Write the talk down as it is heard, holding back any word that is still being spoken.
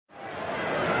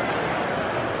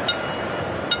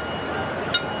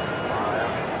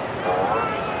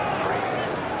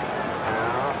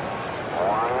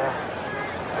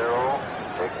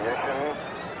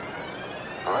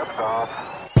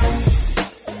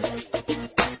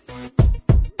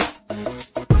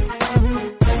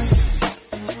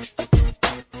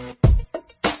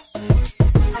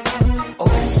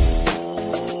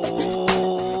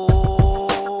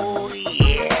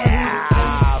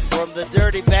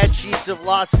bed sheets of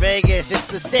Las Vegas. It's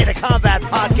the State of Combat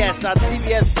podcast on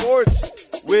CBS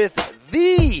Sports with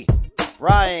the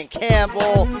Brian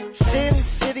Campbell. Sin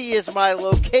City is my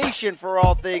location for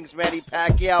all things Manny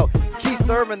Pacquiao. Keith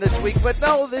Thurman this week. But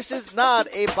no, this is not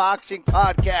a boxing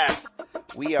podcast.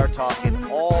 We are talking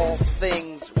all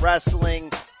things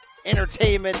wrestling,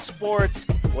 entertainment, sports,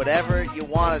 whatever you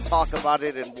want to talk about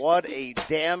it. And what a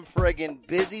damn friggin'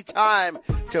 busy time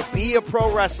to be a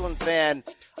pro wrestling fan.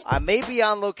 I may be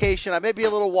on location. I may be a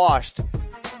little washed,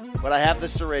 but I have the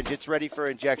syringe. It's ready for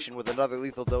injection with another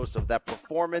lethal dose of that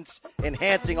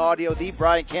performance-enhancing audio. The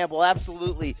Brian Campbell,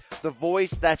 absolutely the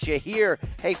voice that you hear.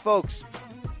 Hey, folks,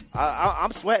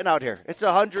 I'm sweating out here. It's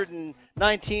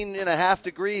 119.5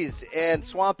 degrees, and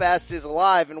Swamp Ass is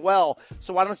alive and well.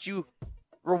 So why don't you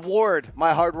reward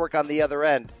my hard work on the other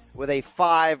end with a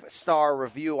 5-star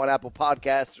review on Apple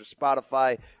Podcasts or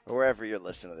Spotify or wherever you're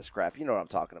listening to this crap. You know what I'm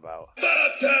talking about.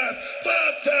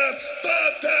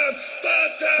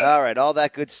 All right, all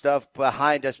that good stuff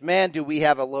behind us. Man, do we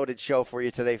have a loaded show for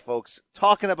you today, folks.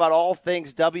 Talking about all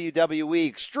things WWE,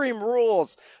 Extreme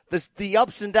Rules, the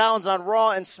ups and downs on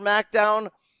Raw and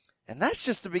SmackDown. And that's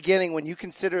just the beginning when you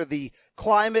consider the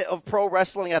climate of pro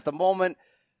wrestling at the moment.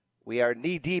 We are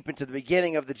knee-deep into the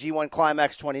beginning of the G1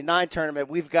 Climax 29 tournament.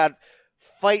 We've got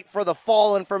Fight for the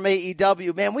Fallen from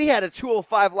AEW. Man, we had a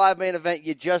 205 Live main event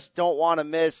you just don't want to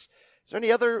miss. Is there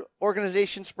any other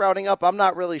organization sprouting up? I'm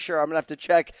not really sure. I'm going to have to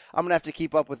check. I'm going to have to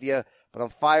keep up with you. But I'm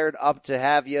fired up to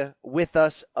have you with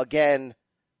us again.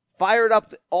 Fired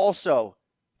up also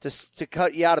to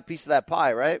cut you out a piece of that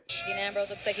pie, right? Dean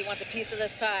Ambrose looks like he wants a piece of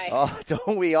this pie. Oh,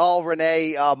 don't we all,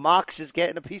 Renee? Mox is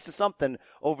getting a piece of something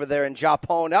over there in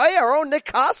Japan. Oh, yeah, our own Nick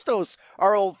Costos,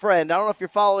 our old friend. I don't know if you're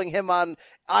following him on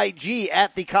IG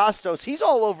at the Costos. He's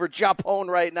all over Japan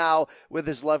right now with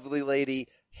his lovely lady.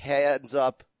 Hands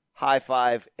up, high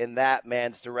five in that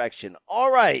man's direction.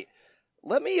 All right,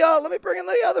 let me bring in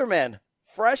the other man,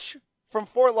 fresh from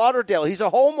Fort Lauderdale. He's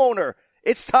a homeowner.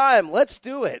 It's time. Let's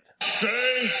do it.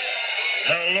 Say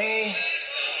hello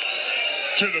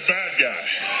to the bad guy.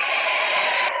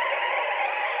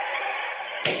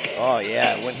 Oh,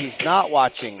 yeah. When he's not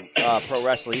watching pro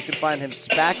wrestling, you can find him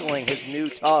spackling his new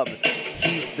tub.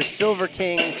 He's the Silver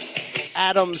King,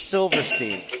 Adam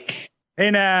Silverstein.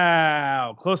 Hey,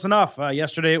 now. Close enough.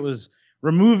 Yesterday it was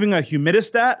removing a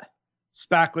humidistat,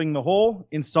 spackling the hole,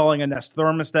 installing a Nest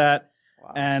thermostat.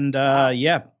 Wow. And,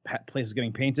 yeah, place is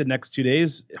getting painted next 2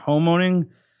 days. Homeowning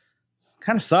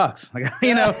kind of sucks. Like,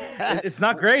 you know, it's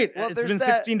not great. Well, it's been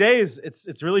 16 days.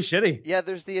 It's really shitty. Yeah,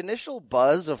 there's the initial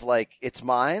buzz of, like, it's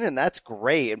mine, and that's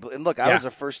great. And look, I was a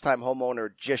first-time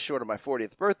homeowner just short of my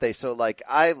 40th birthday. So, like,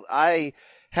 I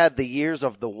had the years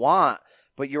of the want.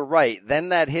 But you're right. Then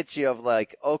that hits you of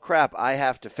like, oh, crap, I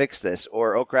have to fix this.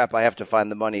 Or, oh, crap, I have to find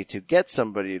the money to get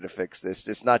somebody to fix this.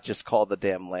 It's not just call the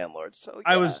damn landlord. So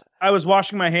yeah. I was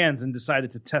washing my hands and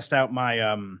decided to test out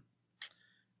my,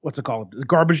 what's it called?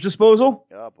 Garbage disposal.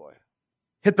 Oh, boy.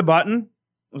 Hit the button.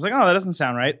 I was like, oh, that doesn't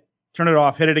sound right. Turn it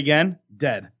off. Hit it again.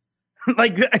 Dead.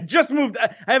 Like, I just moved.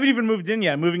 I haven't even moved in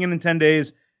yet. Moving in 10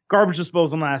 days. Garbage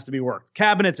disposal has to be worked.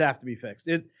 Cabinets have to be fixed.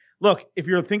 Look, if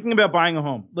you're thinking about buying a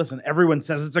home, listen, everyone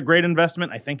says it's a great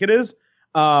investment. I think it is.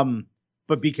 But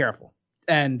be careful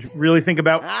and really think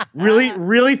about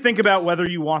really think about whether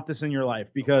you want this in your life,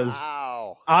 because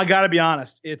I got to be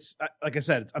honest. It's like I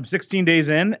said, I'm 16 days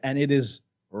in and it is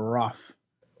rough.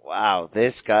 Wow.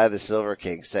 This guy, the Silver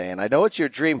King, saying, I know it's your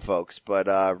dream, folks, but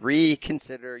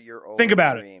reconsider your own Think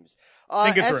about dreams.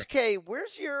 Think it SK,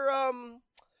 where's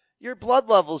your blood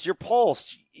levels, your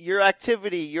pulse, your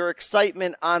activity, your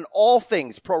excitement on all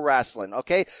things pro wrestling,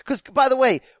 okay? Because, by the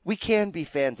way, we can be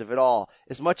fans of it all.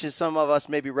 As much as some of us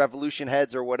may be Revolution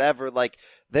heads or whatever, like,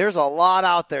 there's a lot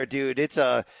out there, dude. It's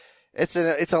a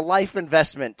life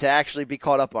investment to actually be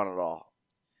caught up on it all.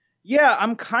 Yeah,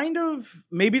 I'm kind of,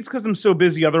 maybe it's because I'm so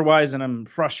busy otherwise and I'm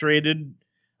frustrated.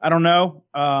 I don't know.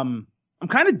 I'm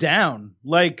kind of down.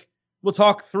 Like, we'll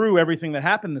talk through everything that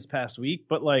happened this past week,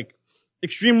 but like,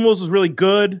 Extreme Rules was really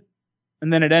good,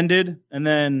 and then it ended, and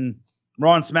then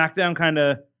Raw and SmackDown kind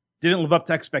of didn't live up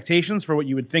to expectations for what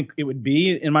you would think it would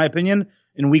be, in my opinion,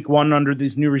 in week one under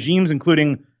these new regimes,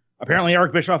 including apparently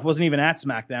Eric Bischoff wasn't even at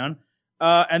SmackDown.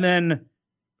 And then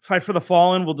Fight for the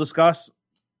Fallen, we'll discuss,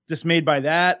 dismayed by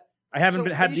that. I haven't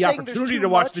had the opportunity to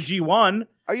watch the G1.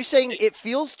 Are you saying it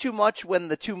feels too much when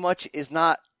the too much is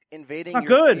not invading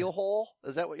your feel hole?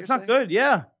 Is that what you're saying? It's not good,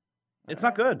 yeah. It's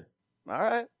not good. All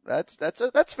right, that's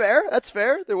fair. That's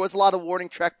fair. There was a lot of warning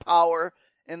track power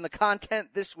in the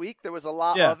content this week. There was a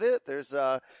lot of it. There's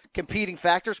competing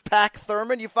factors. Pac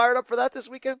Thurman, you fired up for that this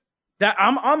weekend? that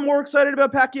I'm more excited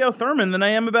about Pacquiao Thurman than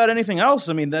I am about anything else.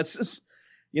 I mean, that's just,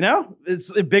 it's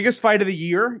the biggest fight of the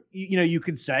year. You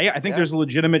could say. I think there's a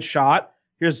legitimate shot.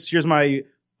 Here's my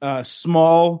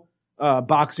small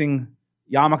boxing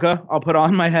yarmulke I'll put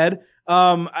on my head.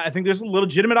 I think there's a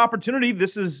legitimate opportunity.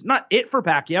 This is not it for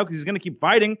Pacquiao because he's going to keep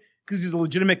fighting because he's a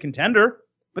legitimate contender.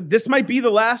 But this might be the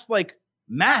last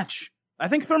match. I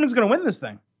think Thurman's going to win this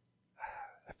thing.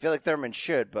 I feel like Thurman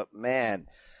should, but man,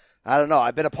 I don't know.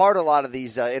 I've been a part of a lot of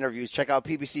these interviews. Check out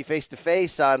PBC Face to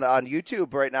Face on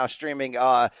YouTube right now streaming.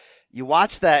 You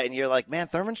watch that and you're like, man,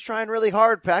 Thurman's trying really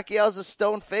hard. Pacquiao's a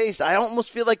stone face. I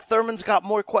almost feel like Thurman's got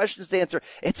more questions to answer.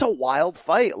 It's a wild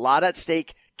fight. A lot at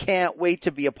stake. Can't wait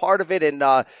to be a part of it. And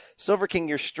Silver King,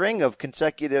 your string of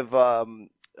consecutive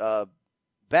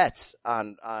bets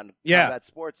on combat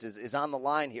sports is on the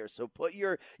line here. So put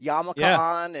your yarmulke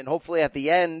on, and hopefully at the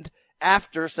end,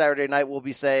 after Saturday night, we'll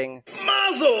be saying,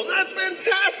 Mazel, that's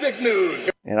fantastic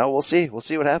news. We'll see. We'll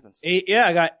see what happens.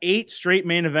 I got 8 straight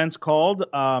main events called.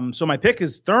 So my pick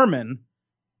is Thurman,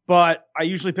 but I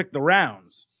usually pick the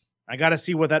rounds. I got to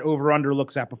see what that over-under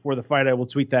looks at before the fight. I will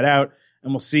tweet that out,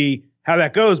 and we'll see how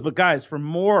that goes. But guys, for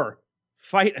more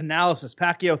fight analysis,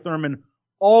 Pacquiao Thurman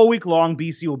all week long.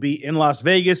 BC will be in Las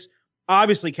Vegas.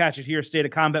 Obviously, catch it here, State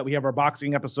of Combat. We have our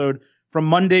boxing episode from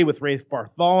Monday with Rafe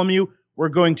Bartholomew. We're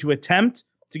going to attempt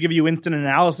to give you instant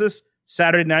analysis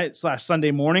Saturday night /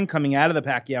 Sunday morning coming out of the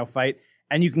Pacquiao fight.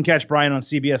 And you can catch Brian on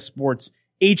CBS Sports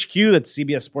HQ. That's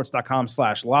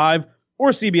cbssports.com/live or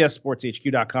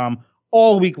cbssportshq.com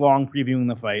all week long previewing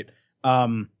the fight.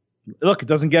 Look, it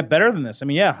doesn't get better than this. I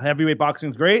mean, heavyweight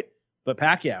boxing is great, but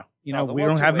Pacquiao, we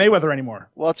don't have Mayweather anymore.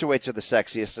 Welterweights are the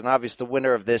sexiest, and obviously the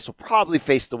winner of this will probably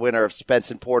face the winner of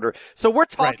Spence and Porter. So we're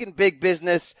talking big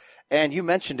business, and you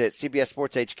mentioned it, CBS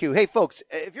Sports HQ. Hey, folks,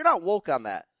 if you're not woke on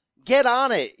that, get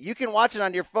on it. You can watch it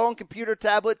on your phone, computer,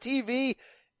 tablet, TV.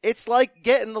 It's like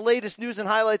getting the latest news and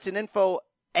highlights and info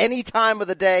any time of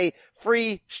the day,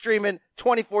 free, streaming,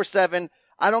 24/7.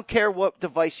 I don't care what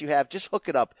device you have. Just hook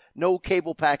it up. No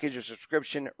cable package or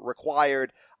subscription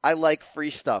required. I like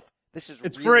free stuff. This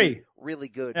is free. Really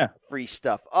good free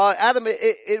stuff. Adam,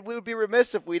 it would be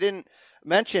remiss if we didn't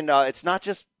mention it's not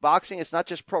just boxing. It's not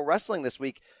just pro wrestling this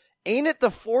week. Ain't it the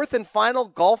 4th and final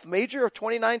golf major of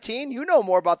 2019? You know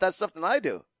more about that stuff than I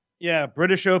do. Yeah,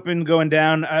 British Open going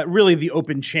down. Really the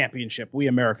Open Championship. We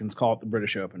Americans call it the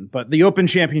British Open. But the Open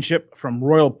Championship from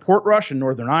Royal Portrush in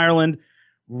Northern Ireland.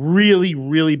 Really,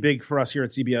 really big for us here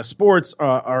at CBS Sports.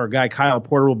 Our guy Kyle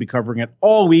Porter will be covering it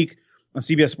all week on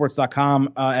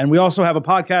CBSSports.com. And we also have a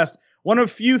podcast, one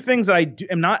of few things that I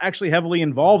am not actually heavily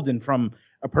involved in from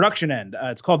a production end.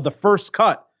 It's called The First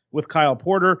Cut with Kyle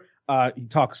Porter. He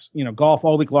talks, golf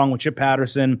all week long with Chip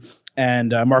Patterson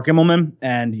and Mark Immelman,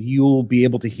 and you'll be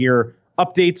able to hear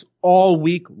updates all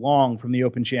week long from the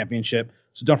Open Championship.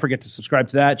 So don't forget to subscribe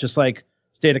to that, just like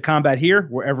State of Combat here,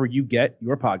 wherever you get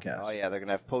your podcast. Oh, yeah, they're going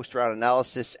to have post-round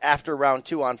analysis after round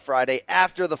 2 on Friday,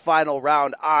 after the final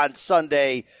round on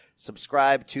Sunday.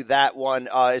 Subscribe to that one.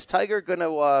 Is Tiger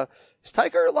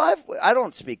alive? I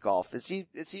don't speak golf. Is he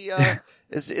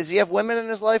does he have women in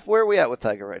his life? Where are we at with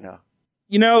Tiger right now?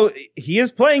 He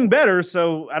is playing better,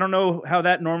 so I don't know how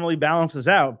that normally balances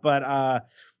out. But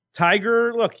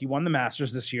Tiger, look, he won the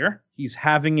Masters this year. He's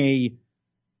having a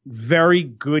very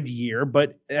good year,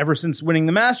 but ever since winning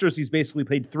the Masters, he's basically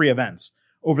played 3 events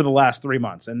over the last 3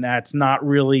 months, and that's not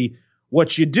really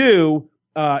what you do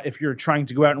if you're trying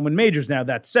to go out and win majors. Now,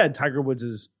 that said, Tiger Woods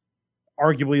is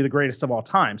arguably the greatest of all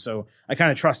time, so I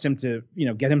kind of trust him to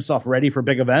get himself ready for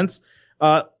big events.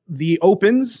 The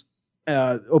Opens,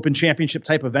 Open Championship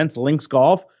type events, Links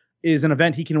Golf, is an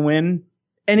event he can win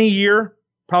any year,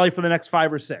 probably for the next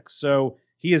 5 or 6. So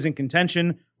he is in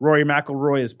contention. Rory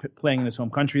McIlroy is playing in his home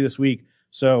country this week.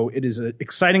 So it is an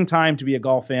exciting time to be a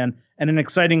golf fan and an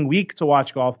exciting week to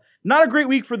watch golf. Not a great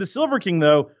week for the Silver King,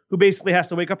 though, who basically has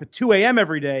to wake up at 2 a.m.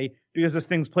 every day because this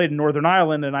thing's played in Northern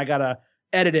Ireland, and I got to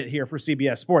edit it here for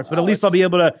CBS Sports. But at least I'll be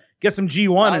able to get some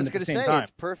G1 in at the same time. It's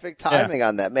perfect timing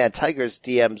on that. Man, Tiger's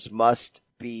DMs must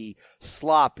be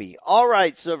sloppy. All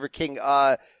right, Silver King,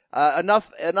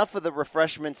 enough of the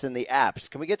refreshments and the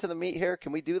apps. Can we get to the meat here?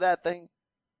 Can we do that thing?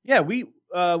 Yeah,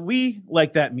 we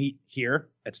like that meat here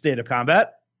at State of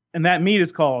Combat, and that meat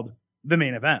is called the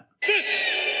main event. This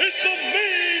is the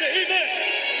main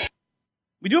event.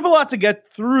 We do have a lot to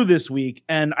get through this week,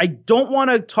 and I don't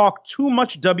want to talk too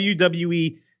much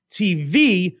WWE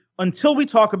TV until we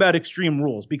talk about Extreme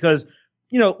Rules, because,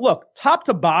 look, top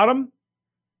to bottom,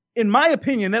 in my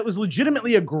opinion, that was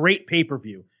legitimately a great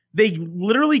pay-per-view. They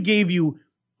literally gave you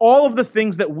all of the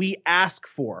things that we ask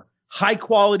for,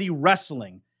 high-quality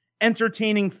wrestling,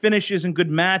 entertaining finishes and good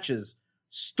matches,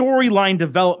 storyline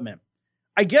development.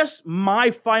 I guess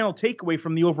my final takeaway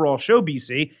from the overall show,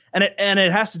 BC, and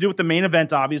it has to do with the main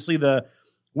event, obviously, the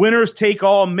winners take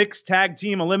all mixed tag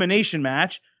team elimination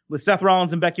match with Seth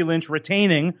Rollins and Becky Lynch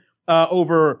retaining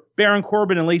over Baron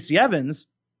Corbin and Lacey Evans.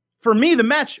 For me, the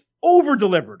match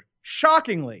over-delivered,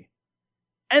 shockingly.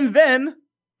 And then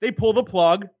they pull the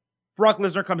plug. Brock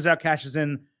Lesnar comes out, cashes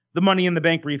in the Money in the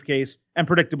Bank briefcase, and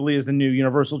predictably is the new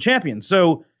Universal Champion.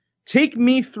 So take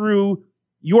me through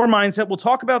your mindset. We'll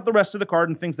talk about the rest of the card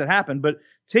and things that happened, but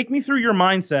take me through your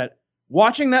mindset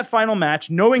watching that final match,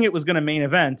 knowing it was going to main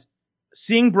event,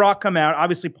 seeing Brock come out.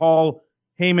 Obviously, Paul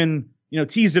Heyman,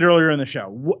 teased it earlier in the show.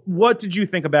 What did you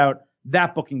think about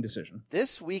that booking decision?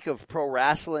 This week of pro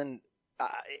wrestling,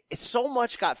 so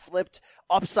much got flipped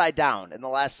upside down in the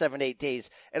last 7-8 days.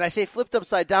 And I say flipped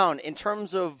upside down in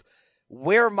terms of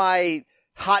where my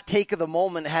hot take of the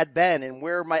moment had been and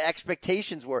where my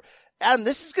expectations were. And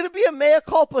this is going to be a mea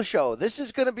culpa show. This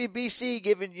is going to be BC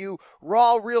giving you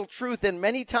raw, real truth, and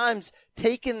many times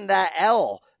taking that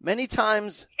L. Many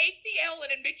times take the L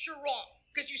and admit you're wrong,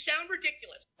 because you sound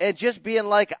ridiculous. And just being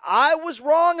like, I was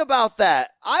wrong about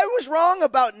that. I was wrong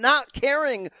about not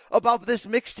caring about this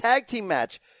mixed tag team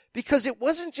match, because it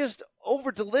wasn't just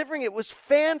over delivering. It was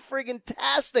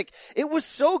fan-friggin-tastic. It was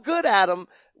so good, Adam,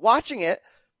 watching it,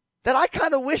 that I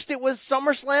kind of wished it was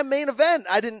SummerSlam main event.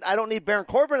 I don't need Baron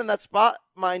Corbin in that spot,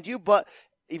 mind you, but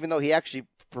even though he actually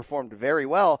performed very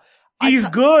well. He's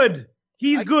good.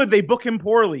 He's good. They book him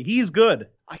poorly. He's good.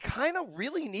 I kind of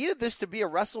really needed this to be a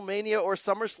WrestleMania or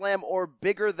SummerSlam or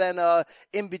bigger than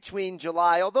in between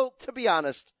July. Although, to be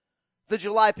honest, the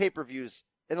July pay-per-views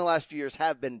in the last few years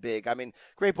have been big. I mean,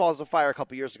 Great Balls of Fire a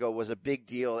couple years ago was a big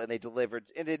deal, and they delivered.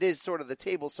 And it is sort of the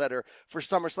table setter for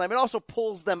SummerSlam. It also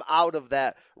pulls them out of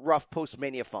that rough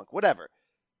post-Mania funk. Whatever.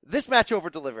 This match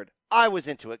over-delivered. I was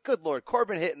into it. Good Lord.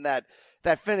 Corbin hitting that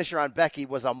finisher on Becky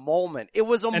was a moment. It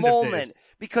was a moment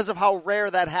because of how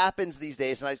rare that happens these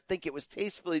days. And I think it was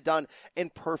tastefully done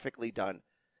and perfectly done.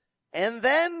 And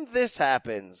then this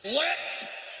happens. Let's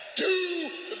do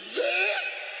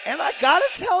this! And I gotta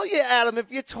tell you, Adam,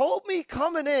 if you told me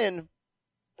coming in,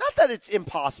 not that it's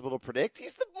impossible to predict.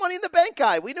 He's the Money in the Bank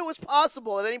guy. We knew it was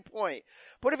possible at any point.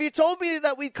 But if you told me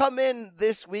that we'd come in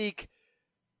this week,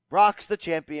 Brock's the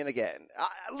champion again.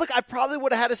 Look, I probably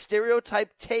would have had a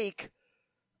stereotype take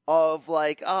of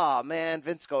like, oh man,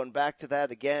 Vince going back to that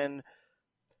again.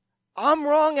 I'm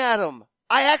wrong, Adam.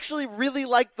 I actually really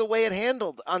liked the way it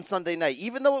handled on Sunday night.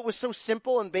 Even though it was so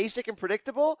simple and basic and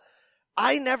predictable,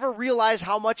 I never realized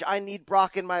how much I need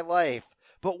Brock in my life.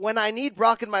 But when I need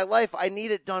Brock in my life, I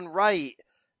need it done right.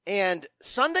 And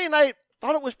Sunday night,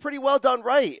 thought it was pretty well done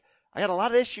right. I had a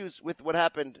lot of issues with what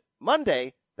happened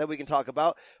Monday that we can talk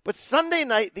about. But Sunday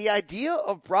night, the idea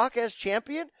of Brock as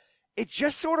champion, it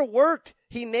just sort of worked.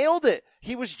 He nailed it.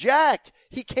 He was jacked.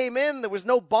 He came in. There was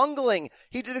no bungling.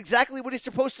 He did exactly what he's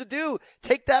supposed to do.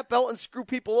 Take that belt and screw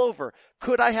people over.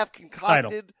 Could I have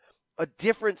concocted a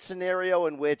different scenario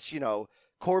in which,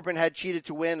 Corbin had cheated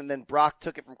to win and then Brock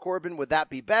took it from Corbin? Would that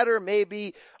be better?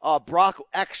 Maybe Brock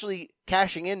actually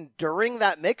cashing in during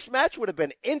that mixed match would have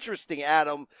been interesting,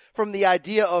 Adam, from the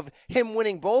idea of him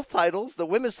winning both titles, the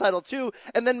women's title too,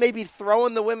 and then maybe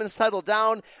throwing the women's title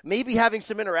down, maybe having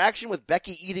some interaction with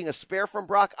Becky eating a spare from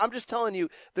Brock. I'm just telling you,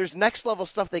 there's next level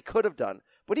stuff they could have done.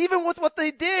 But even with what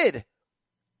they did,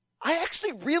 I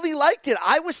actually really liked it.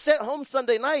 I was sent home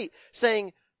Sunday night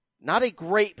saying, not a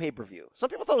great pay-per-view.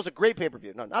 Some people thought it was a great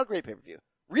pay-per-view. No, not a great pay-per-view.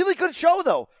 Really good show,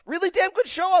 though. Really damn good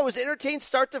show. I was entertained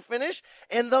start to finish,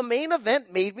 and the main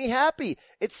event made me happy.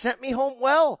 It sent me home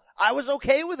well. I was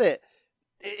okay with it.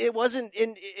 It wasn't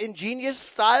ingenious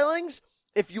stylings.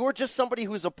 If you're just somebody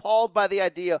who's appalled by the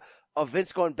idea of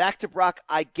Vince going back to Brock,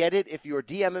 I get it. If you were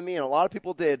DMing me, and a lot of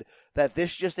people did, that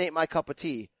this just ain't my cup of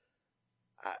tea.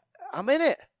 I'm in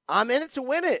it. I'm in it to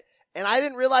win it. And I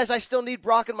didn't realize I still need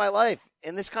Brock in my life,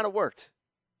 and this kind of worked.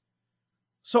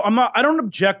 So I don't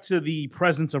object to the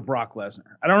presence of Brock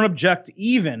Lesnar. I don't object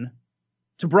even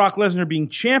to Brock Lesnar being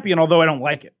champion, although I don't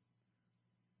like it.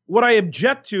 What I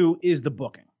object to is the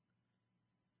booking.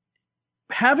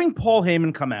 Having Paul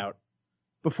Heyman come out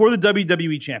before the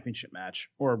WWE Championship match,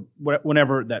 or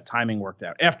whenever that timing worked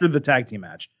out, after the tag team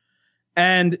match,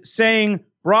 and saying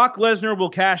Brock Lesnar will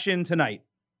cash in tonight.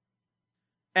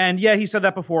 And yeah, he said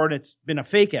that before, and it's been a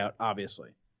fake out, obviously.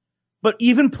 But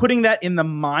even putting that in the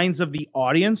minds of the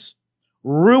audience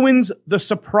ruins the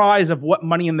surprise of what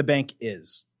Money in the Bank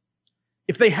is.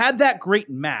 If they had that great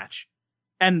match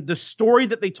and the story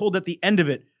that they told at the end of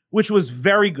it, which was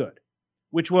very good,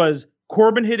 which was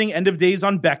Corbin hitting End of Days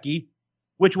on Becky,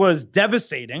 which was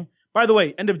devastating, By the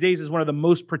way, End of Days is one of the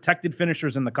most protected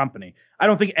finishers in the company. I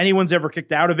don't think anyone's ever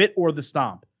kicked out of it or the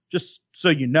stomp, just so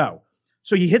you know.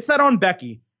 So he hits that on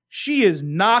Becky. She is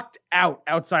knocked out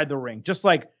outside the ring, just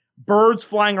like birds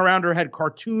flying around her head,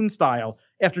 cartoon style,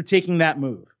 after taking that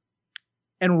move.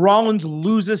 And Rollins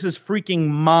loses his freaking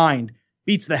mind,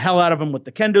 beats the hell out of him with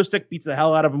the kendo stick, beats the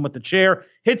hell out of him with the chair,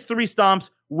 hits 3 stomps,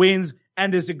 wins,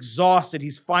 and is exhausted.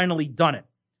 He's finally done it.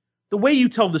 The way you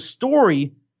tell the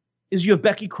story is you have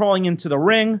Becky crawling into the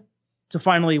ring to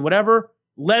finally whatever.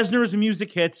 Lesnar's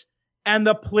music hits, and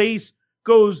the place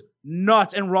goes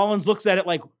nuts. And Rollins looks at it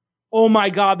like, oh my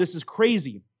God, this is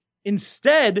crazy.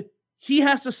 Instead, he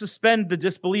has to suspend the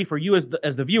disbelief, or you as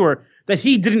the viewer, that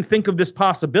he didn't think of this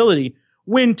possibility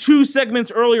when 2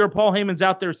 segments earlier, Paul Heyman's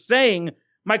out there saying,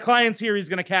 my client's here, he's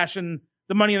going to cash in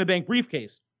the Money in the Bank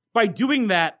briefcase. By doing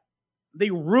that, they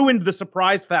ruined the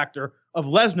surprise factor of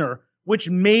Lesnar, which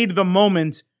made the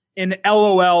moment an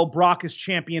LOL Brock is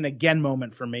champion again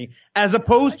moment for me, as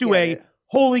opposed to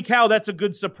holy cow, that's a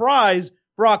good surprise,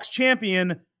 Brock's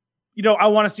champion. I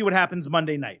want to see what happens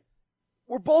Monday night.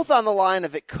 We're both on the line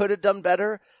of it could have done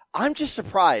better. I'm just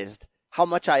surprised how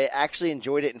much I actually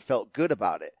enjoyed it and felt good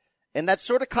about it. And that's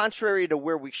sort of contrary to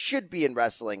where we should be in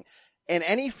wrestling. And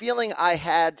any feeling I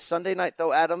had Sunday night,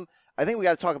 though, Adam, I think we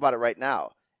got to talk about it right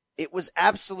now. It was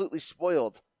absolutely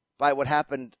spoiled by what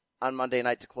happened on Monday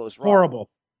night to close Raw.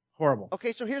 Horrible.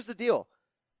 Okay, so here's the deal.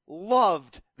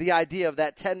 Loved the idea of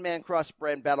that 10-man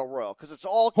cross-brand battle royal because it's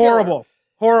all killer.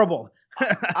 Horrible.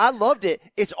 I loved it.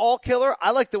 It's all killer.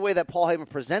 I like the way that Paul Heyman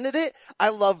presented it. I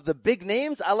love the big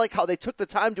names. I like how they took the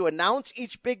time to announce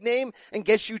each big name and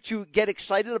get you to get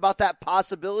excited about that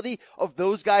possibility of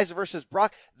those guys versus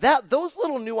Brock. Those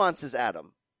little nuances,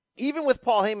 Adam, even with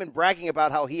Paul Heyman bragging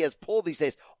about how he has pulled these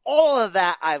days, all of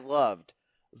that I loved.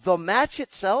 The match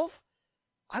itself,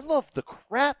 I loved the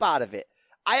crap out of it.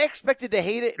 I expected to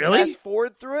hate it and fast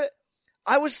forward through it.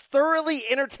 I was thoroughly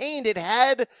entertained. It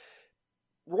had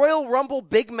Royal Rumble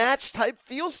big match type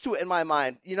feels to it in my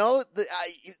mind.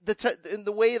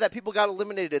 The way that people got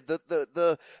eliminated,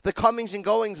 the comings and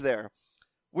goings there,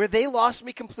 where they lost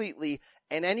me completely.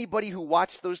 And anybody who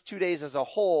watched those 2 days as a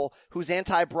whole, who's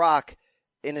anti-Brock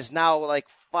and is now like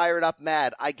fired up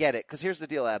mad, I get it. Because here's the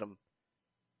deal, Adam.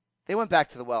 They went back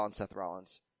to the well on Seth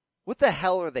Rollins. What the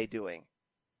hell are they doing?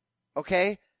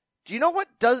 Okay? Do you know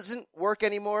what doesn't work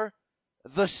anymore?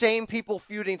 The same people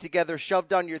feuding together shoved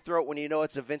down your throat when you know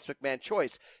it's a Vince McMahon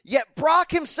choice. Yet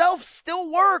Brock himself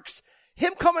still works.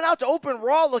 Him coming out to open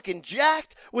Raw looking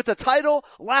jacked with the title,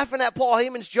 laughing at Paul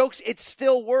Heyman's jokes, it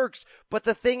still works. But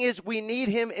the thing is, we need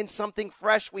him in something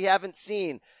fresh we haven't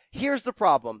seen. Here's the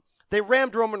problem. They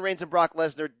rammed Roman Reigns and Brock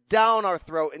Lesnar down our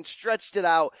throat and stretched it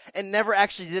out and never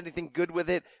actually did anything good with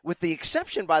it, with the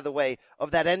exception, by the way,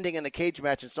 of that ending in the cage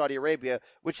match in Saudi Arabia,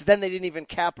 which then they didn't even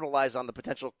capitalize on the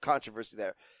potential controversy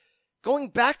there. Going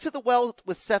back to the well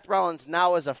with Seth Rollins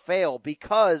now is a fail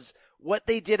because what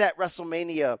they did at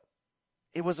WrestleMania,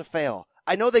 it was a fail.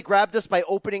 I know they grabbed us by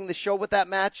opening the show with that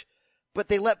match, but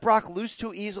they let Brock loose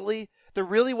too easily. There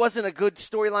really wasn't a good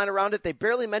storyline around it. They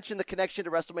barely mentioned the connection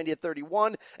to WrestleMania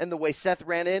 31 and the way Seth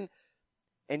ran in.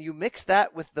 And you mix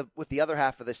that with the other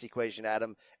half of this equation,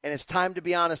 Adam, and it's time to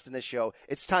be honest in this show.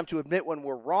 It's time to admit when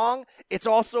we're wrong. It's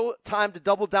also time to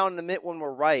double down and admit when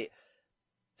we're right.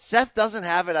 Seth doesn't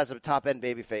have it as a top-end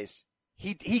babyface.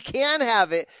 He can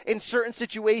have it in certain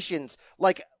situations,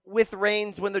 like with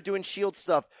Reigns when they're doing Shield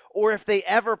stuff, or if they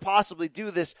ever possibly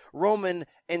do this Roman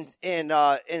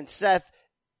and Seth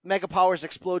Mega Powers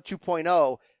Explode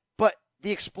 2.0. But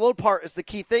the explode part is the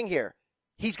key thing here.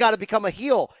 He's got to become a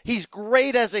heel. He's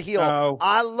great as a heel. Oh.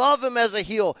 I love him as a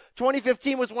heel.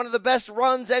 2015 was one of the best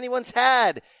runs anyone's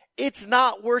had. It's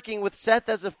not working with Seth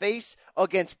as a face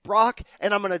against Brock,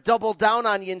 and I'm going to double down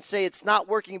on you and say it's not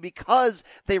working because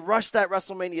they rushed that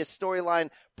WrestleMania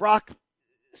storyline. Brock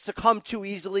succumbed too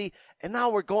easily, and now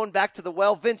we're going back to the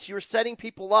well. Vince, you're setting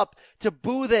people up to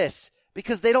boo this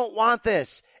because they don't want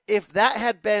this. If that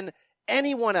had been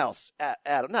anyone else,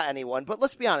 Adam, not anyone, but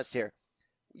let's be honest here.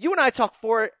 You and I talk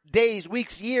 4 days,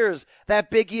 weeks, years that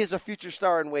Big E is a future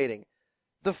star in waiting.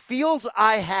 The feels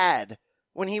I had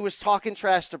when he was talking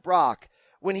trash to Brock,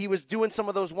 when he was doing some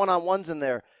of those one-on-ones in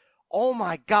there, oh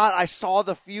my God, I saw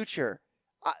the future.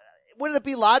 Wouldn't it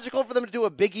be logical for them to do a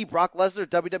Big E Brock Lesnar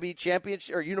WWE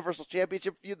Championship or Universal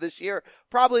Championship feud this year?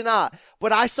 Probably not.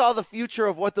 But I saw the future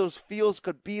of what those feels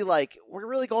could be like. We're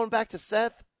really going back to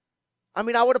Seth? I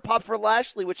mean, I would have popped for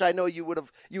Lashley, which I know you would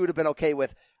have been okay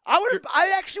with.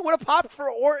 I actually would have popped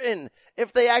for Orton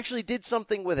if they actually did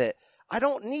something with it. I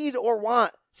don't need or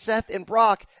want Seth and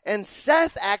Brock, and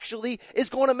Seth actually is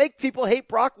going to make people hate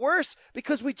Brock worse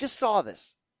because we just saw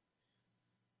this.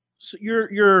 So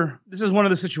this is one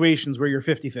of the situations where you're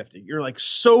 50-50. You're like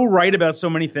so right about so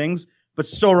many things, but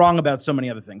so wrong about so many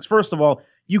other things. First of all,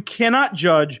 you cannot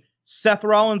judge Seth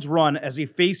Rollins' run as a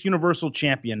face Universal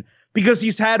Champion because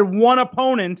he's had one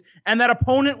opponent, and that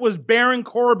opponent was Baron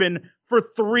Corbin for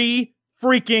 3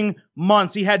 freaking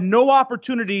months. He had no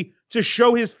opportunity to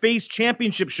show his face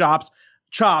championship chops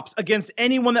against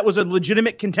anyone that was a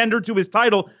legitimate contender to his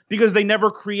title because they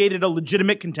never created a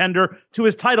legitimate contender to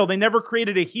his title. They never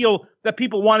created a heel that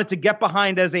people wanted to get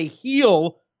behind as a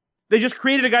heel. They just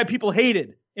created a guy people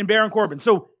hated in Baron Corbin.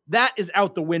 So that is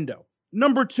out the window.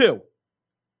 Number 2,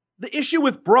 the issue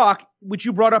with Brock, which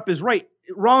you brought up, is right.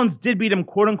 Rollins did beat him,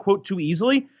 quote unquote, too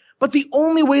easily. But the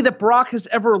only way that Brock has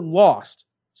ever lost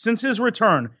since his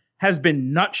return has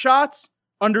been nut shots,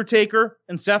 Undertaker,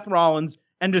 and Seth Rollins,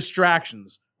 and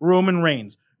distractions, Roman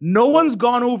Reigns. No one's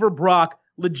gone over Brock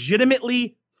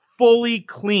legitimately, fully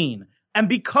clean. And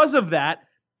because of that,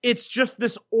 it's just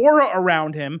this aura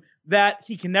around him that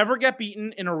he can never get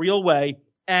beaten in a real way.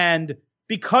 And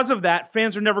because of that,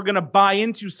 fans are never going to buy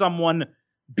into someone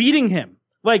beating him.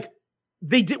 Like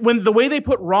they did when the way they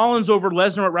put Rollins over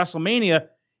Lesnar at WrestleMania,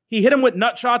 he hit him with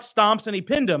nut shots, stomps, and he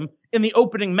pinned him in the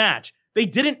opening match. They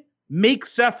didn't make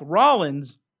Seth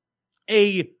Rollins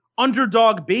a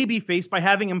underdog babyface by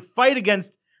having him fight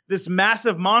against this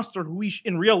massive monster who he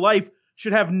in real life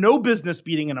should have no business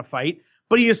beating in a fight,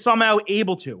 but he is somehow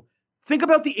able to. Think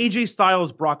about the AJ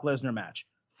Styles Brock Lesnar match.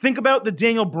 Think about the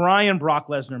Daniel Bryan Brock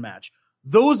Lesnar match.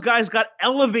 Those guys got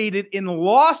elevated in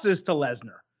losses to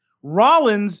Lesnar.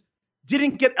 Rollins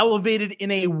didn't get elevated in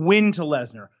a win to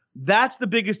Lesnar. That's the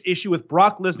biggest issue with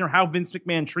Brock Lesnar, how Vince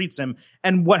McMahon treats him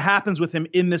and what happens with him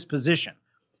in this position.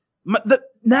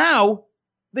 Now,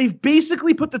 they've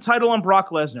basically put the title on Brock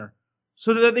Lesnar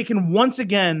so that they can once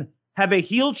again have a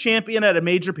heel champion at a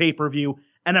major pay-per-view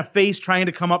and a face trying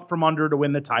to come up from under to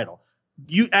win the title.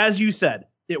 As you said,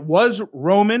 it was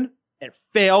Roman. It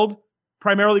failed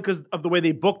primarily because of the way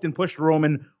they booked and pushed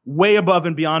Roman way above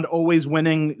and beyond, always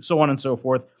winning, so on and so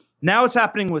forth. Now it's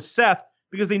happening with Seth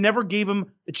because they never gave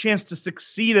him a chance to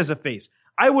succeed as a face.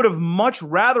 I would have much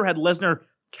rather had Lesnar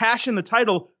cash in the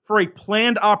title for a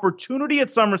planned opportunity at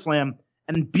SummerSlam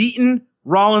and beaten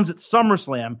Rollins at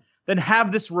SummerSlam than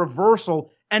have this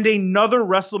reversal and another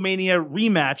WrestleMania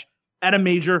rematch at a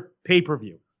major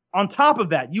pay-per-view. On top of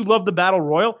that, you love the Battle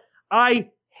Royal.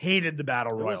 I hated the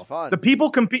Battle Royal. It was fun. The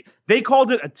people compete. They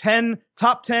called it a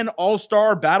top 10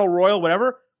 all-star Battle Royal,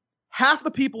 whatever. Half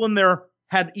the people in there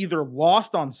had either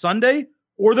lost on Sunday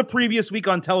or the previous week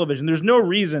on television. There's no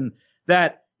reason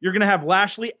that you're going to have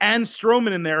Lashley and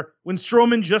Strowman in there when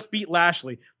Strowman just beat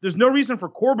Lashley. There's no reason for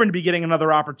Corbin to be getting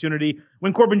another opportunity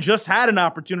when Corbin just had an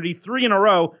opportunity 3 in a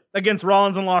row against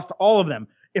Rollins and lost all of them.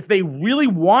 If they really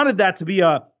wanted that to be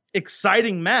a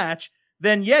exciting match,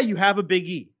 then yeah, you have a Big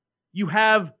E. You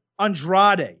have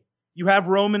Andrade. You have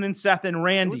Roman and Seth and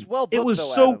Randy. It was well booked,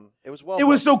 Adam.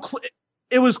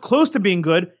 It was close to being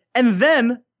good. And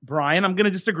then, Brian, I'm going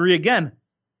to disagree again.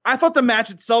 I thought the match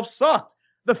itself sucked.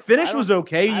 The finish was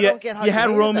okay. I don't get how you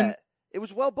had Roman. That. It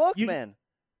was well booked, man.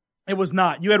 It was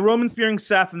not. You had Roman spearing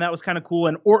Seth, and that was kind of cool.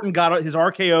 And Orton got his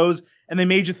RKOs, and they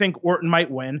made you think Orton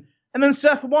might win. And then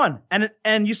Seth won.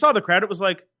 And you saw the crowd. It was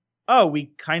like, oh,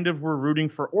 we kind of were rooting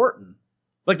for Orton.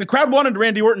 Like, the crowd wanted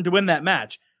Randy Orton to win that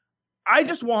match.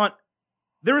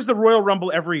 There is the Royal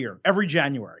Rumble every year, every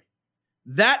January.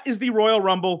 That is the Royal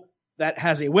Rumble that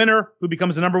has a winner who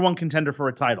becomes the number 1 contender for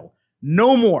a title.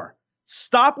 No more.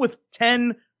 Stop with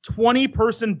 10,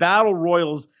 20-person battle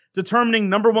royals determining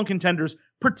number 1 contenders,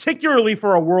 particularly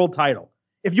for a world title.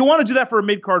 If you want to do that for a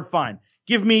mid-card, fine.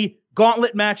 Give me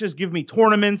gauntlet matches, give me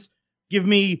tournaments, give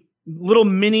me little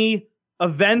mini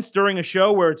events during a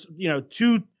show where it's,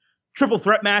 2 triple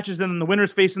threat matches and then the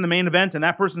winner's facing the main event and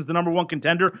that person's the number 1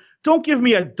 contender. Don't give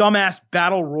me a dumbass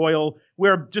battle royal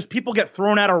where just people get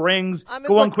thrown out of rings,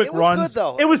 go on quick runs.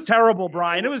 Good, it was terrible,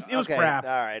 Brian. It was crap. All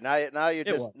right. Now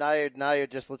you're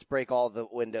just let's break all the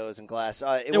windows and glass.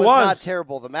 It was not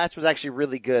terrible. The match was actually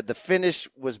really good. The finish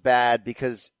was bad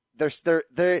because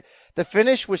the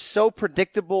finish was so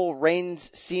predictable, Reigns,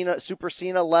 Cena, Super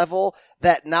Cena level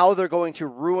that now they're going to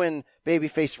ruin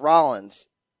babyface Rollins.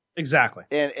 Exactly.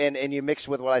 And you mix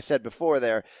with what I said before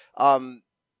there. I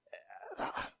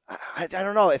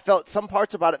don't know. Some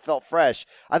parts about it felt fresh.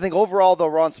 I think overall, though,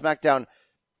 Raw and SmackDown,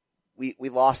 we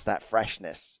lost that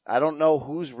freshness. I don't know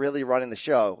who's really running the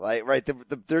show. Right?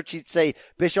 The dirt sheets say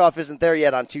Bischoff isn't there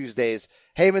yet on Tuesdays.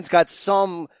 Heyman's got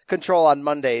some control on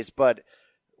Mondays, but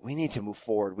we need to move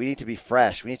forward. We need to be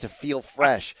fresh. We need to feel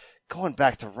fresh. Going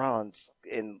back to Rollins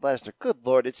and Lesnar, good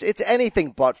Lord, it's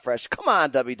anything but fresh. Come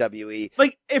on, WWE.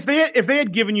 Like, if they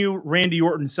had given you Randy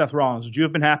Orton and Seth Rollins, would you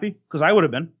have been happy? Because I would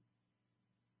have been.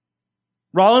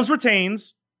 Rollins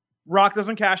retains. Rock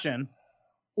doesn't cash in.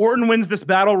 Orton wins this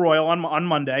battle royal on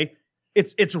Monday.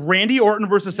 It's Randy Orton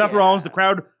versus Seth Rollins. The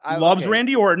crowd loves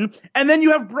Randy Orton. And then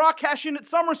you have Brock cash in at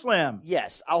SummerSlam.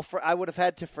 Yes, I would have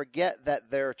had to forget that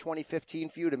their 2015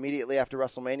 feud immediately after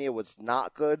WrestleMania was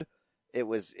not good. It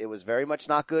was very much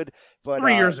not good. But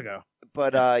 3 years ago.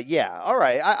 But yeah, all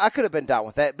right. I could have been down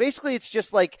with that. Basically, it's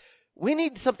just like we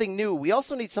need something new. We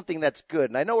also need something that's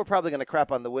good. And I know we're probably going to crap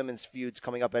on the women's feuds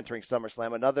coming up entering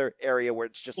SummerSlam, another area where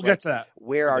it's just we'll get to that.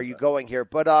 Where are you going here?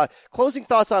 But closing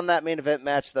thoughts on that main event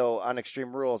match, though, on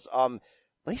Extreme Rules.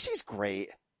 Lacey's great.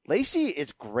 Lacey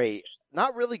is great.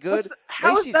 Not really good.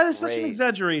 How is that such an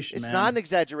exaggeration, It's man. not an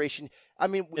exaggeration. I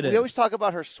mean, we always talk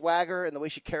about her swagger and the way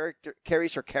she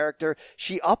carries her character.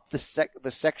 She upped the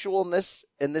sexualness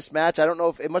in this match. I don't know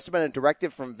if it must have been a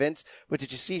directive from Vince, but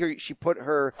did you see her? She put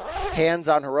her hands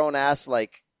on her own ass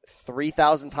like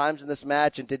 3,000 times in this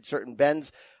match and did certain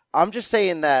bends. I'm just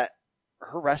saying that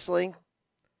her wrestling,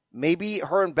 maybe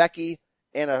her and Becky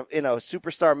in a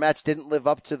superstar match didn't live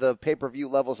up to the pay-per-view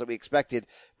levels that we expected.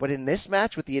 But in this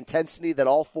match, with the intensity that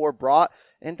all four brought,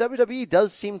 and WWE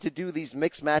does seem to do these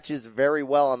mixed matches very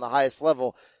well on the highest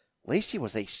level, Lacey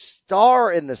was a star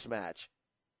in this match.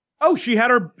 Oh, she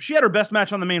had her best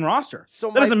match on the main roster. So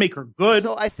that doesn't make her good.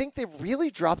 So I think they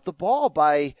really dropped the ball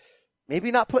by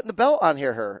maybe not putting the belt on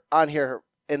here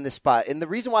in this spot. And the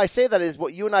reason why I say that is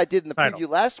what you and I did in the preview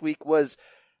last week was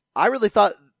I really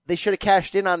thought they should have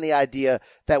cashed in on the idea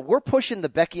that we're pushing the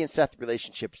Becky and Seth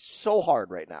relationship so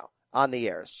hard right now on the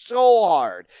air. So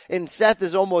hard. And Seth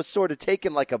is almost sort of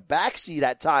taking like a backseat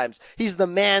at times. He's the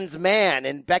man's man,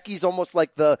 and Becky's almost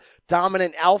like the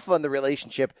dominant alpha in the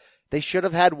relationship. They should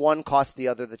have had one cost the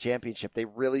other the championship. They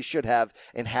really should have,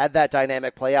 and had that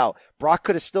dynamic play out. Brock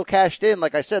could have still cashed in,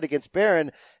 like I said, against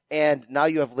Baron, and now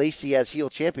you have Lacey as heel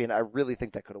champion. I really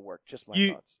think that could have worked. Just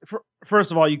my thoughts.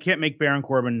 First of all, you can't make Baron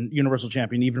Corbin Universal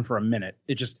Champion even for a minute.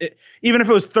 Even if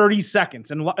it was 30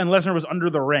 seconds and Lesnar was under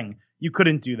the ring, you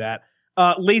couldn't do that.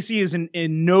 Lacey is in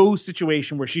no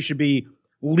situation where she should be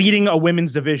leading a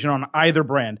women's division on either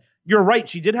brand. You're right.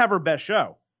 She did have her best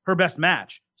show, her best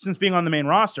match since being on the main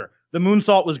roster. The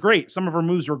moonsault was great. Some of her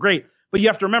moves were great. But you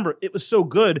have to remember, it was so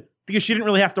good because she didn't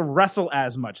really have to wrestle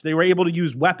as much. They were able to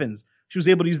use weapons. She was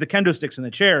able to use the kendo sticks and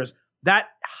the chairs. That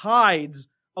hides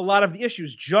a lot of the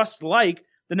issues, just like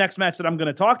the next match that I'm going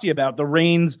to talk to you about, the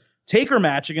Reigns-Taker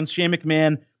match against Shane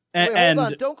McMahon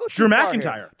and Drew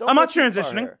McIntyre. I'm not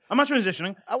transitioning.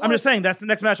 I'm just saying that's the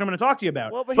next match I'm going to talk to you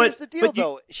about. Well, but here's the deal,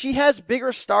 though. She has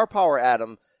bigger star power,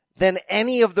 Adam, than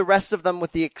any of the rest of them,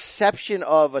 with the exception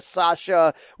of a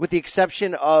Sasha, with the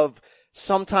exception of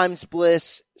sometimes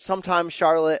Bliss, sometimes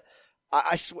Charlotte.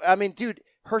 I mean, dude,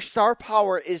 her star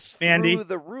power is through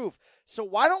the roof. So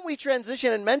why don't we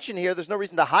transition and mention here, there's no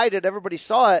reason to hide it, everybody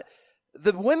saw it,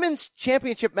 the women's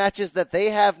championship matches that they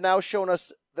have now shown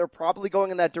us they're probably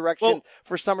going in that direction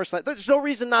for SummerSlam. There's no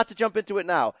reason not to jump into it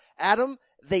now. Adam,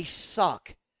 they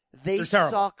suck. They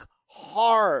suck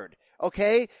hard,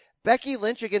 okay? Becky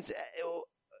Lynch is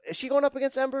she going up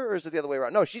against Ember, or is it the other way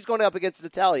around? No, she's going up against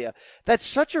Natalya. That's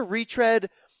such a retread.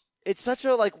 It's such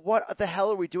a, like, what the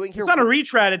hell are we doing here? It's not a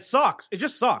retread. It sucks. It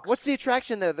just sucks. What's the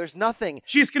attraction there? There's nothing.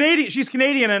 She's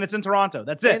Canadian, and it's in Toronto.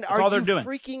 That's it. That's all they're doing.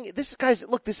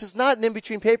 Look, this is not an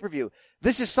in-between pay-per-view.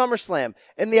 This is SummerSlam.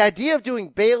 And the idea of doing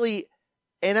Bayley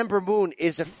and Ember Moon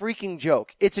is a freaking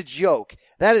joke. It's a joke.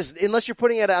 That is, unless you're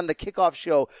putting it on the kickoff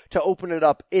show to open it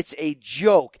up, it's a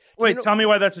joke. Wait, tell me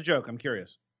why that's a joke. I'm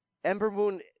curious. Ember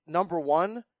Moon, number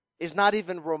one, is not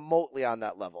even remotely on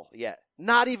that level yet.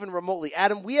 Not even remotely.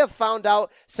 Adam, we have found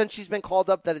out since she's been called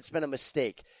up that it's been a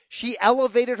mistake. She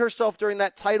elevated herself during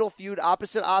that title feud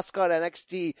opposite Asuka and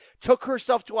NXT, took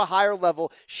herself to a higher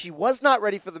level. She was not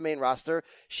ready for the main roster.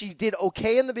 She did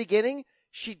okay in the beginning.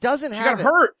 She doesn't have it.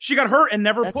 She got hurt and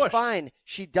never pushed. That's fine.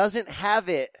 She doesn't have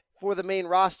it for the main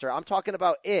roster. I'm talking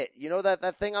about it. You know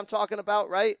that thing I'm talking about,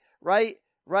 right?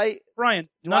 Brian,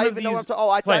 do I even know what I'm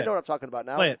talking about? I know what I'm talking about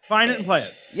now. Play it. Find it and play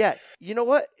it. Yeah. You know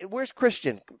what? Where's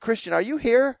Christian? Christian, are you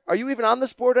here? Are you even on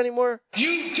this board anymore?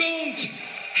 You don't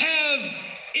have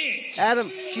it. Adam,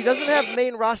 she doesn't have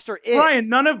main roster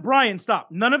it. Brian,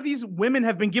 stop. None of these women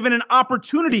have been given an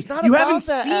opportunity. It's not you about haven't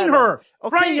that, seen Adam. her. Okay.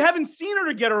 Brian, you haven't seen her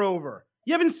to get her over.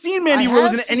 You haven't seen Mandy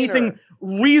Rose in anything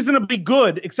reasonably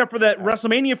good except for that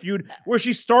WrestleMania feud where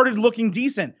she started looking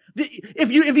decent. If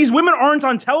these women aren't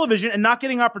on television and not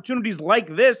getting opportunities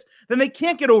like this, then they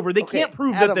can't get over. They can't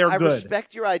prove Adam, that they're good. I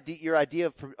respect your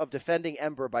idea of defending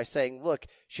Ember by saying, look,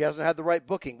 she hasn't had the right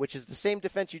booking, which is the same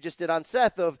defense you just did on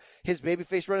Seth of his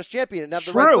babyface run as champion and not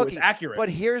the right booking. It's accurate. But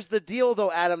here's the deal,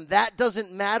 though, Adam. That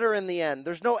doesn't matter in the end.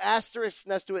 There's no asterisk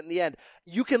next to it in the end.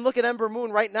 You can look at Ember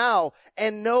Moon right now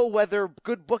and know whether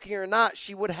good booking or not,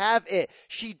 she would have it.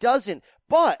 She doesn't.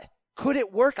 But could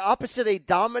it work opposite a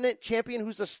dominant champion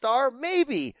who's a star?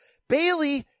 Maybe.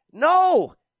 Bayley,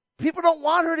 no. People don't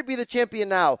want her to be the champion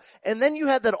now. And then you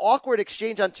had that awkward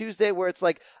exchange on Tuesday where it's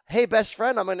like, hey, best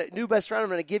friend, I'm going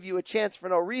to give you a chance for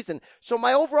no reason. So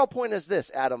my overall point is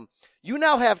this, Adam. You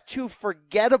now have two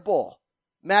forgettable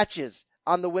matches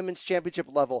on the women's championship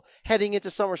level heading into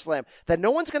SummerSlam that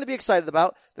no one's going to be excited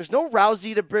about. There's no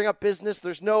Rousey to bring up business.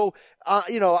 There's no,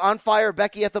 on fire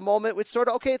Becky at the moment. It's sort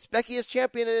of, okay, it's Becky as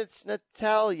champion and it's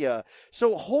Natalya.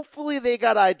 So hopefully they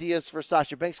got ideas for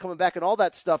Sasha Banks coming back and all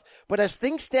that stuff. But as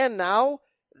things stand now,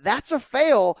 that's a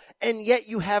fail. And yet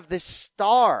you have this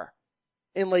star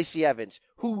in Lacey Evans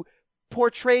who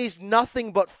portrays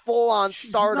nothing but full-on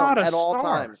stardom at all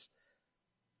times.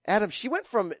 Adam, she went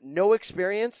from no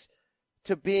experience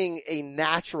to being a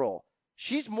natural.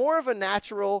 She's more of a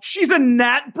natural.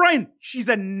 Brian, she's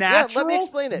a natural? Yeah, let me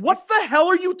explain it. What the hell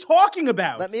are you talking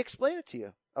about? Let me explain it to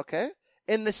you, okay?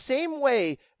 In the same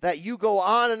way that you go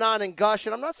on and gush,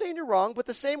 and I'm not saying you're wrong, but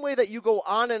the same way that you go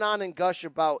on and gush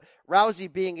about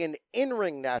Rousey being an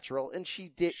in-ring natural, and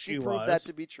she proved that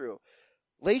to be true.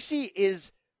 Lacey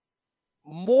is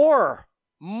more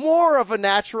of a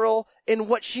natural in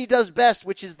what she does best,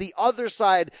 which is the other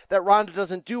side that Ronda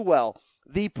doesn't do well.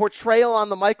 The portrayal on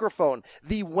the microphone,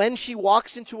 when she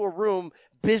walks into a room,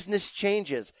 business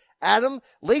changes. Adam,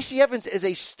 Lacey Evans is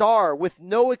a star with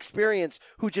no experience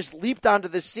who just leaped onto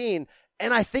the scene,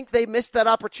 and I think they missed that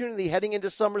opportunity heading into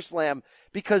SummerSlam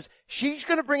because she's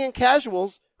going to bring in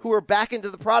casuals who are back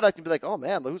into the product and be like, oh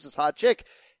man, who's this hot chick?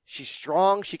 She's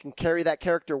strong. She can carry that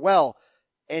character well.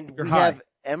 And we have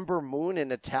Ember Moon and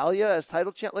Natalya as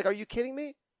title champ. Like, are you kidding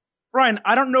me? Brian,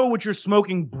 I don't know what you're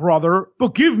smoking, brother,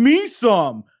 but give me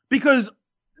some. Because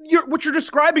what you're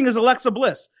describing is Alexa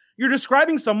Bliss. You're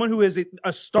describing someone who is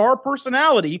a star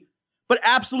personality, but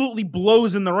absolutely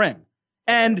blows in the ring.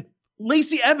 And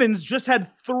Lacey Evans just had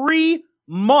 3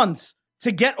 months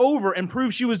to get over and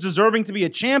prove she was deserving to be a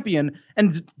champion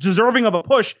and deserving of a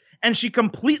push, and she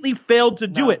completely failed to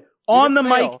do it on the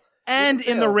mic and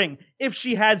in the ring. If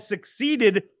she had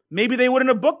succeeded, maybe they wouldn't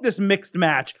have booked this mixed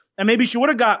match. And maybe she would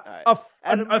have got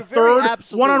a third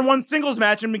one-on-one singles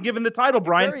match and been given the title,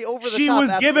 Brian. She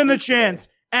was given the chance,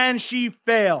 and she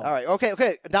failed. All right,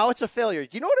 okay. Now it's a failure.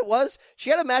 Do you know what it was? She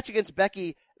had a match against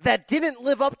Becky that didn't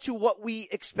live up to what we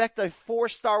expect a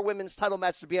 4-star women's title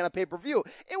match to be on a pay-per-view.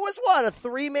 It was, a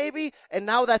 3 maybe? And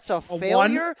now that's a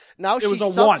failure? 1? Now she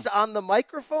sucks on the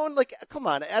microphone? Like, come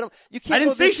on, Adam. You can't. I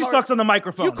didn't say she sucks on the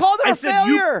microphone. You called her a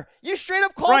failure. You straight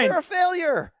up called her a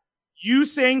failure. You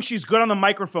saying she's good on the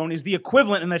microphone is the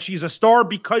equivalent, and that she's a star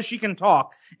because she can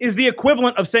talk, is the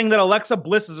equivalent of saying that Alexa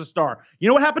Bliss is a star. You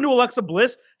know what happened to Alexa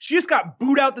Bliss? She just got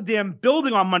booed out the damn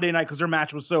building on Monday night because her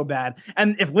match was so bad.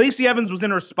 And if Lacey Evans was in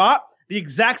her spot, the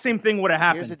exact same thing would have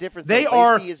happened. Here's the difference. They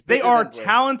are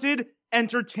talented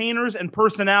entertainers and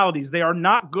personalities. They are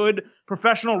not good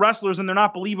professional wrestlers, and they're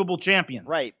not believable champions.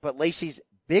 Right, but Lacey's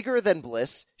bigger than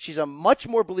Bliss. She's a much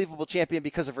more believable champion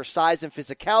because of her size and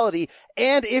physicality.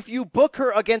 And if you book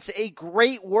her against a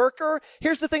great worker,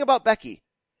 here's the thing about Becky.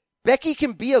 Becky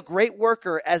can be a great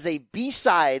worker as a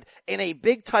B-side in a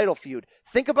big title feud.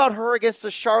 Think about her against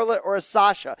a Charlotte or a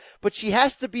Sasha, but she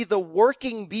has to be the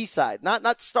working B-side,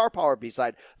 not star power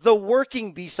B-side, the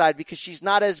working B-side, because she's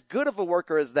not as good of a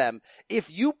worker as them. If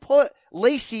you put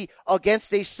Lacey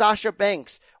against a Sasha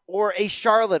Banks or a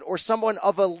Charlotte or someone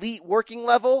of elite working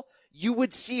level, you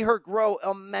would see her grow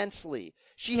immensely.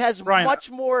 She has much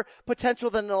more potential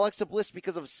than Alexa Bliss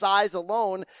because of size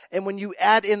alone. And when you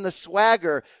add in the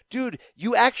swagger, dude,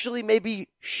 you actually maybe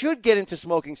should get into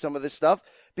smoking some of this stuff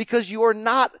because you are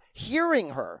not hearing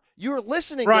her. You're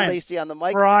listening to Lacey on the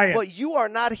mic, but you are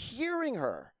not hearing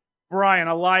her. Brian,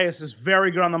 Elias is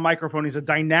very good on the microphone. He's a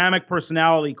dynamic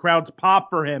personality. Crowds pop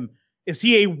for him. Is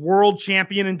he a world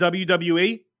champion in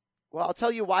WWE? Well, I'll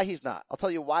tell you why he's not. I'll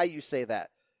tell you why you say that.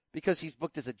 Because he's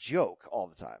booked as a joke all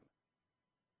the time.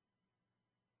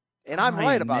 And I'm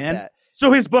right about that.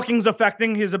 So his booking's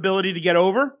affecting his ability to get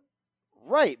over?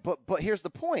 Right, but here's the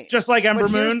point. Just like Ember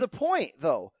Moon? Here's the point,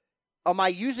 though. Am I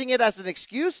using it as an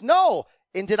excuse? No.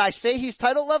 And did I say he's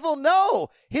title level? No.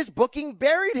 His booking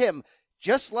buried him.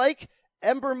 Just like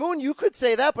Ember Moon, you could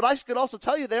say that, but I could also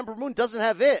tell you that Ember Moon doesn't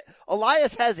have it.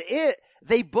 Elias has it.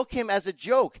 They book him as a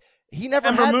joke. He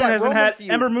never had that Roman feud.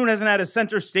 Ember Moon hasn't had a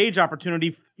center stage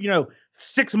opportunity,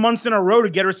 6 months in a row to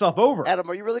get herself over. Adam,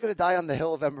 are you really going to die on the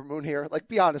hill of Ember Moon here? Like,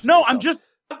 be honest. No, with yourself.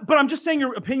 I'm just saying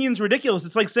your opinion's ridiculous.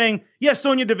 It's like saying,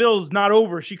 Sonya Deville's not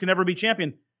over. She can never be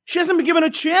champion. She hasn't been given a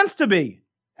chance to be.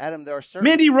 Adam, there are certain...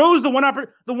 Mandy Rose, the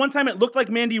one time it looked like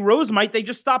Mandy Rose might, they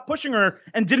just stopped pushing her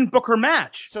and didn't book her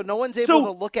match. So no one's able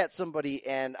to look at somebody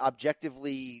and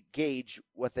objectively gauge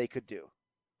what they could do.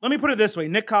 Let me put it this way.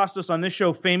 Nick Kostos on this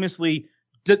show famously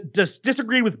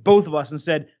disagreed with both of us and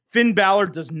said Finn Balor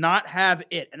does not have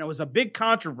it. And it was a big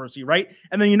controversy, right?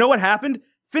 And then you know what happened?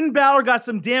 Finn Balor got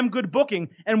some damn good booking.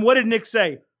 And what did Nick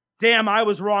say? Damn, I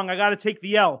was wrong. I got to take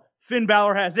the L. Finn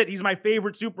Balor has it. He's my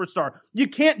favorite superstar. You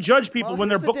can't judge people when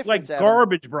they're booked like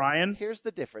garbage, Brian. Here's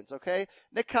the difference, okay?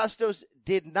 Nick Kostos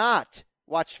did not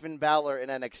watch Finn Balor in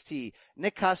NXT.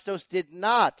 Nick Kostos did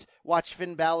not watch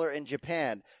Finn Balor in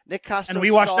Japan. And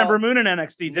we watched Ember Moon in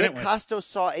NXT, didn't we? Nick Kostos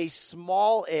saw a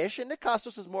smallish, and Nick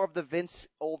Kostos is more of the Vince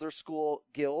older school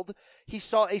guild. He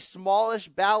saw a smallish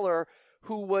Balor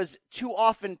who was too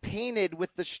often painted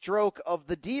with the stroke of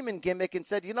the demon gimmick and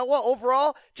said, you know what,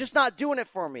 overall, just not doing it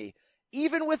for me.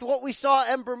 Even with what we saw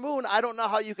Ember Moon, I don't know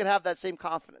how you could have that same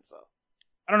confidence, though.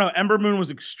 I don't know. Ember Moon was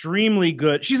extremely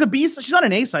good. She's a B. She's not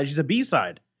an A side. She's a B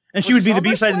side, and she would be the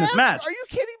B side in this match. Are you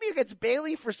kidding me? Against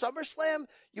Bayley for SummerSlam,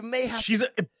 you may have.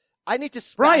 I need to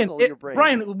spackle your brain.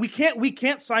 Brian, we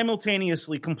can't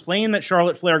simultaneously complain that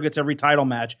Charlotte Flair gets every title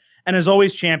match and is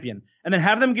always champion, and then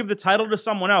have them give the title to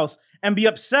someone else and be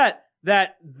upset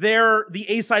that they're the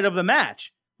A side of the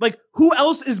match. Like, who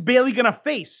else is Bayley gonna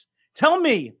face? Tell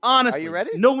me honestly. Are you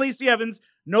ready? No Lacey Evans.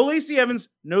 No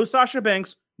Sasha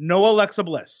Banks. No Alexa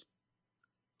Bliss.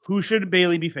 Who should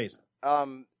Bayley be facing?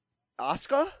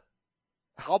 Asuka?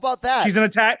 How about that? She's an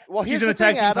attack. Well, she's in a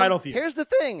tag team title feud. Here's the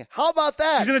thing. How about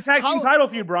that? She's in a tag team title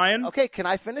feud, Brian. Okay, can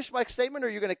I finish my statement, or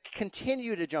are you going to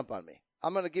continue to jump on me?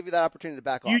 I'm going to give you that opportunity to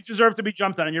back off. You deserve to be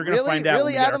jumped on, and you're going to find out.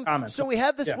 Really, when we Adam? get our comments. So we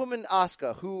have this woman,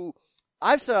 Asuka, who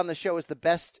I've said on the show is the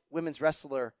best women's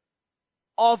wrestler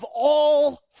of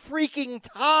all freaking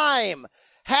time.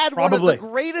 Had one of the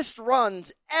greatest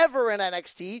runs ever in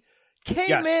NXT.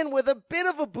 Came in with a bit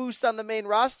of a boost on the main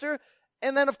roster,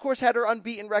 and then, of course, had her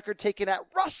unbeaten record taken at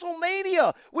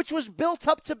WrestleMania, which was built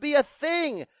up to be a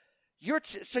thing.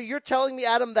 So you're telling me,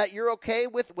 Adam, that you're okay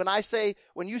with when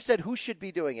you said who should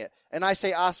be doing it, and I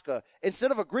say Asuka, instead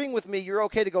of agreeing with me, you're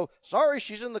okay to go, sorry,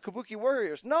 she's in the Kabuki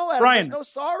Warriors. No, Adam, Brian, there's no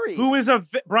sorry. Here's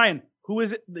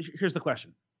the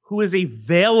question. Who is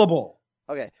available?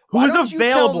 Okay. Who is available? You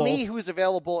tell me who's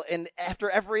available, and after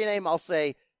every name, I'll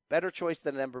say, better choice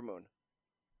than Ember Moon.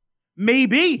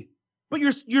 Maybe, but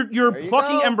you're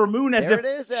plucking Ember Moon as if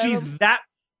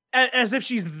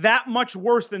she's that much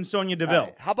worse than Sonya Deville.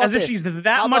 Right. How about as if she's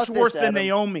that much worse than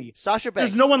Naomi. Sasha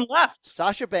Banks. There's no one left.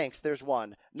 Sasha Banks. There's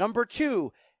one. Number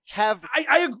two.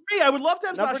 I agree. I would love to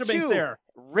have Sasha Banks there.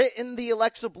 Written the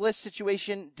Alexa Bliss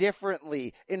situation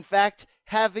differently. In fact,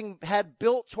 having had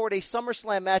built toward a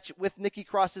SummerSlam match with Nikki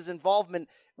Cross's involvement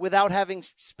without having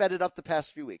sped it up the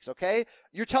past few weeks. Okay,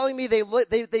 you're telling me they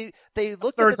looked at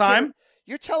the time.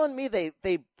 You're telling me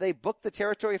they booked the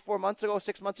territory 4 months ago,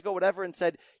 6 months ago, whatever, and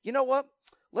said, you know what?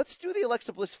 Let's do the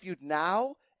Alexa Bliss feud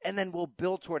now, and then we'll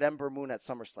build toward Ember Moon at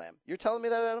SummerSlam. You're telling me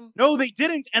that, Adam? No, they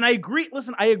didn't. And I agree.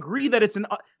 Listen, I agree that it's an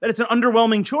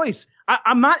underwhelming choice.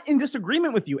 I'm not in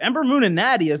disagreement with you. Ember Moon and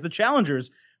Natty as the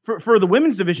challengers for the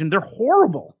women's division, they're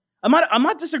horrible. I'm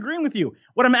not disagreeing with you.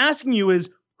 What I'm asking you is,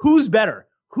 who's better?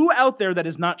 Who out there that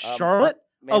is not Charlotte,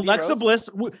 Alexa Bliss,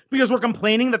 because we're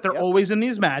complaining that they're always in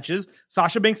these matches.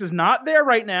 Sasha Banks is not there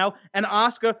right now. And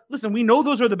Asuka, listen, we know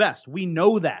those are the best. We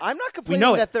know that. I'm not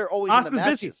complaining that they're always in the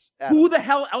matches. Who the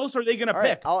hell else are they going to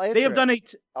pick? Right, they have done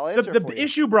the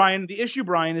issue, Brian. The issue,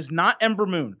 Brian, is not Ember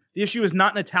Moon. The issue is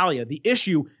not Natalya. The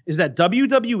issue is that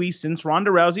WWE, since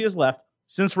Ronda Rousey has left,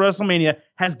 since WrestleMania,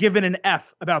 has given an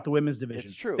F about the women's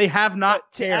division. It's true. They have not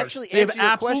cared. They've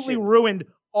absolutely ruined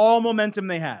all momentum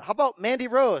they had. How about Mandy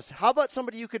Rose? How about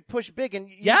somebody you could push big? And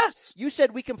you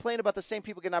said we complain about the same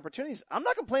people getting opportunities. I'm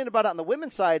not complaining about it on the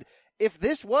women's side. If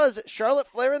this was Charlotte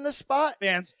Flair in this spot,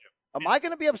 fans, am I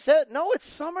going to be upset? No, it's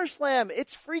SummerSlam.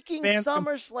 It's freaking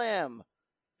SummerSlam.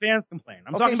 Fans complain.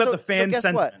 I'm talking about the fan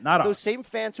sentiment, not us. Those same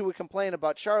fans who would complain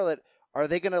about Charlotte, are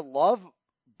they going to love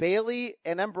Bayley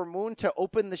and Ember Moon to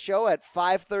open the show at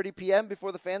 5:30 p.m.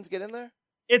 before the fans get in there?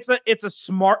 It's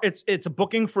a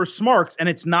booking for smarks, and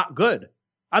it's not good.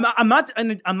 I'm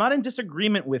not in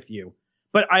disagreement with you,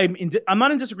 but I'm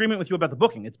not in disagreement with you about the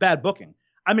booking. It's bad booking.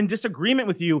 I'm in disagreement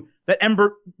with you that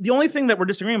Ember, the only thing that we're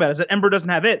disagreeing about is that Ember doesn't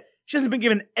have it. She hasn't been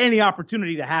given any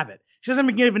opportunity to have it. She hasn't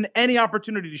been given any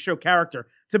opportunity to show character,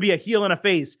 to be a heel and a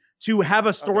face, to have a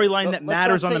storyline that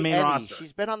matters on the main roster.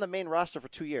 She's been on the main roster for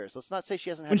 2 years. Let's not say she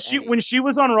hasn't had when she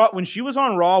was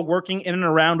on Raw working in and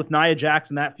around with Nia Jax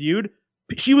in that feud,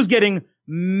 she was getting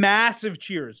massive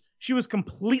cheers. She was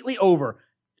completely over.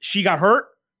 She got hurt.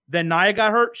 Then Nia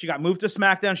got hurt. She got moved to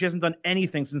SmackDown. She hasn't done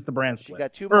anything since the brand split. She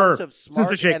got 2 months of smart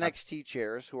NXT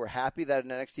chairs who were happy that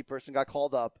an NXT person got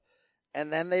called up.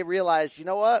 And then they realized, you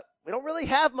know what? We don't really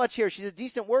have much here. She's a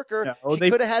decent worker. No, she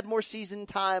could have had more season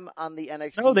time on the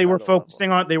NXT. No, they were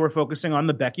focusing on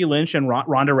the Becky Lynch, and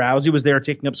Ronda Rousey was there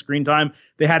taking up screen time.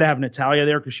 They had to have Natalya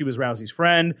there because she was Rousey's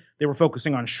friend. They were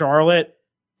focusing on Charlotte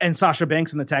and Sasha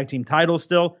Banks in the tag team title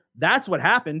still. That's what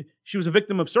happened. She was a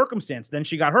victim of circumstance. Then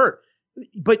she got hurt.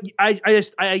 But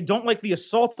I don't like the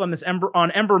assault on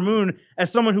Ember Moon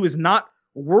as someone who is not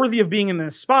worthy of being in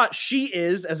this spot. She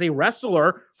is as a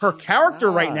wrestler. Her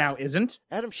character right now isn't.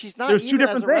 Adam, she's not. There's even 2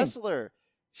 different as a wrestler.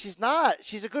 She's not.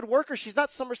 She's a good worker. She's not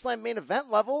SummerSlam main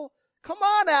event level. Come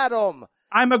on, Adam.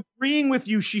 I'm agreeing with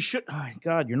you. She should. Oh my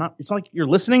God, you're not. It's like you're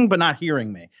listening but not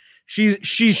hearing me. She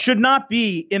should not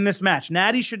be in this match.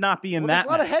 Natty should not be in that. There's a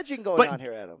lot of hedging going on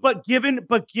here, Adam. But given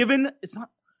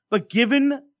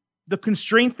the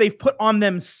constraints they've put on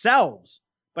themselves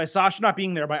by Sasha not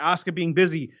being there, by Asuka being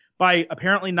busy, by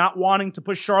apparently not wanting to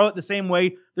push Charlotte the same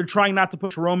way they're trying not to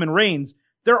push Roman Reigns,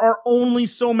 there are only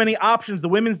so many options. The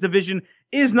women's division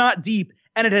is not deep,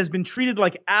 and it has been treated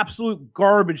like absolute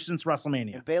garbage since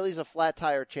WrestleMania. And Bayley's a flat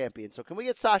tire champion. So can we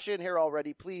get Sasha in here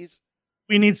already, please?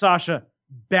 We need Sasha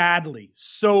badly,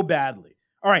 so badly.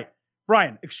 All right,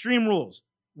 Brian, Extreme Rules.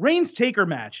 Reigns Taker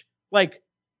match,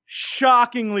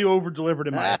 shockingly over-delivered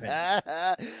in my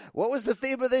opinion. What was the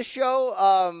theme of this show?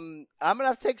 I'm going to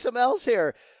have to take some L's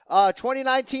here.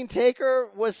 2019 Taker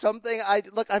was something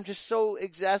I'm just so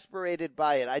exasperated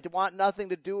by it. I want nothing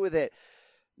to do with it.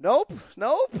 Nope.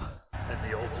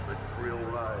 And the ultimate thrill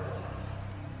ride.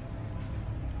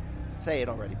 Say it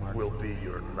already, Mark. Will be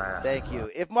your last. Thank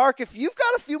you. If you've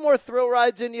got a few more thrill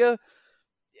rides in you,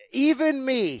 even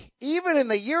in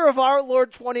the year of our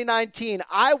Lord 2019,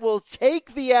 I will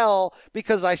take the L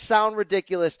because I sound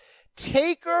ridiculous.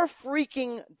 Taker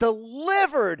freaking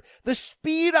delivered. The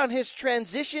speed on his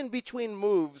transition between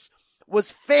moves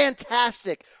was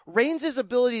fantastic. Reigns'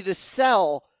 ability to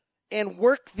sell and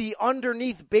work the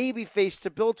underneath babyface to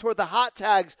build toward the hot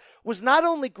tags was not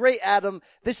only great, Adam,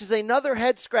 this is another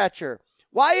head scratcher.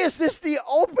 Why is this the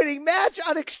opening match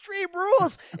on Extreme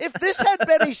Rules? If this had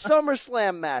been a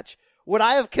SummerSlam match, would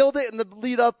I have killed it in the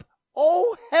lead up?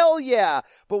 Oh, hell yeah.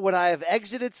 But would I have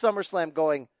exited SummerSlam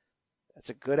going, that's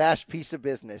a good-ass piece of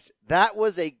business. That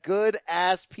was a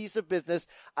good-ass piece of business.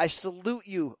 I salute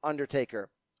you, Undertaker.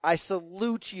 I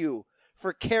salute you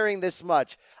for caring this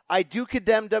much. I do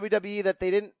condemn WWE that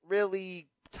they didn't really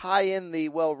tie in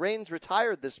Reigns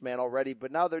retired this man already,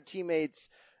 but now they're teammates.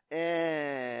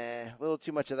 A little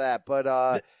too much of that. But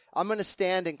I'm going to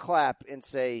stand and clap and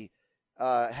say,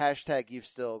 hashtag you've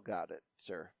still got it,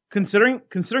 sir. Considering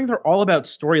they're all about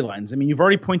storylines, I mean, you've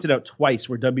already pointed out twice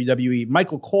where WWE,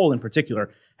 Michael Cole in particular,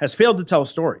 has failed to tell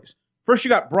stories. First, you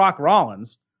got Brock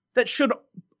Rollins. That should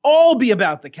all be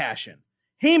about the cash-in.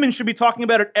 Heyman should be talking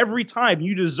about it every time.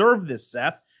 You deserve this,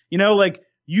 Seth.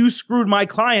 You screwed my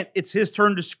client. It's his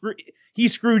turn to screw. He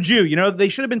screwed you. They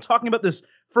should have been talking about this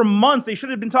for months. They should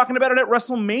have been talking about it at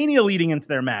WrestleMania leading into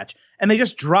their match. And they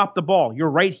just dropped the ball.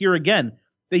 You're right here again.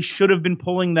 They should have been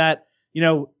pulling that,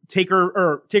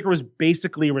 Taker was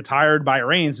basically retired by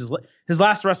Reigns, his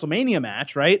last WrestleMania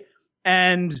match, right?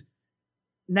 And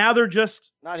now they're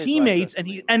just teammates and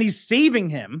he's saving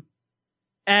him.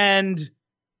 And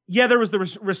yeah, there was the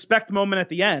respect moment at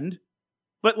the end,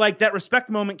 but that respect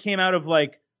moment came out of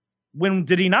when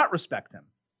did he not respect him?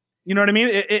 You know what I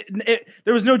mean?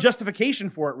 There was no justification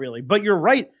for it really, but you're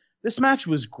right. This match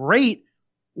was great.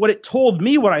 What it told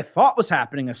me, what I thought was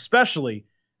happening, especially,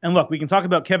 and look, we can talk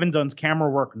about Kevin Dunn's camera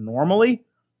work normally,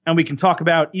 and we can talk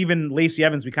about even Lacey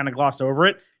Evans. We kind of glossed over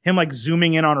it. Him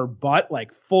zooming in on her butt,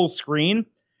 full screen.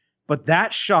 But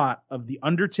that shot of the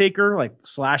Undertaker,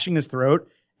 slashing his throat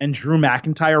and Drew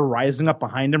McIntyre rising up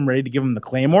behind him, ready to give him the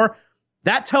Claymore,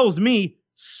 that tells me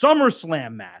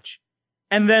SummerSlam match.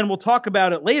 And then we'll talk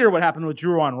about it later, what happened with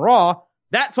Drew on Raw.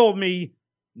 That told me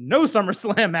no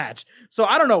SummerSlam match. So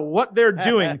I don't know what they're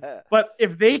doing, but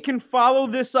if they can follow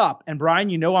this up, and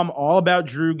Brian, I'm all about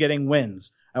Drew getting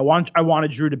wins. I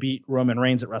wanted Drew to beat Roman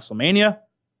Reigns at WrestleMania.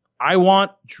 I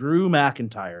want Drew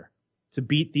McIntyre to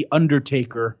beat The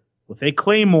Undertaker with a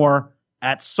Claymore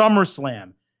at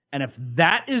SummerSlam. And if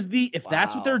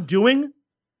that's what they're doing,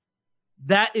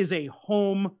 That is a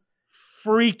home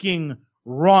freaking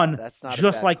run. That's not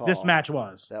just a bad like call. this match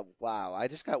was. Wow, I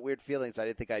just got weird feelings I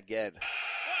didn't think I'd get.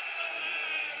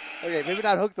 Okay, maybe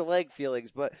not hook the leg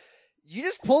feelings, but you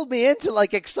just pulled me into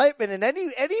like excitement, and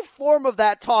any form of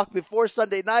that talk before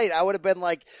Sunday night, I would have been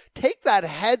like, take that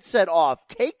headset off,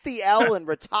 take the L and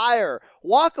retire,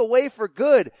 walk away for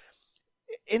good.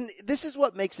 And this is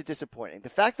what makes it disappointing. The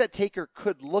fact that Taker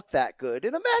could look that good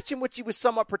in a match in which he was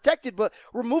somewhat protected, but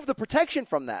remove the protection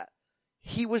from that.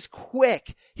 He was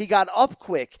quick. He got up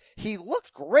quick. He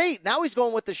looked great. Now he's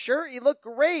going with the shirt. He looked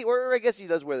great. Or I guess he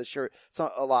does wear the shirt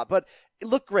a lot, but it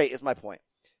looked great is my point.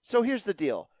 So here's the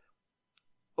deal.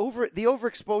 The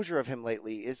overexposure of him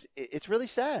lately it's really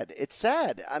sad. It's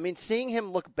sad. I mean, seeing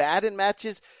him look bad in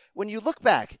matches, when you look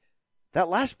back, that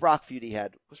last Brock feud he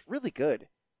had was really good.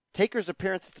 Taker's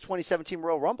appearance at the 2017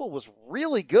 Royal Rumble was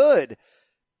really good.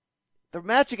 The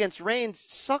match against Reigns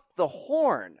sucked the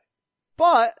horn.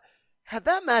 But had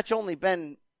that match only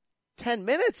been 10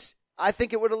 minutes, I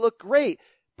think it would have looked great.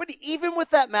 But even with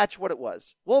that match, what it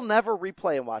was, we'll never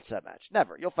replay and watch that match.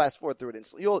 Never. You'll fast forward through it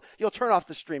instantly. You'll turn off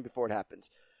the stream before it happens.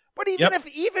 But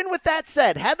even with that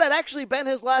said, had that actually been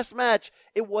his last match,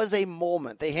 it was a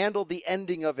moment. They handled the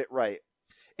ending of it right.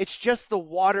 It's just the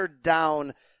watered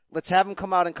down, let's have him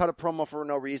come out and cut a promo for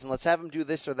no reason. Let's have him do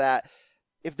this or that.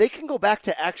 If they can go back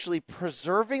to actually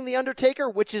preserving The Undertaker,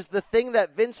 which is the thing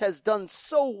that Vince has done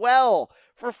so well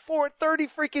for 30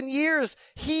 freaking years,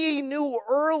 he knew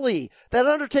early that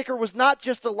Undertaker was not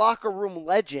just a locker room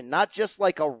legend, not just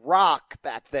like a rock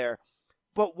back there,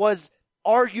 but was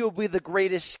arguably the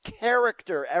greatest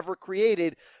character ever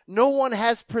created. No one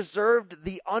has preserved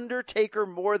The Undertaker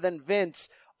more than Vince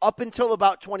up until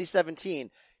about 2017.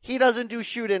 He doesn't do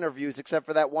shoot interviews except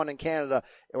for that one in Canada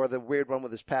or the weird one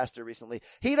with his pastor recently.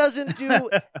 He doesn't do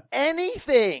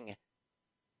anything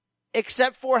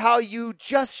except for how you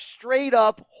just straight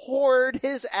up whored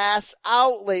his ass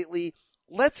out lately.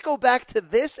 Let's go back to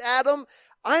this, Adam.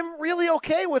 I'm really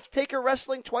okay with Taker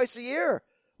wrestling twice a year.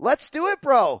 Let's do it,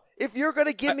 bro. If you're going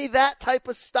to give me that type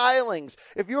of stylings,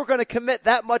 if you're going to commit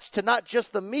that much to not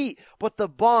just the meat, but the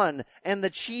bun and the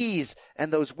cheese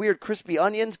and those weird crispy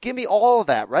onions, give me all of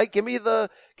that, right? Give me the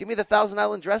Thousand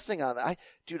Island dressing on that.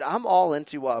 Dude, I'm all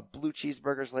into blue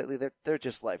cheeseburgers lately. They're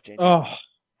just life-changing. Oh,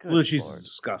 blue cheese is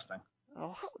disgusting.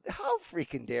 Oh, how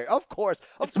freaking dare! Of course,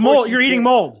 it's mold. You're eating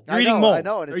mold. You're eating mold. I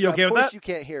know. And are you okay with that? Of course, you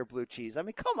can't hear blue cheese. I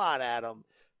mean, come on, Adam.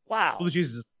 Wow. Blue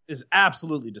cheese is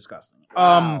absolutely disgusting.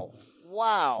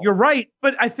 Wow. You're right,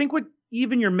 but I think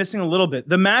you're missing a little bit.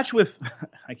 The match with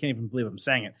I can't even believe I'm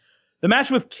saying it. The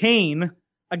match with Kane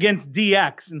against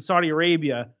DX in Saudi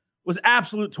Arabia was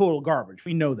absolute total garbage.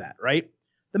 We know that, right?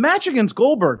 The match against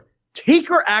Goldberg,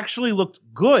 Taker actually looked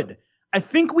good. I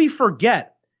think we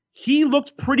forget. He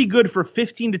looked pretty good for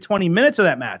 15 to 20 minutes of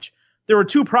that match. There were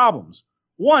two problems.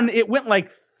 One, it went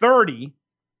like 30.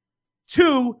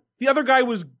 Two, the other guy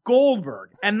was Goldberg.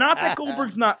 And not that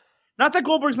Goldberg's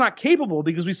not capable,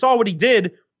 because we saw what he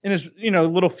did in his,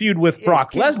 little feud with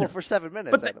Brock Lesnar for 7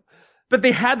 minutes. But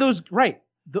they had those right.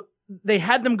 They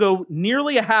had them go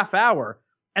nearly a half hour,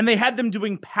 and they had them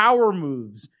doing power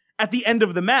moves at the end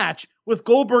of the match with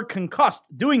Goldberg concussed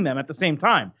doing them at the same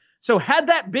time. So had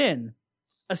that been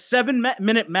a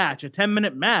 7-minute match, a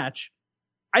 10-minute match,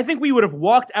 I think we would have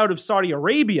walked out of Saudi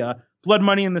Arabia, Blood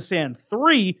Money in the Sand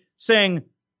 3, saying,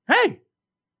 hey,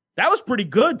 that was pretty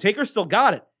good. Taker still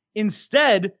got it.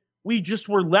 Instead, we just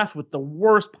were left with the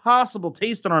worst possible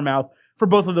taste in our mouth for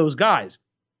both of those guys.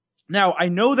 Now, I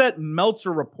know that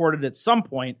Meltzer reported at some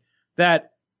point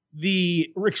that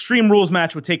the Extreme Rules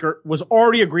match with Taker was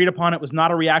already agreed upon. It was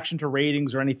not a reaction to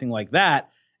ratings or anything like that.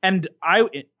 And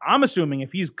I'm assuming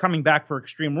if he's coming back for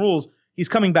Extreme Rules, he's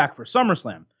coming back for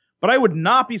SummerSlam. But I would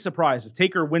not be surprised if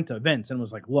Taker went to Vince and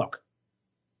was like, look,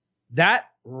 that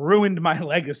ruined my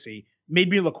legacy, made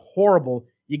me look horrible.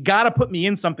 You got to put me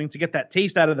in something to get that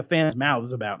taste out of the fans'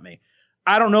 mouths about me.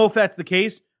 I don't know if that's the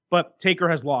case, but Taker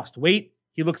has lost weight.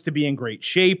 He looks to be in great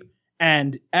shape.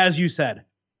 And as you said,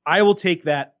 I will take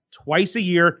that twice a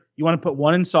year. You want to put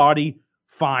one in Saudi,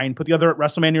 fine. Put the other at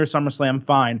WrestleMania or SummerSlam,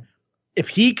 fine. If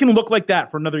he can look like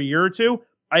that for another year or two,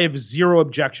 I have zero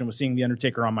objection with seeing The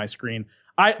Undertaker on my screen.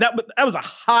 That was a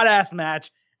hot-ass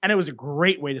match, and it was a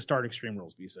great way to start Extreme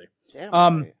Rules, BC.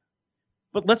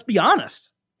 But let's be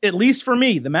honest. At least for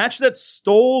me, the match that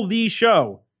stole the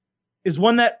show is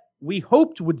one that we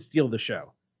hoped would steal the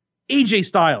show. AJ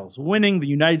Styles winning the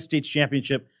United States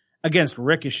Championship against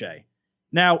Ricochet.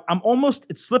 Now,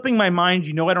 it's slipping my mind.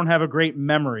 I don't have a great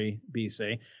memory,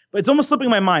 BC, but it's almost slipping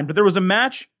my mind. But there was a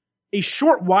match a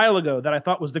short while ago that I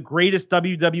thought was the greatest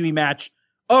WWE match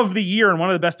of the year and one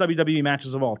of the best WWE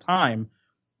matches of all time.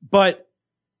 But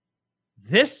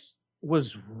this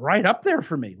was right up there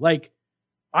for me. Like,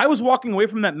 I was walking away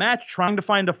from that match trying to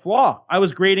find a flaw. I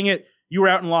was grading it. You were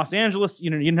out in Los Angeles. You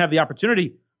didn't have the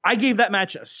opportunity. I gave that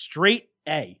match a straight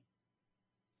A.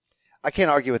 I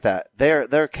can't argue with that.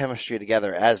 Their chemistry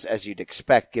together, as you'd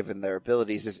expect, given their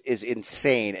abilities, is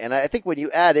insane. And I think when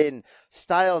you add in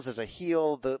Styles as a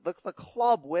heel, the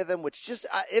club with him, which just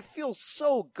it feels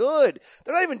so good.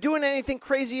 They're not even doing anything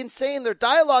crazy insane. Their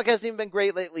dialogue hasn't even been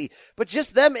great lately, but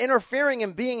just them interfering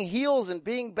and being heels and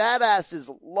being badasses,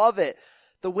 love it.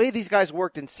 The way these guys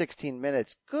worked in 16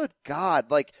 minutes, good God,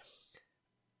 like.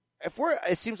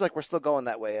 It seems like we're still going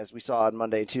that way as we saw on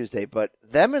Monday and Tuesday, but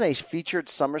them in a featured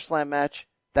SummerSlam match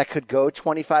that could go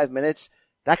 25 minutes,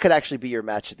 that could actually be your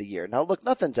match of the year. Now look,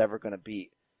 nothing's ever going to beat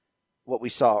what we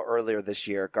saw earlier this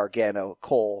year. Gargano,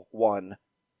 Cole won,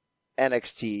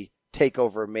 NXT,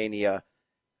 TakeOver Mania.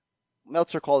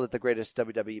 Meltzer called it the greatest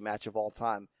WWE match of all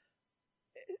time.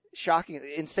 Shocking,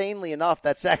 insanely enough,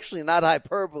 that's actually not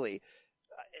hyperbole.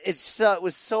 It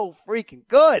was so freaking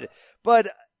good, but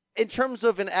in terms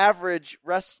of an average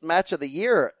match of the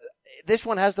year, this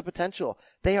one has the potential.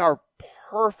 They are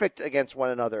perfect against one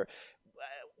another.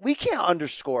 We can't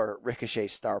underscore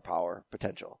Ricochet's star power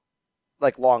potential,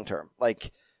 like long term.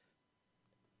 Like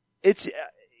it's,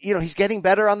 he's getting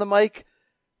better on the mic,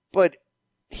 but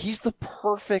he's the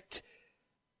perfect.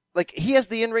 Like, he has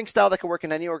the in-ring style that can work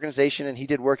in any organization, and he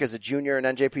did work as a junior in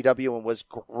NJPW and was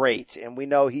great. And we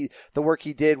know the work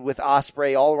he did with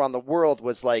Ospreay all around the world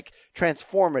was, like,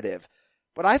 transformative.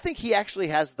 But I think he actually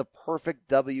has the perfect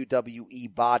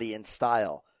WWE body and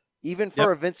style, even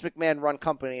for a Vince McMahon-run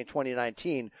company in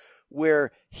 2019,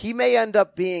 where he may end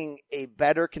up being a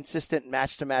better, consistent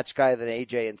match-to-match guy than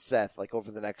AJ and Seth, like,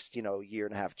 over the next, year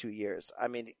and a half, 2 years. I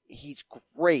mean, he's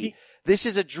great. This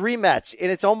is a dream match,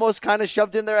 and it's almost kind of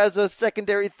shoved in there as a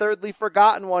secondary, thirdly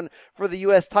forgotten one for the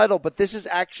U.S. title, but this is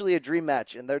actually a dream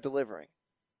match, and they're delivering.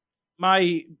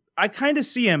 I kind of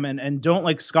see him, and don't,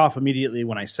 like, scoff immediately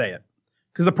when I say it,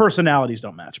 because the personalities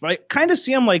don't match, but I kind of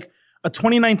see him like a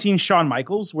 2019 Shawn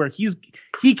Michaels, where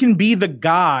he can be the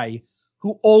guy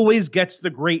who always gets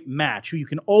the great match, who you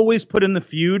can always put in the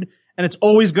feud, and it's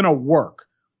always going to work.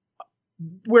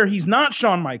 Where he's not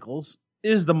Shawn Michaels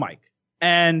is the mic.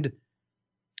 And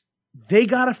they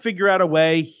got to figure out a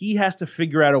way, he has to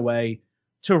figure out a way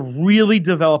to really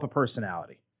develop a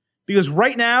personality. Because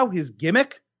right now, his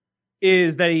gimmick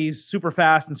is that he's super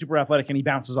fast and super athletic and he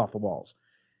bounces off the walls.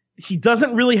 He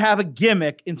doesn't really have a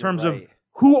gimmick in terms of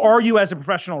who are you as a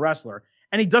professional wrestler.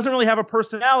 And he doesn't really have a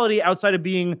personality outside of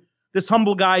being this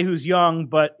humble guy who's young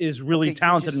but is really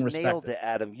talented and respected. You nailed it,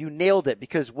 Adam. You nailed it,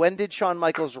 because when did Shawn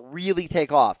Michaels really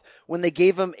take off? When they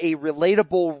gave him a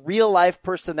relatable, real-life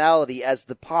personality as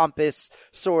the pompous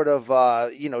sort of,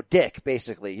 dick,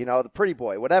 basically. The pretty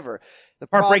boy, whatever. The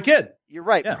Heartbreak Kid. You're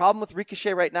right. Yeah. Problem with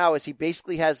Ricochet right now is he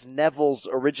basically has Neville's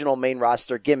original main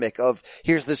roster gimmick of,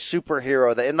 here's the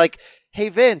superhero. And like, hey,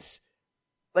 Vince,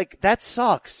 like, that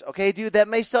sucks. Okay, dude, that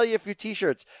may sell you a few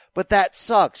t-shirts, but that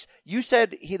sucks. You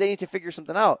said they need to figure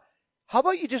something out. How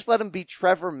about you just let him be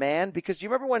Trevor Mann? Because you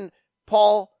remember when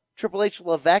Triple H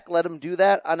Levesque let him do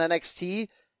that on NXT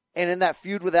and in that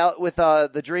feud with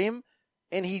the Dream?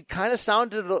 And he kind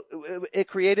of it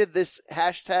created this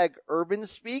hashtag urban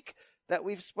speak that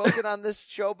we've spoken on this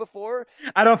show before.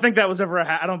 I don't think that was ever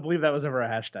I don't believe that was ever a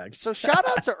hashtag. So shout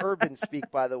out to Urban Speak,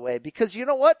 by the way, because you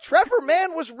know what? Trevor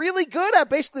Mann was really good at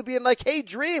basically being like, hey,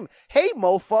 Dream. Hey,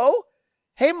 mofo.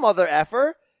 Hey, mother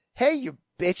effer. Hey, you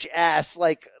bitch ass.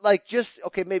 Like just,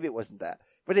 okay, maybe it wasn't that,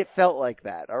 but it felt like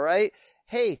that. All right.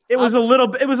 Hey, it was a little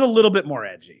bit more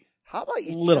edgy. How about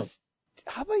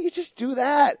you just do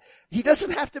that? He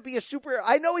doesn't have to be a superhero.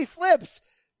 I know he flips.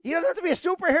 He doesn't have to be a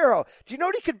superhero. Do you know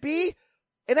what he could be?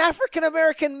 An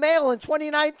African-American male in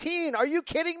 2019. Are you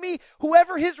kidding me?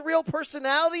 Whoever his real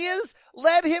personality is,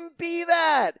 let him be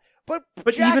that. But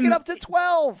jack it up to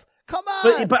 12. Come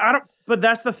on. But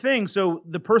that's the thing. So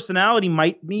the personality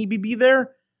might maybe be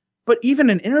there. But even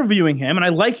in interviewing him, and I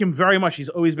like him very much. He's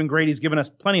always been great. He's given us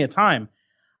plenty of time.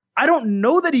 I don't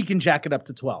know that he can jack it up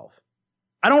to 12.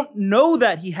 I don't know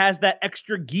that he has that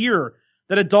extra gear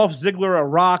that a Dolph Ziggler, a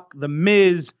Rock, The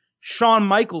Miz, Shawn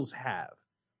Michaels have.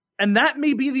 And that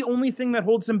may be the only thing that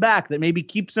holds him back, that maybe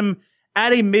keeps him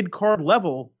at a mid-card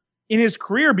level in his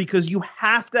career, because you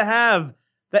have to have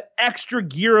that extra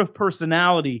gear of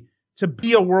personality to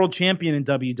be a world champion in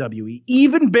WWE.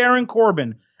 Even Baron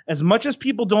Corbin, as much as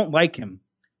people don't like him,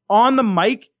 on the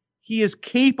mic, he is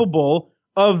capable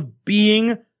of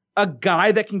being a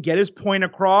guy that can get his point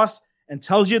across and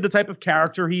tells you the type of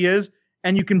character he is,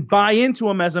 and you can buy into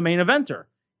him as a main eventer.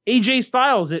 AJ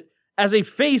Styles, as a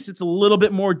face, it's a little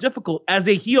bit more difficult. As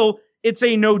a heel, it's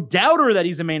a no doubter that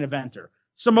he's a main eventer.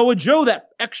 Samoa Joe, that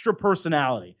extra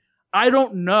personality. I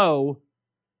don't know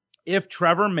if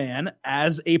Trevor Mann,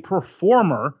 as a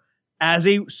performer, as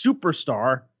a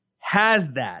superstar, has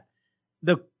that.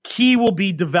 The key will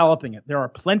be developing it. There are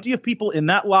plenty of people in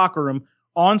that locker room,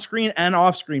 on screen and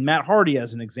off screen, Matt Hardy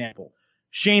as an example,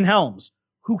 Shane Helms,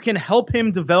 who can help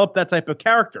him develop that type of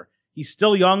character. He's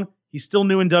still young. He's still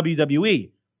new in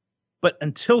WWE. But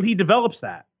until he develops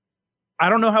that, I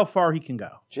don't know how far he can go.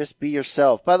 Just be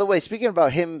yourself. By the way, speaking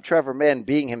about him, Trevor Mann,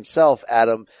 being himself,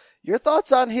 Adam, your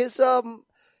thoughts on his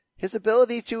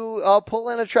ability to pull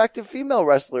in attractive female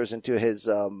wrestlers into his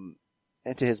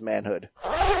manhood?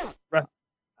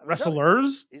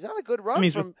 Wrestlers? He's on a good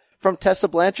run from Tessa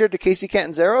Blanchard to Casey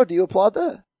Catanzaro. Do you applaud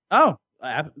that? Oh,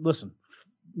 listen,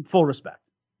 full respect.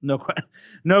 No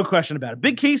question about it.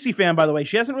 Big Casey fan, by the way.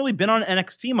 She hasn't really been on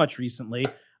NXT much recently.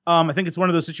 I think it's one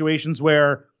of those situations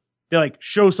where they like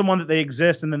show someone that they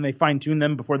exist and then they fine tune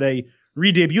them before they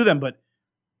re-debut them. But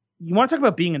you want to talk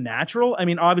about being a natural? I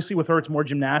mean, obviously with her, it's more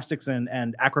gymnastics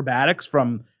and acrobatics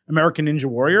from American Ninja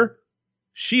Warrior.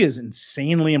 She is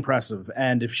insanely impressive.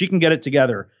 And if she can get it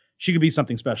together, she could be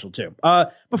something special too.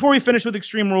 Before we finish with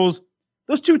Extreme Rules,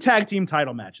 those 2 tag team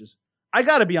title matches, I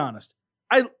got to be honest.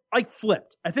 I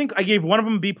flipped. I think I gave one of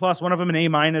them a B+, one of them an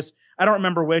A-. I don't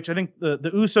remember which. I think the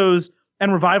Usos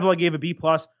and Revival I gave a B+.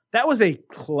 That was a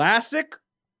classic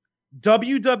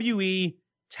WWE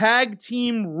tag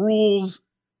team rules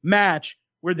match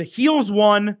where the heels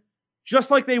won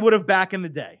just like they would have back in the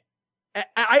day.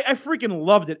 I freaking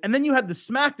loved it. And then you had the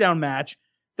SmackDown match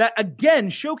that, again,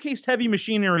 showcased Heavy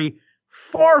Machinery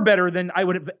far better than I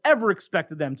would have ever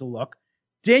expected them to look.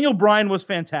 Daniel Bryan was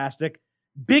fantastic.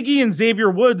 Big E and Xavier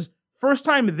Woods, first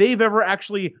time they've ever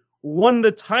actually won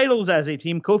the titles as a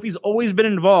team. Kofi's always been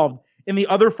involved in the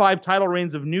other 5 title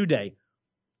reigns of New Day.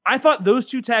 I thought those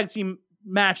 2 tag team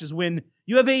matches, when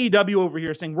you have AEW over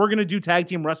here saying, we're going to do tag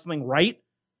team wrestling right,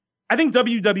 I think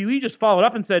WWE just followed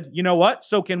up and said, you know what?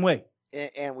 So can we.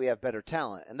 And we have better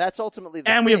talent. And that's ultimately the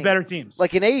thing. We have better teams.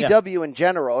 Like in AEW in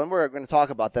general, and we're going to talk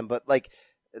about them, but like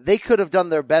they could have done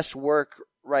their best work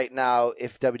right now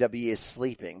if WWE is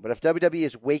sleeping. But if WWE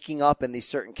is waking up in these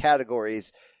certain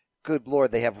categories, good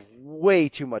Lord, they have way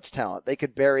too much talent. They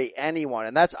could bury anyone.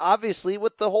 And that's obviously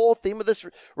what the whole theme of this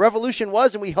revolution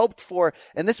was and we hoped for.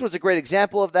 And this was a great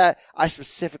example of that. I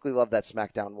specifically love that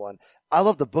SmackDown one. I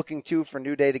love the booking too for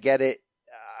New Day to get it.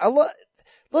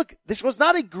 Look, this was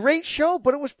not a great show,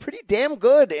 but it was pretty damn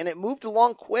good, and it moved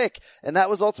along quick, and that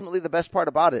was ultimately the best part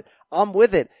about it. I'm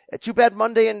with it. Too bad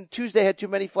Monday and Tuesday had too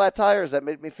many flat tires. That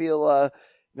made me feel,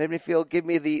 give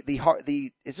me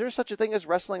the, is there such a thing as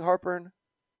wrestling heartburn?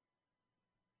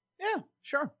 Yeah,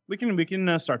 sure. We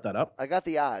can start that up. I got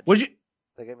the odds.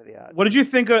 They gave me the odds. What did you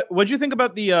think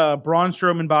about the Braun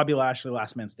Strowman, Bobby Lashley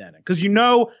Last Man Standing? Because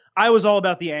I was all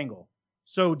about the angle.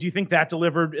 So do you think that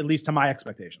delivered at least to my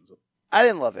expectations? I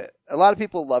didn't love it. A lot of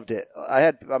people loved it. I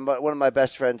had one of my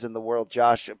best friends in the world,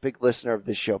 Josh, a big listener of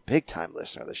this show, big time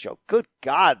listener of the show. Good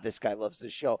God, this guy loves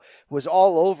this show. Was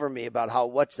all over me about how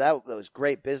that was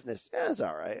great business. Yeah, it's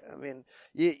all right. I mean,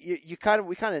 we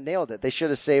kind of nailed it. They should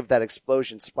have saved that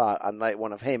explosion spot on night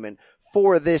 1 of Heyman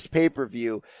for this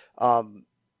pay-per-view.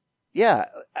 Yeah,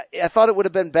 I thought it would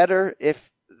have been better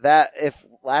if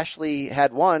Lashley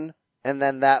had won. And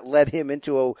then that led him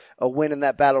into a win in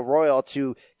that battle royal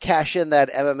to cash in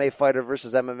that MMA fighter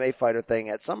versus MMA fighter thing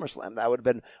at SummerSlam. That would have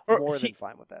been more than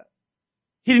fine with that.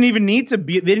 They didn't even need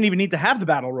to have the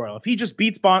battle royal. If he just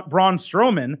beats Braun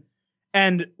Strowman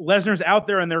and Lesnar's out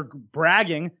there and they're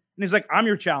bragging and he's like, I'm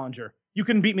your challenger. You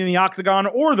can beat me in the octagon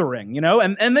or the ring,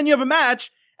 and then you have a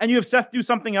match and you have Seth do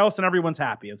something else and everyone's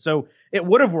happy. And so it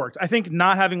would have worked. I think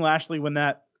not having Lashley win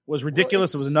that was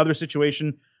ridiculous. It was another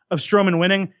situation of Strowman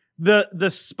winning. The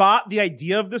spot, the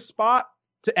idea of the spot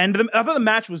to end them, I thought the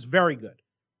match was very good.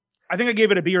 I think I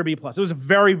gave it a B or B+. It was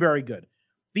very, very good.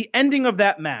 The ending of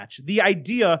that match, the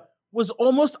idea was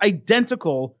almost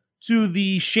identical to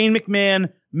the Shane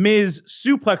McMahon Miz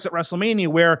suplex at WrestleMania,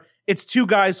 where it's 2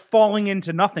 guys falling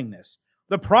into nothingness.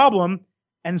 The problem,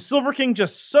 and Silver King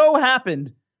just so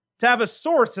happened to have a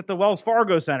source at the Wells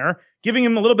Fargo Center giving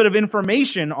him a little bit of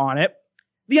information on it.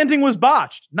 The ending was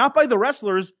botched, not by the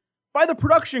wrestlers, by the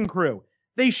production crew.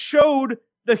 They showed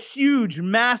the huge,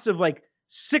 massive,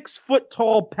 6-foot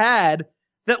tall pad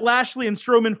that Lashley and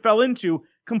Strowman fell into,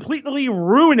 completely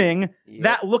ruining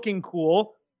that looking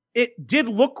cool. It did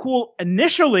look cool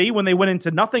initially when they went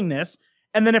into nothingness.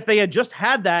 And then if they had just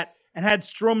had that and had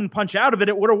Strowman punch out of it,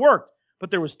 it would have worked. But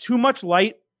there was too much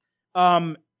light.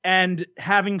 And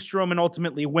having Strowman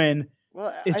ultimately win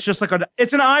Well, it's just like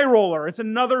it's an eye roller. It's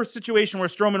another situation where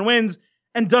Strowman wins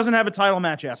and doesn't have a title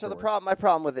match afterwards. So my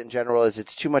problem with it in general is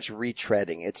it's too much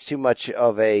retreading. It's too much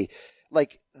of a,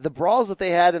 like, the brawls that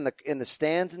they had in the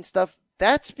stands and stuff,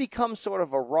 that's become sort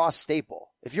of a Raw staple.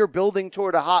 If you're building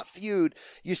toward a hot feud,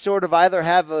 you sort of either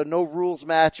have a no rules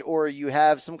match or you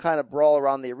have some kind of brawl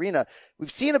around the arena.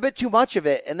 We've seen a bit too much of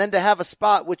it. And then to have a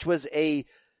spot which was a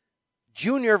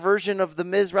junior version of the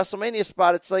Miz WrestleMania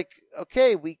spot, it's like,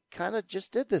 okay, we kind of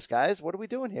just did this, guys. What are we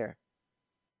doing here?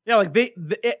 Yeah, like they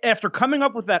after coming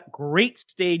up with that great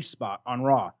stage spot on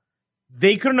Raw,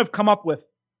 they couldn't have come up with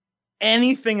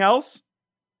anything else.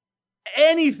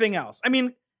 Anything else. I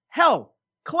mean, hell,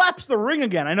 collapse the ring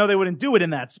again. I know they wouldn't do it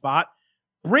in that spot.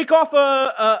 Break off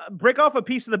a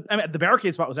piece of the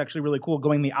barricade spot was actually really cool,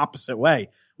 going the opposite way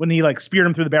when he like speared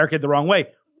him through the barricade the wrong way.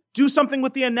 Do something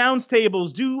with the announce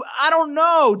tables. Do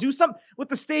something with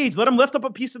the stage. Let him lift up a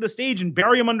piece of the stage and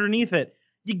bury him underneath it.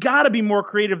 You got to be more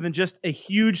creative than just a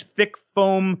huge, thick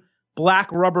foam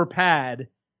black rubber pad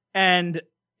and,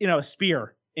 a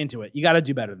spear into it. You got to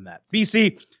do better than that.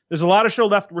 BC, there's a lot of show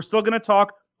left. We're still going to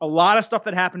talk a lot of stuff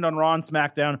that happened on Raw and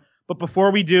SmackDown. But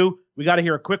before we do, we got to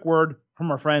hear a quick word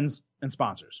from our friends and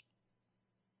sponsors.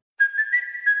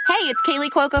 Hey, it's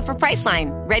Kaylee Cuoco for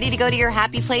Priceline. Ready to go to your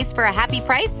happy place for a happy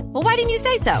price? Well, why didn't you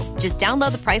say so? Just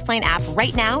download the Priceline app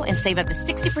right now and save up to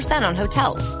 60% on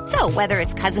hotels. So whether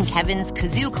it's Cousin Kevin's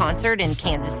Kazoo Concert in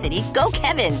Kansas City, go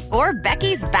Kevin, or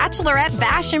Becky's Bachelorette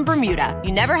Bash in Bermuda,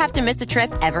 you never have to miss a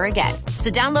trip ever again.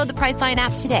 So download the Priceline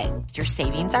app today. Your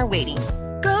savings are waiting.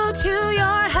 Go to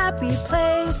your happy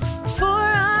place for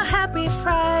a happy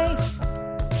price.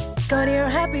 Go to your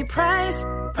happy price,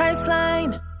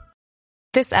 Priceline.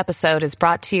 This episode is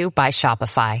brought to you by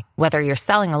Shopify. Whether you're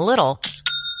selling a little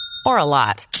or a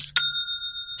lot,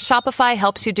 Shopify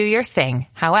helps you do your thing,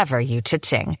 however you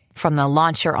cha-ching. From the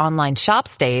launch your online shop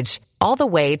stage, all the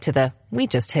way to the we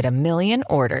just hit 1 million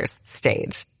orders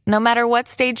stage. No matter what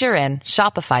stage you're in,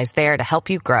 Shopify's there to help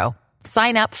you grow.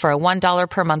 Sign up for a $1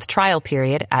 per month trial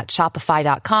period at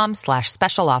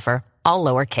shopify.com/special offer, all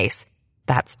lowercase.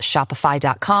 That's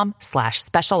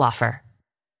shopify.com/special offer.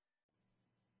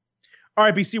 All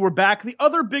right, BC, we're back. The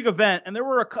other big event, and there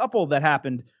were a couple that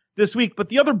happened this week, but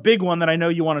the other big one that I know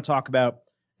you want to talk about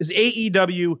is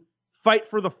AEW Fight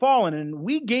for the Fallen. And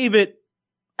we gave it,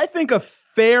 I think, a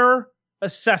fair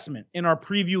assessment in our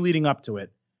preview leading up to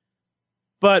it.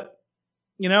 But,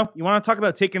 you want to talk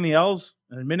about taking the L's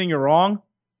and admitting you're wrong?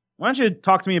 Why don't you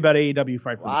talk to me about AEW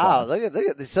Fight for the Fallen? Wow, look at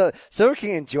this. So Silver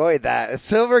King enjoyed that.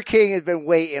 Silver King has been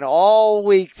waiting all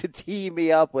week to tee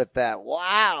me up with that.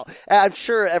 Wow. I'm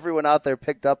sure everyone out there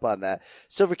picked up on that.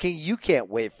 Silver King, you can't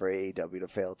wait for AEW to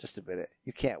fail. Just a minute.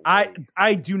 You can't wait.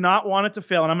 I do not want it to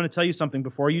fail, and I'm going to tell you something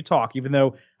before you talk, even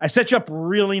though I set you up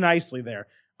really nicely there.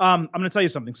 I'm going to tell you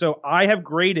something. So I have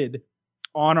graded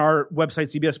on our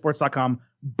website, cbssports.com,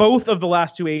 both of the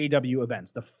last two AEW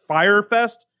events, the Fyre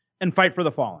Fest and Fight for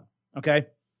the Fallen. Okay?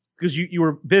 Because you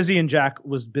were busy and Jack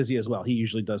was busy as well. He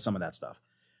usually does some of that stuff.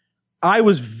 I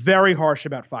was very harsh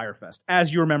about Fyre Fest,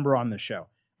 as you remember on this show.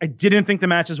 I didn't think the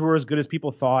matches were as good as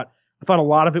people thought. I thought a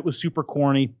lot of it was super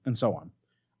corny and so on.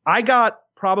 I got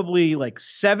probably like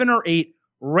 7 or 8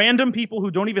 random people who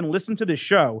don't even listen to this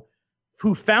show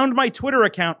who found my Twitter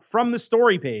account from the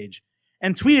story page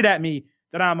and tweeted at me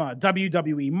that I'm a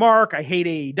WWE mark, I hate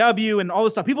AEW, and all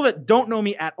this stuff. People that don't know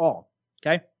me at all.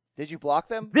 Okay? Did you block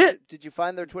them? Did you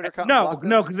find their Twitter account?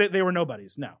 No, because they were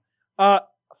nobodies. No.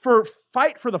 For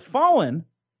Fight for the Fallen,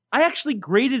 I actually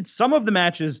graded some of the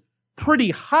matches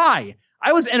pretty high.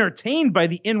 I was entertained by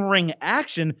the in-ring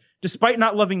action, despite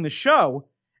not loving the show.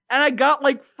 And I got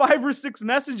like 5 or 6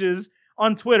 messages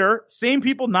on Twitter, same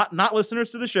people, not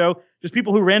listeners to the show, just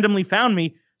people who randomly found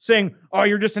me saying, "Oh,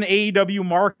 you're just an AEW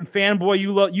mark and fanboy.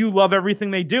 You love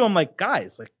everything they do." I'm like,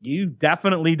 guys, like you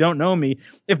definitely don't know me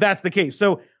if that's the case.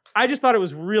 So I just thought it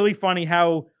was really funny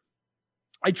how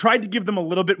I tried to give them a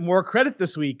little bit more credit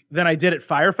this week than I did at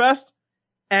Fyre Fest.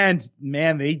 And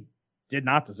man, they did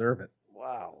not deserve it.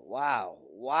 Wow.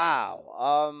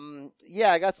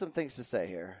 Yeah, I got some things to say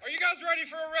here. Are you guys ready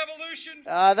for a revolution?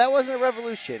 That wasn't a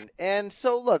revolution. And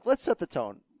so look, let's set the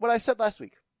tone. What I said last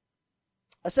week.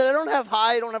 I said I don't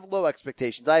have low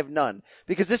expectations. I have none.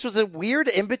 Because this was a weird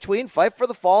in-between Fight for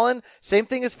the Fallen. Same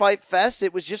thing as Fight Fest.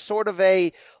 It was just sort of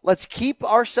a, let's keep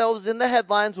ourselves in the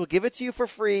headlines. We'll give it to you for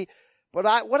free.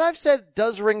 But what I've said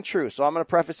does ring true. So I'm going to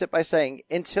preface it by saying,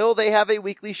 until they have a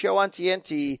weekly show on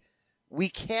TNT, we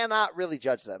cannot really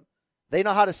judge them. They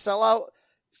know how to sell out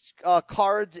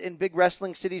cards in big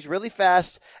wrestling cities really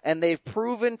fast. And they've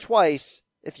proven twice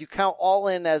if you count All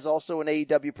In as also an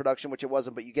AEW production, which it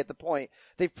wasn't, but you get the point.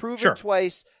 They've proven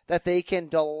twice that they can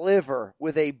deliver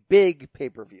with a big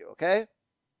pay-per-view, okay?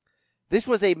 This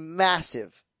was a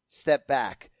massive step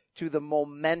back to the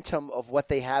momentum of what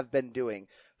they have been doing.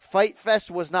 Fight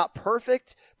Fest was not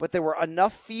perfect, but there were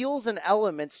enough feels and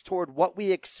elements toward what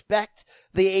we expect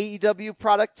the AEW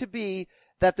product to be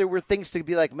that there were things to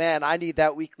be like, man, I need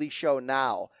that weekly show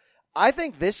now. I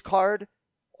think this card,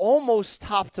 almost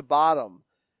top to bottom,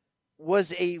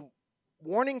 was a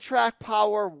warning track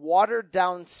power, watered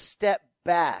down step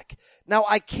back. Now,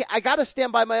 I got to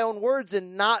stand by my own words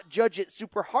and not judge it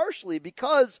super harshly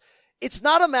because it's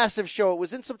not a massive show. It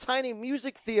was in some tiny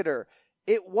music theater.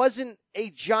 It wasn't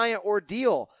a giant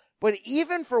ordeal. But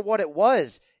even for what it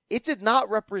was, it did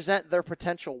not represent their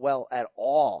potential well at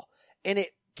all. And it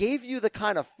gave you the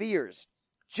kind of fears.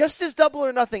 Just as Double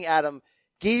or Nothing, Adam,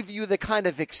 gave you the kind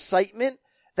of excitement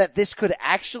that this could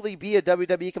actually be a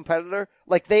WWE competitor.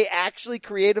 Like they actually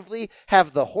creatively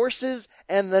have the horses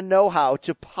and the know-how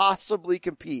to possibly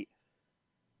compete.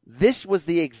 This was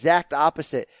the exact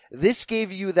opposite. This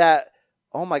gave you that,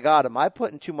 oh my God, am I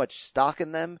putting too much stock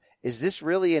in them? Is this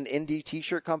really an indie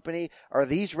t-shirt company? Are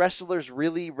these wrestlers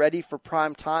really ready for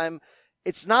prime time?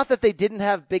 It's not that they didn't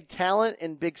have big talent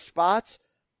in big spots,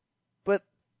 but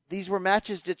these were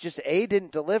matches that just A,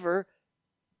 didn't deliver,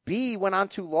 B, went on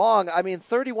too long. I mean,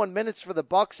 31 minutes for the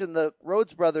Bucks and the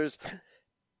Rhodes brothers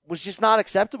was just not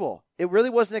acceptable. It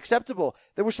really wasn't acceptable.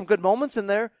 There were some good moments in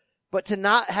there, but to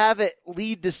not have it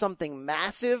lead to something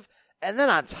massive, and then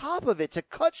on top of it, to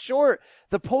cut short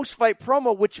the post-fight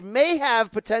promo, which may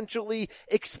have potentially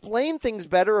explained things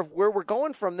better of where we're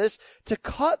going from this, to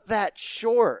cut that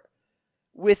short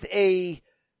with a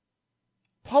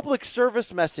public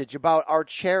service message about our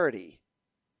charity.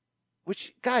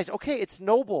 Which, guys, okay, it's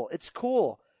noble, it's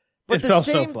cool, but the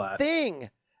same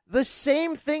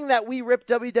thing that we ripped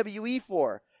WWE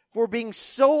for being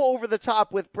so over the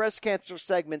top with breast cancer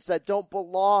segments that don't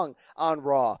belong on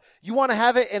Raw. You want to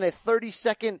have it in a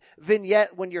 30-second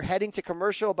vignette when you're heading to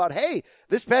commercial about, hey,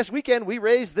 this past weekend we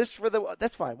raised this for the,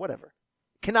 that's fine, whatever.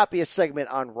 Cannot be a segment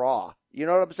on Raw. You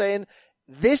know what I'm saying?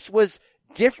 This was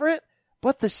different,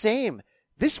 but the same.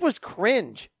 This was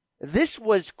cringe.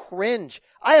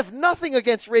 I have nothing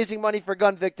against raising money for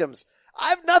gun victims. I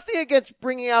have nothing against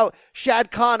bringing out Shad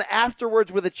Khan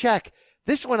afterwards with a check.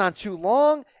 This went on too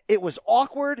long. It was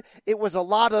awkward. It was a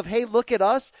lot of, hey, look at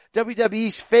us.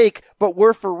 WWE's fake, but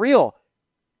we're for real.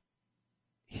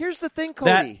 Here's the thing,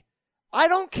 Cody. I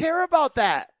don't care about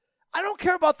that. I don't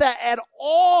care about that at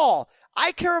all.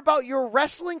 I care about your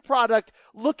wrestling product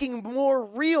looking more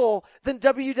real than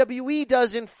WWE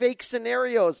does in fake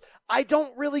scenarios. I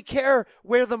don't really care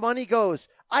where the money goes.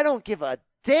 I don't give a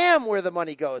damn where the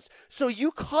money goes. So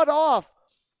you cut off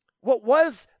what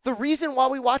was the reason why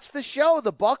we watched the show,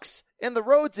 the Bucks and the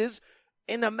Rhodeses,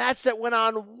 in a match that went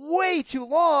on way too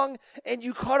long, and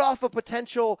you cut off a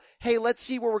potential, hey, let's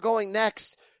see where we're going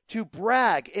next, to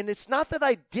brag. And it's not that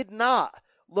I did not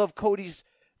love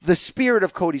the spirit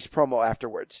of Cody's promo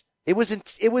afterwards. It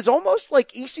was almost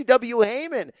like ECW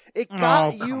Heyman. It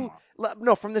got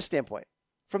no, from this standpoint.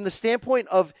 From the standpoint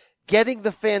of getting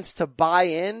the fans to buy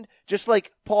in, just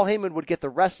like Paul Heyman would get the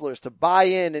wrestlers to buy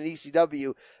in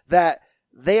ECW, that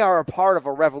they are a part of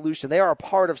a revolution. They are a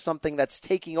part of something that's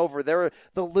taking over. They're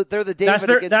the David against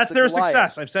the Goliath. That's their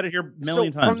success. I've said it here a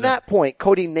million times. From that point,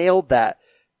 Cody nailed that.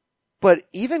 But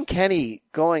even Kenny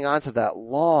going on to that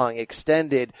long,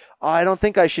 extended, I don't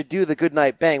think I should do the Good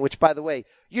Night Bang, which, by the way,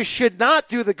 you should not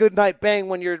do the Good Night Bang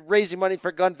when you're raising money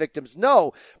for gun victims.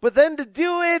 No. But then to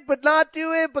do it, but not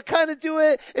do it, but kind of do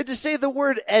it, and to say the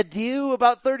word adieu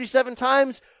about 37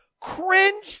 times,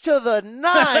 cringe to the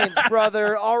nines,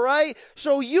 brother, all right?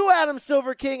 So you, Adam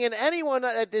Silver King, and anyone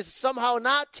that is somehow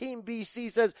not Team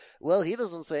BC says, well, he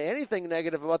doesn't say anything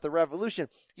negative about the Revolution.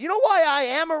 You know why I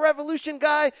am a Revolution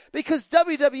guy? Because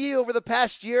WWE over the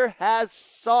past year has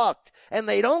sucked, and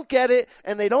they don't get it,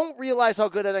 and they don't realize how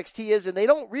good NXT is, and they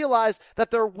don't realize that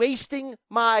they're wasting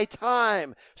my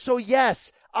time. So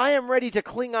yes, I am ready to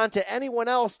cling on to anyone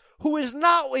else who is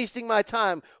not wasting my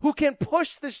time, who can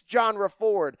push this genre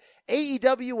forward.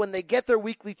 AEW, when they get their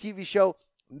weekly TV show,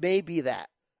 may be that.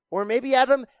 Or maybe,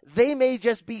 Adam, they may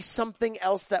just be something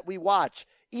else that we watch.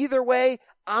 Either way,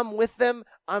 I'm with them.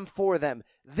 I'm for them.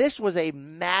 This was a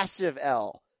massive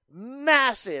L.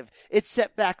 Massive. It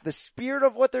set back the spirit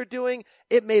of what they're doing.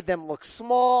 It made them look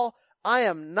small. I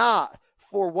am not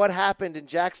for what happened in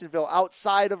Jacksonville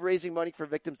outside of raising money for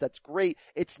victims. That's great.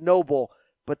 It's noble.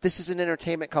 But this is an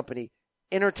entertainment company.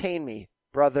 Entertain me,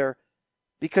 brother.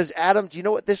 Because, Adam, do you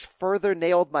know what? This further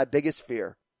nailed my biggest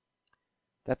fear.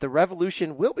 that the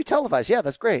Revolution will be televised. Yeah,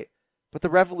 that's great. But the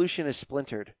Revolution is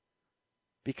splintered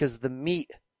because the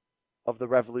meat of the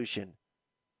Revolution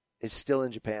is still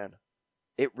in Japan.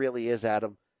 It really is,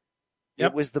 Adam.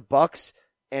 Yep. It was the Bucks,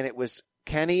 and it was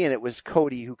Kenny, and it was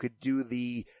Cody who could do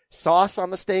the sauce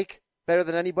on the steak better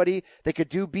than anybody. They could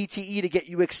do BTE to get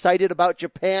you excited about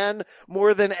Japan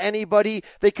more than anybody.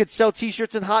 They could sell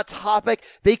t-shirts and Hot Topic.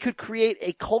 They could create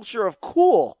a culture of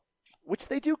cool, which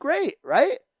they do great,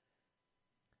 right?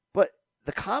 But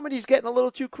the comedy's getting a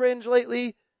little too cringe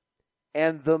lately,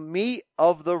 and the meat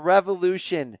of the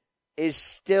Revolution is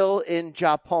still in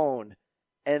Japan.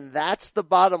 And that's the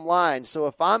bottom line. So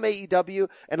if I'm AEW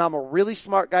and I'm a really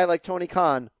smart guy like Tony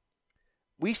Khan,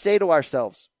 we say to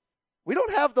ourselves, we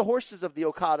don't have the horses of the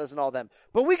Okadas and all them,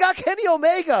 but we got Kenny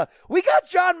Omega. We got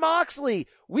Jon Moxley.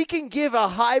 We can give a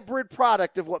hybrid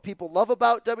product of what people love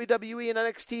about WWE and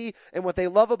NXT and what they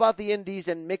love about the Indies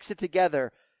and mix it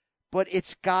together. But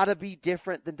it's got to be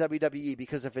different than WWE,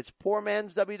 because if it's poor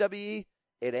man's WWE,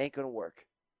 it ain't going to work.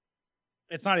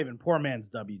 It's not even poor man's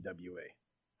WWE.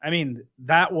 I mean,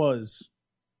 it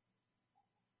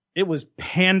was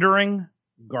pandering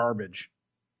garbage.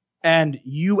 And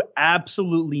you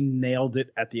absolutely nailed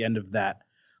it at the end of that.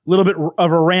 A little bit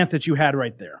of a rant that you had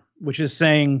right there, which is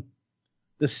saying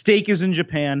the steak is in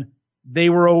Japan. They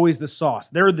were always the sauce.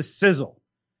 They're the sizzle.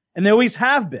 And they always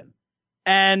have been.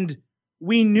 And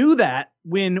we knew that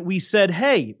when we said,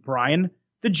 hey, Brian,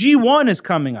 the G1 is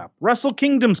coming up. Wrestle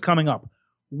Kingdom's coming up.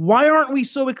 Why aren't we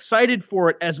so excited for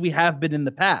it as we have been in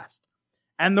the past?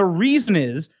 And the reason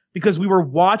is because we were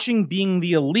watching Being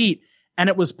the Elite, and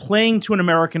it was playing to an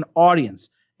American audience.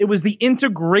 It was the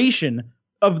integration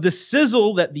of the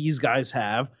sizzle that these guys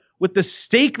have with the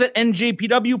steak that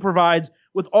NJPW provides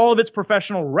with all of its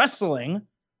professional wrestling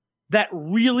that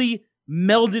really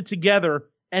melded together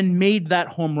and made that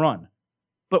home run.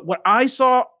 But what I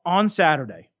saw on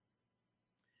Saturday,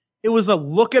 it was a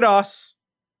look at us.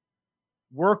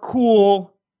 We're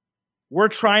cool. We're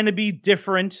trying to be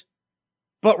different,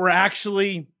 but we're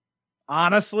actually,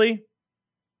 honestly,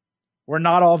 we're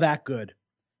not all that good.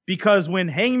 Because when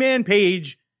Hangman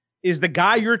Page is the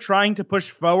guy you're trying to push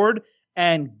forward,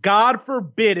 and God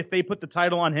forbid if they put the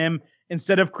title on him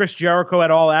instead of Chris Jericho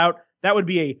at All Out, that would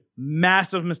be a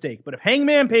massive mistake. But if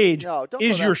Hangman Page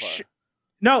is your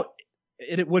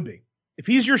it would be. If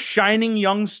he's your shining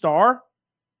young star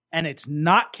and it's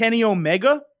not Kenny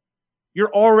Omega,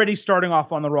 you're already starting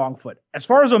off on the wrong foot. As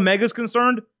far as Omega's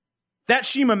concerned, that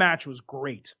Shima match was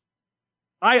great.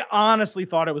 I honestly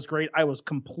thought it was great. I was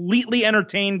completely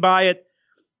entertained by it.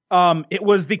 It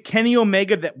was the Kenny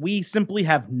Omega that we simply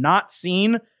have not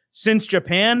seen since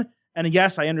Japan. And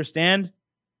yes, I understand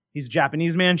he's a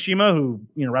Japanese man, Shima, who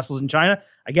wrestles in China.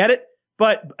 I get it,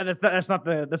 but that's not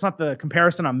the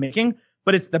comparison I'm making.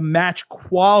 But it's the match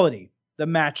quality, the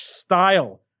match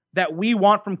style that we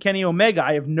want from Kenny Omega.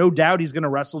 I have no doubt he's going to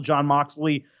wrestle Jon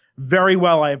Moxley very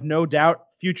well. I have no doubt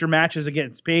future matches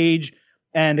against Page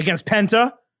and against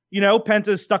Penta. Penta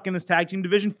is stuck in this tag team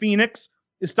division. Phoenix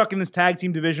is stuck in this tag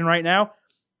team division right now.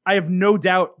 I have no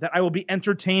doubt that I will be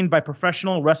entertained by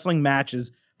professional wrestling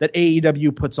matches that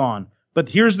AEW puts on. But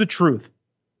here's the truth.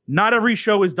 Not every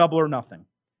show is Double or Nothing.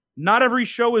 Not every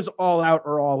show is All Out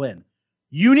or All In.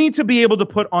 You need to be able to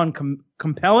put on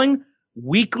compelling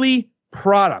weekly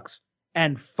products.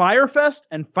 And Firefest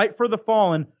and Fight for the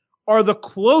Fallen are the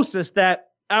closest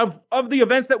that of the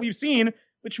events that we've seen,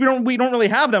 which we don't really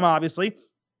have them, obviously.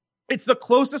 It's the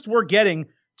closest we're getting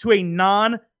to a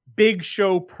non-big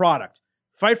show product.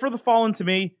 Fight for the Fallen to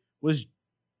me was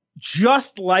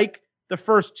just like the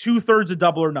first 2/3 of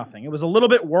Double or Nothing. It was a little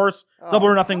bit worse. Double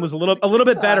or Nothing was a little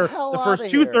bit better. The first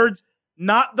 2/3,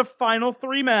 not the final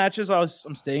 3 matches.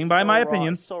 I'm staying by my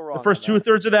opinion. The first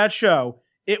 2/3 of that show,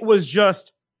 it was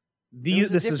just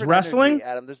this is wrestling. Energy,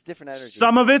 Adam. There's different energy.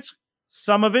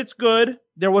 Some of it's good.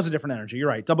 There was a different energy. You're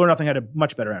right. Double or Nothing had a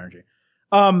much better energy.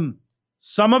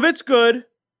 Some of it's good.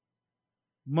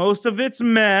 Most of it's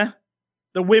meh.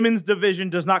 The women's division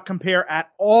does not compare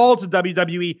at all to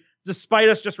WWE, despite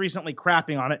us just recently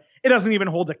crapping on it. It doesn't even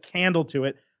hold a candle to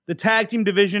it. The tag team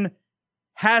division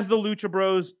has the Lucha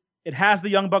Bros. It has the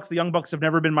Young Bucks. The Young Bucks have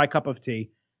never been my cup of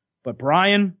tea. But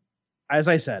Brian, as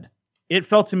I said, it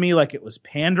felt to me like it was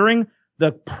pandering.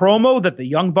 The promo that the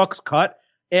Young Bucks cut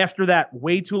after that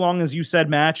way too long, as you said,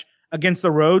 match against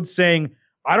the Rhodes, saying,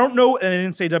 I don't know, and they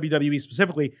didn't say WWE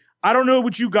specifically, I don't know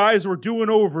what you guys were doing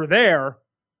over there,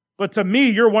 but to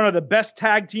me, you're one of the best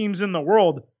tag teams in the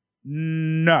world.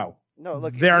 No,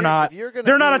 look, they're not.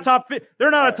 They're not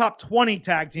a top 20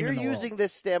 tag team. You're in the using world.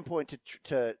 this standpoint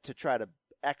to try to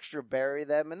extra bury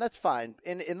them, and that's fine.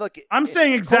 And look, I'm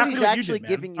saying exactly Cody's what actually you did, man.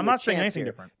 giving you I'm not a saying chance anything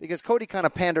here, different. because Cody kind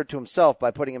of pandered to himself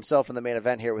by putting himself in the main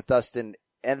event here with Dustin,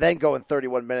 and then going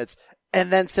 31 minutes,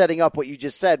 and then setting up what you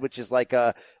just said, which is like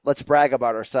let's brag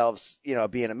about ourselves,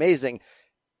 being amazing.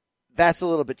 That's a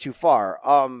little bit too far.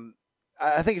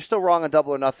 I think you're still wrong on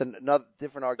Double or Nothing. Another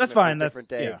different argument. That's fine. For a different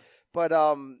day. Yeah. But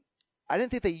I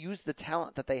didn't think they used the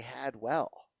talent that they had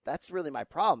well. That's really my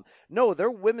problem. No, their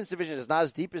women's division is not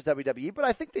as deep as WWE, but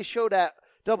I think they showed at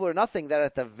Double or Nothing that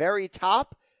at the very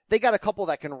top, they got a couple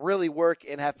that can really work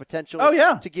and have potential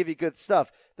to give you good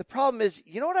stuff. The problem is,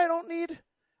 you know what I don't need?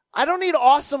 I don't need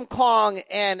Awesome Kong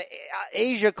and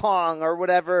Asia Kong or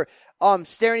whatever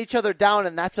staring each other down,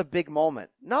 and that's a big moment.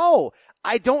 No,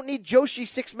 I don't need Joshi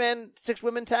six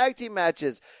women tag team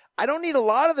matches. I don't need a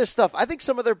lot of this stuff. I think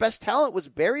some of their best talent was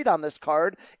buried on this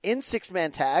card in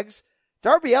 6-man tags.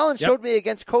 Darby Allin showed me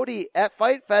against Cody at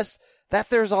Fight Fest that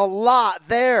there's a lot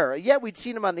there. Yeah, we'd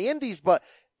seen him on the indies, but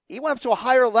he went up to a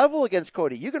higher level against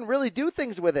Cody. You can really do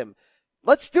things with him.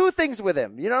 Let's do things with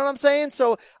him. You know what I'm saying?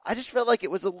 So I just felt like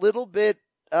it was a little bit.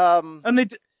 And they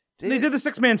did the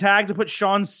 6-man tag to put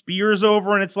Sean Spears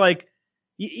over, and it's like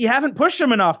you haven't pushed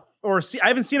him enough, I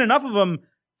haven't seen enough of him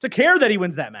to care that he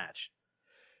wins that match.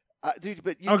 Dude,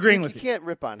 but I'm agreeing with you. You can't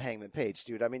rip on Hangman Page,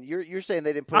 dude. I mean, you're saying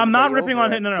they didn't put. I'm not ripping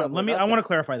on him. No. I want to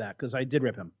clarify that because I did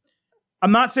rip him.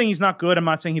 I'm not saying he's not good. I'm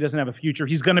not saying he doesn't have a future.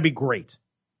 He's going to be great.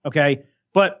 Okay,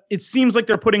 but it seems like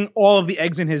they're putting all of the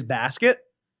eggs in his basket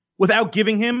without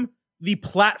giving him the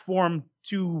platform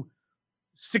to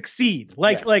succeed.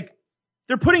 Like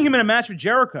they're putting him in a match with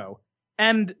Jericho,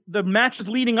 and the matches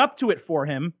leading up to it for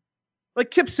him,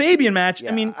 like Kip Sabian match. Yeah,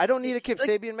 I mean, I don't need a Kip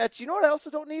Sabian match. You know what I also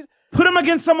don't need? Put him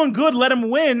against someone good, let him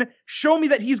win, show me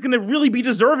that he's going to really be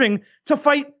deserving to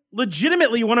fight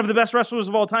legitimately one of the best wrestlers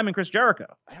of all time in Chris Jericho.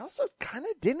 I also kind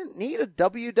of didn't need a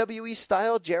WWE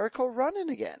style Jericho run-in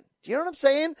again. Do you know what I'm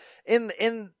saying? And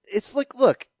it's like,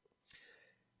 look,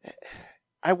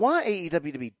 I want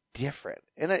AEW to be different.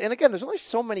 And again, there's only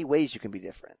so many ways you can be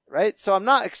different, right? So I'm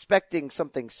not expecting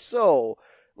something so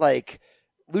like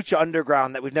Lucha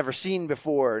Underground that we've never seen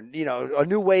before, a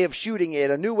new way of shooting it,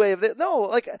 a new way of it. No,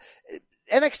 like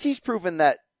NXT's proven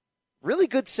that really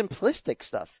good simplistic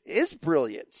stuff is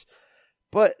brilliance.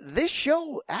 But this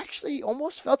show actually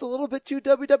almost felt a little bit too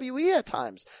WWE at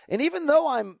times. And even though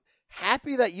I'm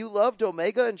happy that you loved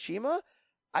Omega and Shima,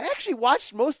 I actually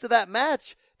watched most of that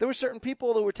match. There were certain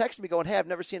people that were texting me going, hey, I've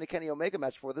never seen a Kenny Omega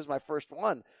match before. This is my first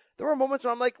one. There were moments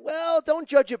where I'm like, well, don't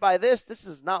judge it by this. This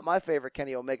is not my favorite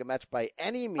Kenny Omega match by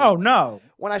any means. Oh, no.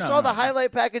 When I saw the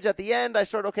highlight package at the end, I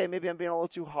started, okay, maybe I'm being a little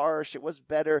too harsh. It was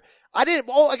better. I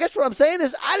guess what I'm saying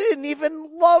is I didn't even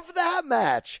love that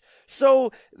match.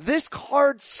 So this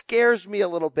card scares me a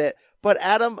little bit. But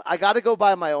Adam, I got to go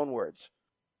by my own words.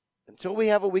 Until we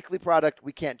have a weekly product,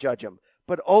 we can't judge them.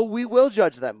 But, we will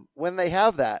judge them when they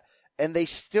have that. And they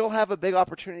still have a big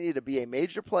opportunity to be a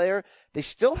major player. They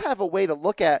still have a way to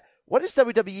look at what is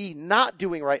WWE not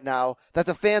doing right now that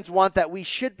the fans want that we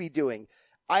should be doing.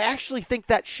 I actually think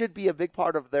that should be a big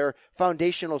part of their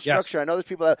foundational structure. Yes. I know there's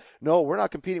people that, no, we're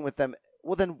not competing with them.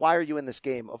 Well, then why are you in this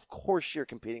game? Of course you're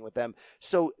competing with them.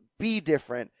 So be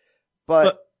different.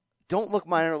 But don't look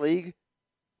minor league.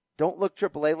 Don't look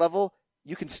AAA level.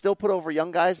 You can still put over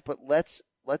young guys, but let's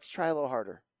try a little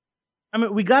harder. I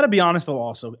mean, we got to be honest, though,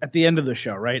 also, at the end of the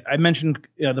show, right? I mentioned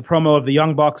the promo of the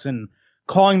Young Bucks and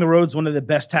calling the Rhodes one of the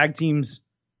best tag teams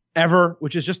ever,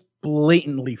 which is just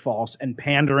blatantly false and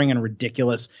pandering and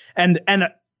ridiculous. And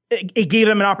it gave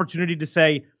them an opportunity to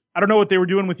say, I don't know what they were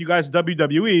doing with you guys at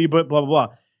WWE, but blah, blah,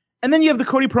 blah. And then you have the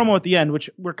Cody promo at the end, which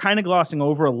we're kind of glossing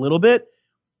over a little bit,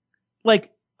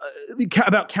 like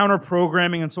about counter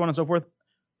programming and so on and so forth.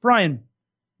 Brian,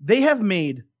 they have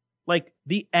made like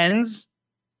the ends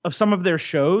of some of their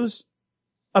shows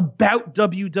about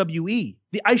WWE.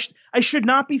 I should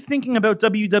not be thinking about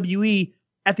WWE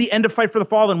at the end of Fight for the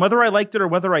Fallen, whether I liked it or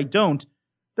whether I don't.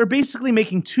 They're basically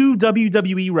making 2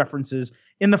 WWE references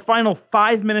in the final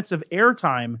 5 minutes of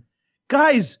airtime.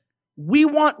 Guys, we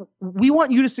want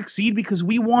you to succeed because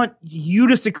we want you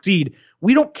to succeed.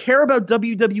 We don't care about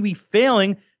WWE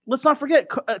failing. Let's not forget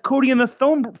Cody and the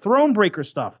Throne Breaker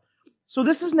stuff. So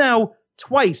this is now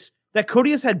twice that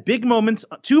Cody has had big moments,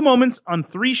 2 moments on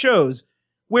 3 shows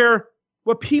where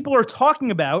what people are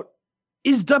talking about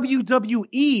is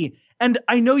WWE. And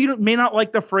I know you may not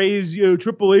like the phrase,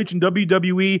 Triple H and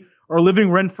WWE are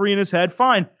living rent-free in his head.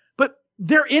 Fine. But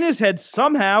they're in his head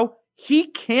somehow. He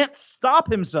can't stop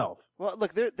himself. Well,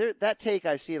 look, that take,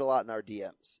 I see it a lot in our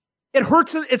DMs. It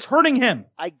hurts. It's hurting him.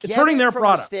 It's hurting their from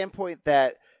product. The standpoint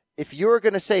that if you're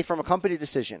going to say from a company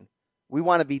decision, We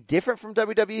want to be different from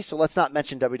WWE, so let's not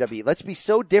mention WWE. Let's be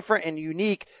so different and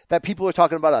unique that people are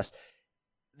talking about us.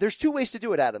 There's two ways to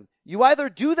do it, Adam. You either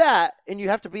do that, and you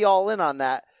have to be all in on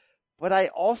that, but I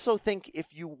also think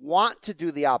if you want to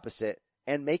do the opposite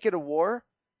and make it a war,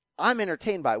 I'm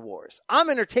entertained by wars. I'm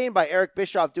entertained by Eric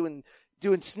Bischoff doing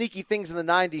sneaky things in the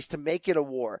 90s to make it a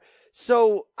war.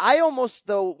 So I almost,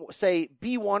 though, say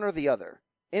be one or the other.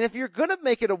 And if you're going to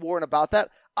make it a war and about that,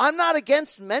 I'm not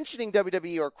against mentioning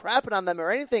WWE or crapping on them or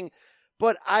anything,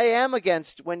 but I am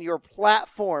against when your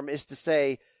platform is to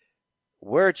say,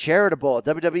 we're charitable.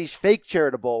 WWE's fake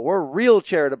charitable. We're real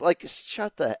charitable. Like,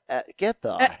 get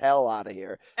the hell out of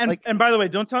here. And by the way,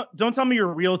 don't tell me you're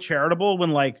real charitable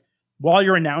when, like, while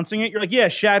you're announcing it, you're like, yeah,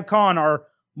 Shad Khan, our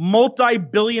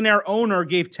multi-billionaire owner,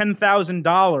 gave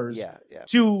 $10,000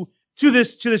 to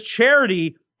this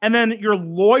charity, and then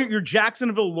your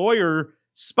Jacksonville lawyer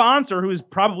sponsor, who is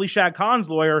probably Shad Khan's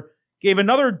lawyer, gave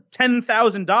another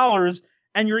 $10,000.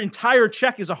 And your entire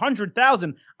check is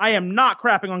 $100,000. I am not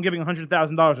crapping on giving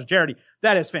 $100,000 to charity.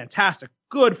 That is fantastic.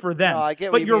 Good for them. No, I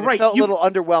get but what you're mean. right. It felt a little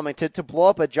underwhelming to blow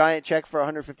up a giant check for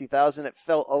 $150,000. It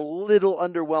felt a little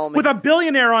underwhelming with a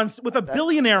billionaire on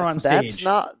stage.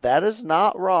 That is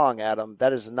not wrong, Adam.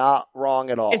 That is not wrong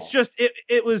at all. It's just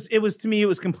it was to me, it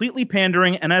was completely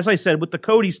pandering. And as I said, with the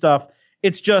Cody stuff,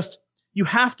 it's just you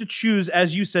have to choose,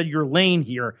 as you said, your lane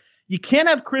here. You can't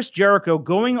have Chris Jericho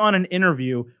going on an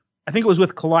interview, I think it was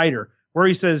with Collider, where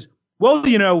he says, well,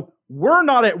 we're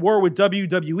not at war with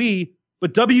WWE,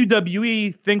 but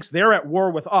WWE thinks they're at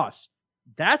war with us.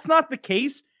 That's not the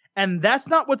case, and that's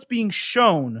not what's being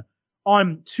shown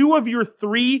on 2 of your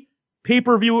 3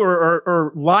 pay-per-view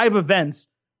or live events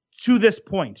to this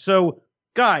point. So,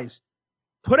 guys,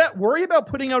 worry about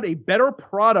putting out a better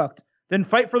product than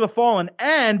Fight for the Fallen,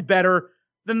 and better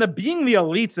than the Being the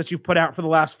Elites that you've put out for the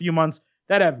last few months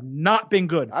that have not been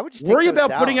good. I would just worry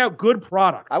about putting out good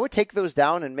product. I would take those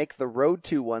down and make the Road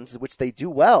to ones, which they do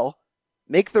well.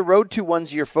 Make the Road to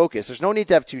ones your focus. There's no need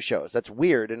to have 2 shows. That's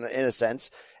weird in a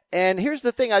sense. And here's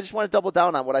the thing. I just want to double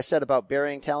down on what I said about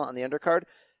burying talent on the undercard.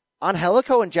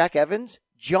 Angelico and Jack Evans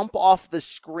jump off the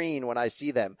screen when I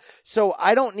see them. So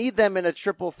I don't need them in a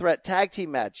triple threat tag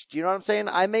team match. Do you know what I'm saying?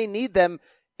 I may need them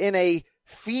in a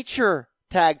feature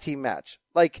tag team match.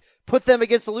 Like, put them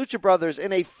against the Lucha Brothers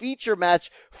in a feature match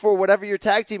for whatever your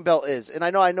tag team belt is. And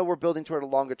I know we're building toward a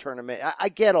longer tournament. I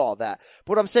get all that. But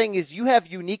what I'm saying is you have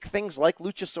unique things like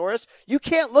Luchasaurus. You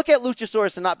can't look at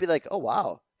Luchasaurus and not be like, oh,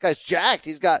 wow, guy's jacked.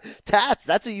 He's got tats.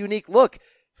 That's a unique look.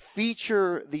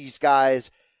 Feature these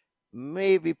guys.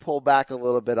 Maybe pull back a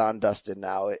little bit on Dustin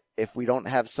now if we don't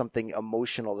have something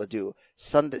emotional to do.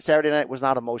 Saturday night was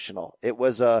not emotional. It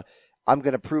was I'm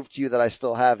going to prove to you that I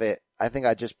still have it. I think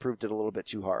I just proved it a little bit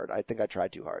too hard. I think I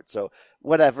tried too hard. So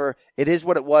whatever. It is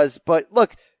what it was. But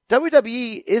look,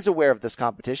 WWE is aware of this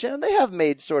competition, and they have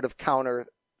made sort of counter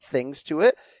things to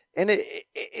it. And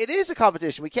it is a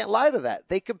competition. We can't lie to that.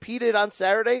 They competed on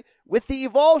Saturday with the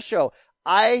Evolve show.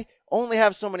 I only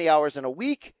have so many hours in a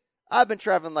week. I've been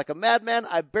traveling like a madman.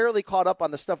 I barely caught up on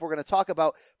the stuff we're going to talk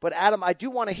about. But Adam, I do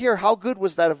want to hear, how good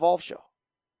was that Evolve show?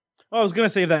 Well, I was going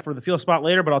to save that for the Feel Spot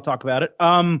later, but I'll talk about it.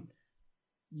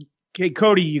 Okay,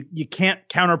 Cody, you can't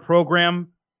counter program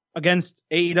against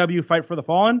AEW Fight for the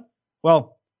Fallen.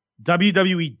 Well,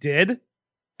 WWE did,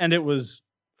 and it was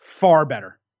far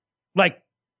better. Like,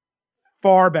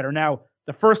 far better. Now,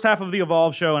 the first half of the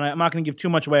Evolve show, and I'm not going to give too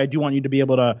much away. I do want you to be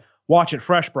able to watch it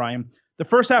fresh, Brian. The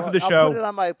first half of the show, I'll put it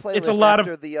on my playlist, it's a lot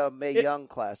after the Mae Young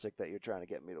Classic that you're trying to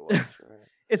get me to watch. Right?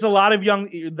 It's a lot of young.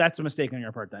 That's a mistake on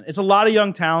your part. Then it's a lot of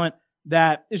young talent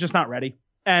that is just not ready,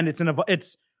 and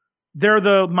they're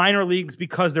the minor leagues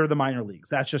because they're the minor leagues.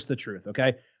 That's just the truth,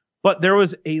 okay? But there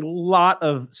was a lot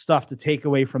of stuff to take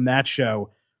away from that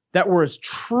show that was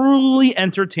truly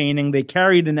entertaining. They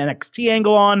carried an NXT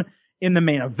angle on in the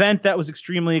main event that was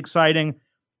extremely exciting.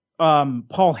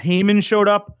 Paul Heyman showed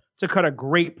up to cut a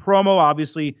great promo.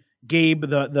 Obviously, Gabe,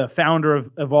 the founder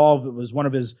of Evolve, it was one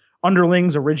of his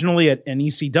underlings originally at an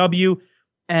ECW.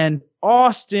 And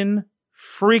Austin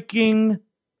freaking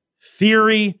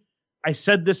Theory, I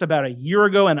said this about a year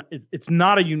ago, and it's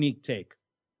not a unique take.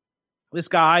 This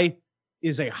guy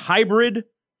is a hybrid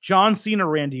John Cena,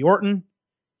 Randy Orton.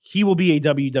 He will be a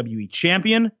WWE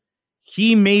champion.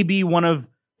 He may be one of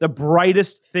the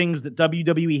brightest things that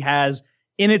WWE has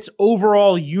in its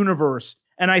overall universe.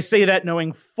 And I say that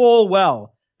knowing full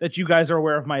well that you guys are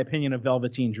aware of my opinion of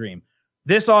Velveteen Dream.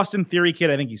 This Austin Theory kid,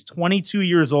 I think he's 22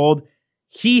 years old.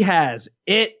 He has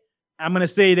it. I'm going to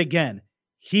say it again.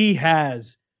 He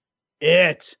has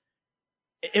it.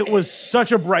 It was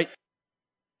such a bright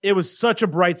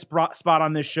spot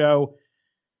on this show.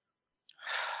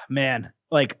 man,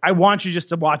 like I want you just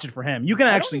to watch it for him. You can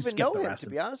actually skip the him, rest to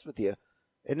of be it. honest with you.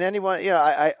 And anyone,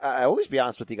 I always be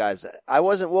honest with you guys. I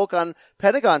wasn't woke on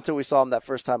Pentagon until we saw him that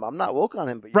first time. I'm not woke on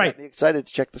him, but you got me excited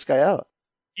to check this guy out.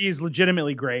 He's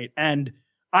legitimately great. And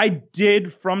I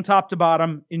did, from top to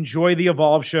bottom, enjoy the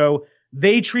Evolve show.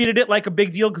 They treated it like a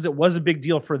big deal because it was a big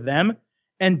deal for them.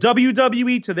 And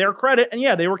WWE, to their credit, and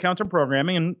yeah, they were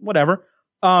counter-programming and whatever.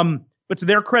 But to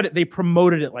their credit, they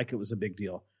promoted it like it was a big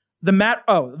deal. The match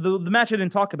I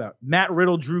didn't talk about. Matt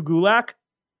Riddle, Drew Gulak.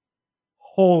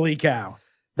 Holy cow.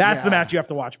 That's the match you have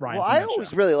to watch, Brian. Well, I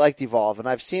always really liked Evolve, and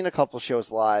I've seen a couple shows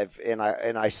live, and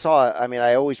I saw. I mean,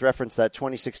 I always reference that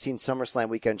 2016 SummerSlam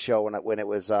weekend show when it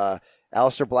was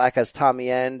Aleister Black as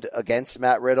Tommy End against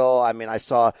Matt Riddle. I mean, I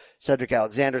saw Cedric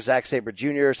Alexander, Zack Sabre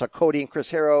Jr., saw Cody and Chris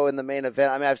Hero in the main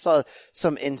event. I mean, I saw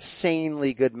some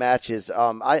insanely good matches.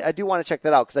 I do want to check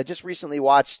that out because I just recently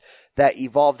watched that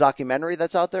Evolve documentary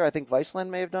that's out there. I think Viceland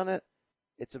may have done it.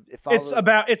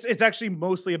 It's actually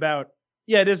mostly about.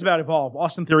 Yeah, it is about Evolve.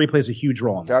 Austin Theory plays a huge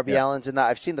role in that. Darby Allin's in that.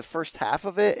 I've seen the first half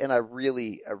of it, and I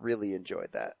really enjoyed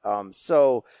that.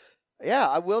 So, yeah,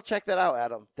 I will check that out,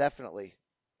 Adam. Definitely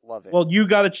love it. Well, you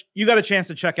got a chance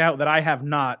to check out that I have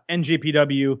not.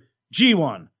 NJPW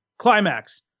G1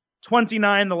 Climax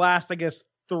 29. The last, I guess,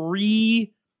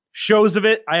 3 shows of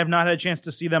it. I have not had a chance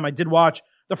to see them. I did watch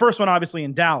the first one, obviously,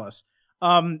 in Dallas.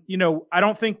 I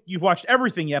don't think you've watched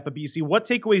everything yet, but BC, what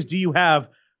takeaways do you have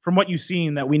from what you've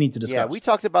seen that we need to discuss? Yeah, we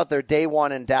talked about their day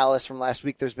one in Dallas from last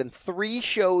week. There's been 3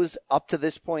 shows up to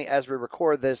this point as we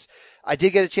record this. I did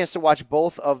get a chance to watch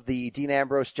both of the Dean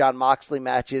Ambrose, Jon Moxley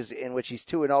matches in which he's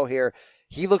 2-0 here.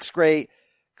 He looks great.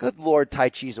 Good Lord, Tai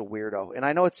Chi's a weirdo. And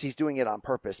I know he's doing it on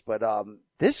purpose, but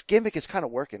this gimmick is kind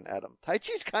of working, Adam. Tai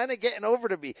Chi's kind of getting over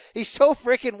to me. He's so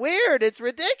freaking weird. It's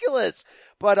ridiculous.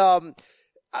 But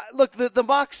look, the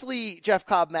Moxley Jeff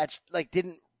Cobb match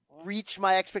didn't reach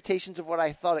my expectations of what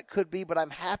I thought it could be, but I'm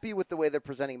happy with the way they're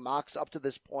presenting Mox up to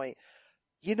this point.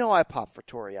 I pop for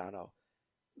Toriano.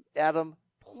 Adam,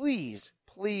 please,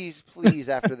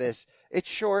 after this, it's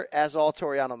short as all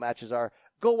Toriano matches are.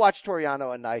 Go watch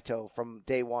Toriano and Naito from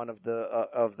day one of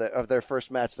their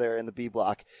first match there in the B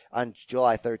block on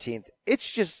July 13th.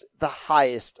 It's just the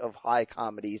highest of high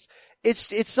comedies.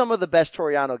 It's some of the best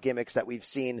Toriano gimmicks that we've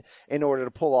seen in order to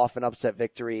pull off an upset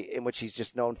victory in which he's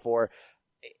just known for.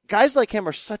 Guys like him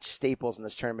are such staples in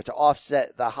this tournament to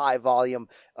offset the high volume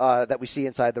that we see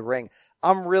inside the ring.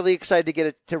 I'm really excited to get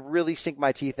it to really sink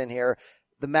my teeth in here.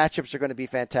 The matchups are going to be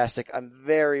fantastic. I'm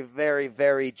very, very,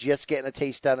 very just getting a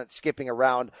taste on it, skipping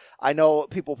around. I know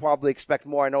people probably expect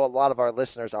more. I know a lot of our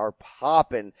listeners are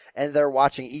popping, and they're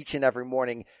watching each and every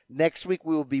morning. Next week,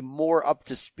 we will be more up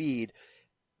to speed.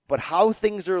 But how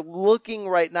things are looking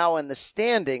right now in the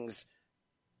standings,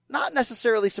 not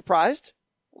necessarily surprised.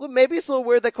 Well, maybe it's a little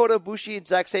weird that Kota Ibushi and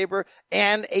Zack Sabre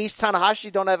and Ace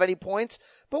Tanahashi don't have any points,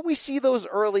 but we see those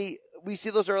early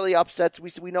upsets.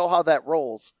 We know how that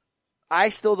rolls. I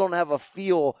still don't have a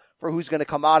feel for who's going to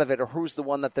come out of it or who's the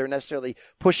one that they're necessarily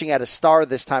pushing at a star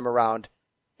this time around,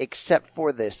 except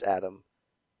for this, Adam.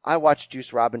 I watched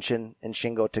Juice Robinson and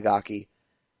Shingo Takagi.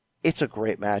 It's a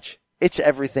great match. It's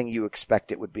everything you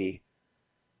expect it would be.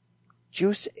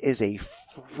 Juice is a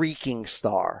freaking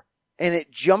star. And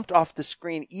it jumped off the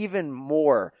screen even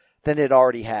more than it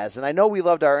already has. And I know we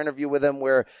loved our interview with him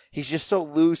where he's just so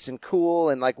loose and cool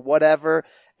and whatever.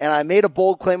 And I made a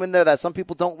bold claim in there that some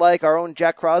people don't like. Our own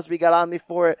Jack Crosby got on me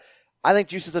for it. I think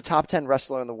Juice is a top 10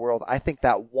 wrestler in the world. I think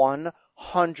that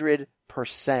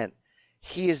 100%.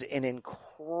 He is an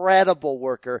incredible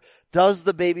worker, does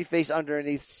the babyface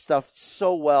underneath stuff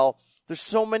so well. There's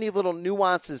so many little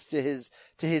nuances to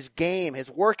his game, his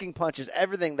working punches,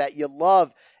 everything that you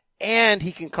love. And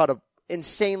he can cut a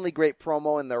insanely great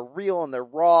promo, and they're real, and they're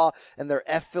raw, and they're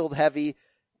F-filled heavy.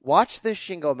 Watch this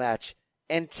Shingo match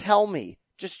and tell me,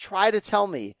 just try to tell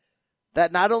me,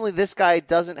 that not only this guy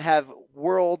doesn't have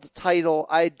world title,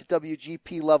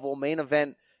 IWGP level main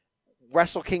event,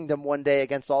 Wrestle Kingdom one day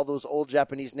against all those old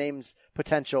Japanese names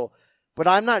potential, but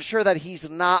I'm not sure that he's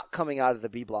not coming out of the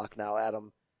B block now,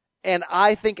 Adam. And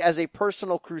I think as a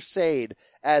personal crusade,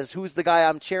 as who's the guy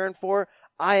I'm cheering for,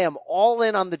 I am all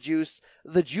in on the Juice.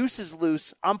 The Juice is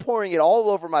loose. I'm pouring it all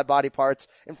over my body parts.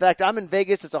 In fact, I'm in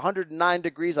Vegas. It's 109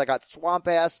 degrees. I got swamp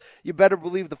ass. You better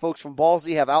believe the folks from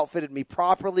Ballsy have outfitted me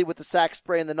properly with the sack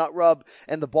spray and the nut rub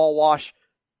and the ball wash.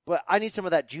 But I need some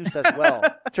of that juice as well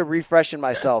to refreshen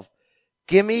myself.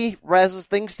 Give me, as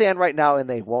things stand right now, and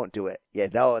they won't do it. You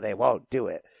know they won't do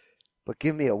it. But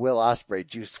give me a Will Ospreay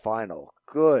Juice final.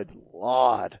 Good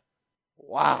Lord.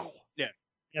 Wow.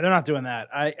 Yeah, they're not doing that.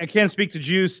 I can't speak to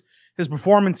Juice, his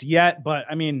performance yet, but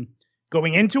I mean,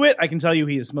 Going into it, I can tell you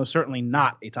he is most certainly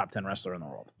not a top 10 wrestler in the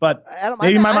world. But Adam,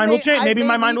 maybe my mind will change. Maybe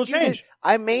my mind will change.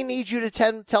 I may need you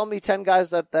to tell me 10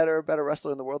 guys that are a better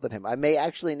wrestler in the world than him. I may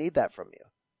actually need that from you.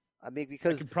 I mean,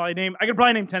 because I could probably name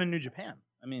 10 in New Japan.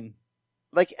 I mean,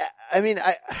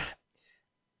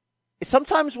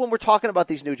 sometimes when we're talking about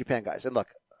these New Japan guys, and look,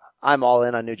 I'm all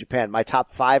in on New Japan. My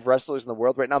top 5 wrestlers in the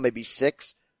world right now, maybe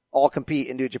 6, all compete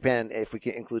in New Japan if we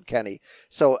can include Kenny.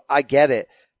 So I get it.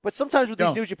 But sometimes with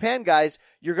these New Japan guys,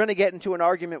 you're going to get into an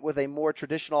argument with a more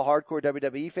traditional hardcore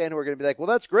WWE fan who are going to be like, well,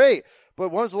 that's great, but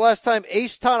when was the last time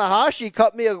Ace Tanahashi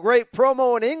cut me a great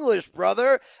promo in English,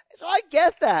 brother? So I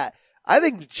get that. I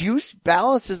think Juice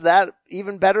balances that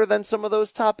even better than some of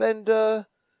those top-end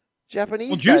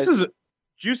Japanese guys.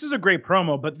 Juice is a great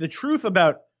promo, but the truth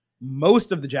about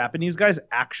most of the Japanese guys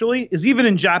actually is even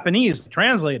in Japanese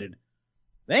translated,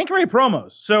 they ain't great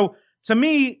promos. So to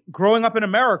me, growing up in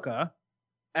America,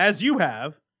 as you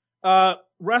have,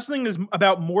 wrestling is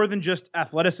about more than just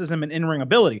athleticism and in-ring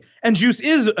ability. And Juice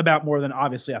is about more than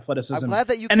obviously athleticism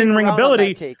and in-ring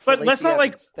ability. But let's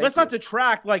not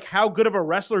detract like how good of a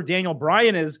wrestler Daniel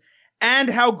Bryan is and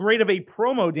how great of a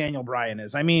promo Daniel Bryan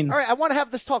is. I mean, all right, I want to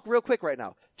have this talk real quick right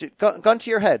now. Gun to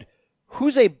your head.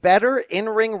 Who's a better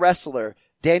in-ring wrestler,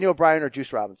 Daniel Bryan or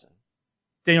Juice Robinson?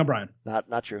 Daniel Bryan.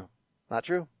 Not true. Not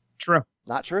true. True.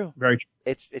 Not true. Very true.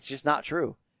 It's just not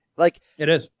true. Like it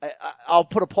is. I'll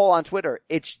put a poll on Twitter.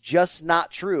 It's just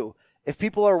not true. If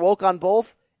people are woke on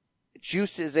both,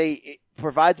 Juice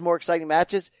provides more exciting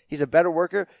matches. He's a better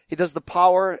worker. He does the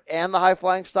power and the high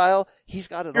flying style. He's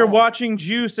got it all. You're watching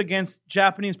Juice against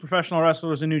Japanese professional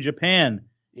wrestlers in New Japan.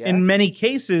 Yeah. In many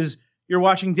cases, you're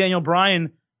watching Daniel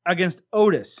Bryan against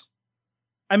Otis.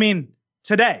 I mean,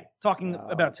 today,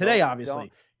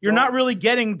 obviously. You're not really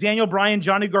getting Daniel Bryan,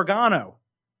 Johnny Gargano.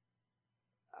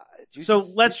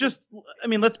 Let's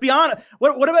be honest.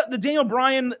 What about the Daniel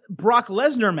Bryan Brock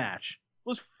Lesnar match? It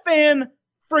was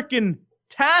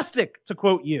fan-frickin-tastic, to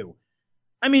quote you.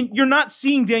 I mean, you're not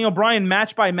seeing Daniel Bryan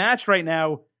match by match right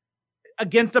now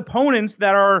against opponents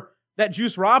that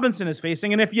Juice Robinson is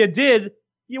facing. And if you did,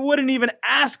 you wouldn't even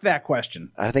ask that question.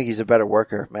 I think he's a better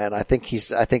worker, man. I think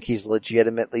he's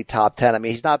legitimately top 10. I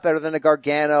mean, he's not better than a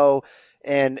Gargano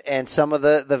and some of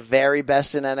the very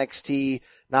best in NXT.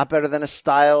 Not better than a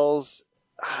Styles.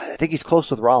 I think he's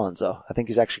close with Rollins, though. I think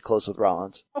he's actually close with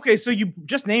Rollins. Okay, so you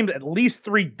just named at least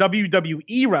 3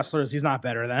 WWE wrestlers he's not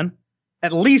better than.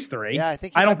 At least 3. Yeah,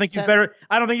 I don't think he's better.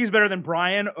 I don't think he's better than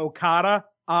Bryan, Okada,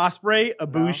 Ospreay,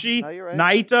 Ibushi, no, you're right.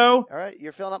 Naito. All right,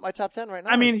 you're filling up my top 10 right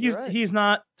now. I mean, he's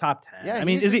not top 10. Yeah, I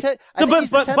mean, is he? I think he's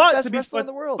the 10th best wrestler in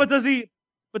the world. But does he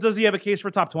have a case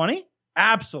for top 20?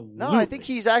 Absolutely. No, I think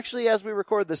he's actually, as we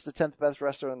record this, the 10th best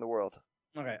wrestler in the world.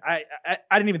 Okay, I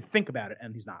didn't even think about it,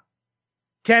 and he's not.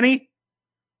 Kenny?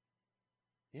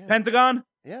 Yeah. Pentagon?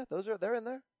 Yeah, they're in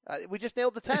there. We just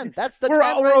nailed the 10. That's the 10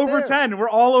 we're over there. 10.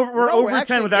 We're over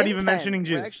 10 without even 10. mentioning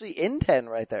Juice. We're actually in 10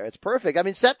 right there. It's perfect. I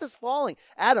mean, Seth is falling.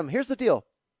 Adam, here's the deal.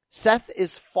 Seth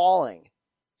is falling.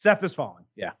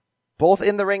 Yeah. Both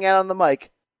in the ring and on the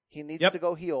mic. He needs to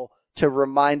go heel to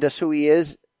remind us who he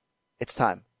is. It's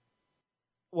time.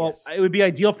 Well, It would be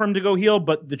ideal for him to go heel,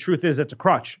 but the truth is it's a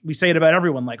crutch. We say it about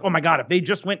everyone. Like, oh my God, if they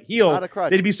just went heel,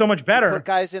 they'd be so much better. You put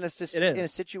guys in a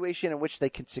situation in which they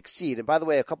can succeed. And by the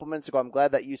way, a couple minutes ago, I'm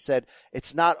glad that you said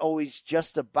it's not always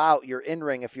just about your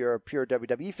in-ring if you're a pure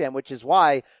WWE fan, which is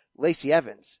why Lacey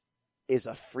Evans is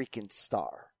a freaking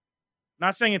star.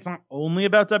 Not saying it's not only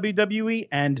about WWE,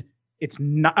 and it's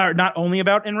not only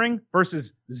about in-ring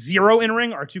versus zero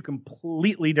in-ring are two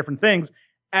completely different things,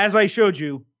 as I showed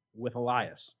you with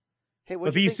Elias. Hey,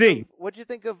 what'd you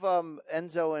think of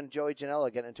Enzo and Joey Janela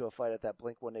getting into a fight at that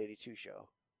Blink 182 show?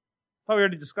 I thought we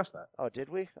already discussed that. Oh, did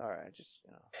we? All right,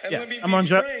 And let me be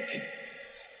frank,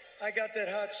 I got that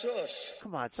hot sauce.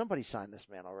 Come on, somebody sign this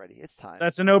man already. It's time.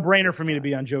 That's a no-brainer for me to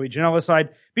be on Joey Janela's side.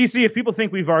 BC, if people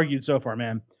think we've argued so far,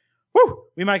 man,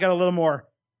 we might get a little more,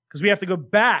 because we have to go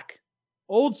back,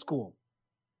 old school,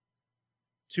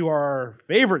 to our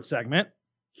favorite segment,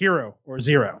 Hero or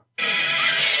Zero.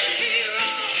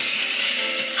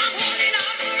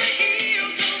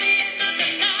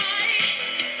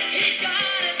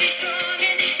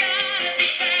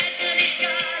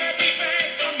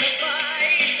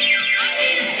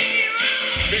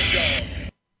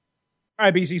 All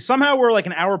right, BC, somehow we're like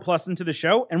an hour plus into the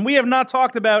show, and we have not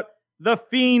talked about the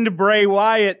Fiend Bray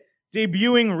Wyatt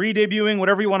debuting, re-debuting,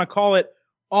 whatever you want to call it,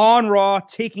 on Raw,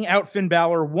 taking out Finn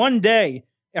Balor one day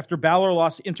after Balor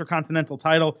lost the Intercontinental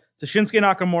title to Shinsuke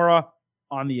Nakamura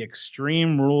on the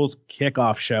Extreme Rules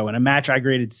kickoff show in a match I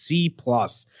graded C+.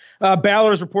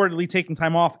 Balor is reportedly taking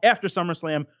time off after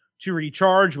SummerSlam to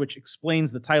recharge, which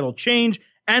explains the title change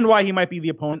and why he might be the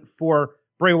opponent for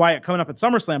Bray Wyatt coming up at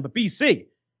SummerSlam. But BC,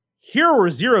 hero or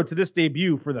zero to this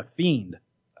debut for The Fiend?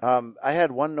 I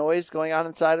had one noise going on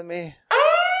inside of me.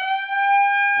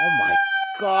 Oh my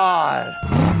God.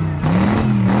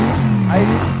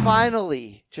 I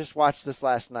finally just watched this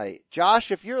last night.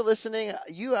 Josh, if you're listening,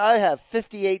 I have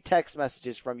 58 text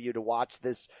messages from you to watch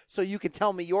this so you can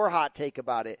tell me your hot take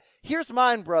about it. Here's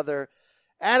mine, brother.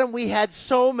 Adam, we had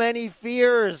so many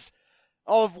fears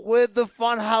of would the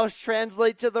Funhouse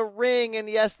translate to the ring, and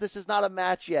yes, this is not a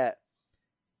match yet.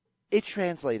 It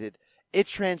translated. It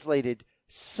translated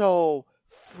so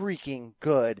freaking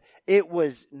good. It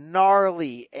was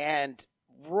gnarly and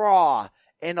raw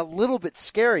and a little bit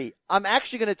scary. I'm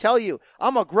actually going to tell you,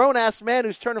 I'm a grown-ass man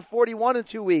who's turning 41 in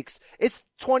 2 weeks. It's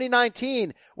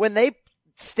 2019. When they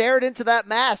stared into that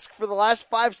mask for the last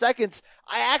 5 seconds,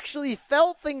 I actually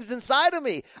felt things inside of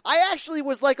me. I actually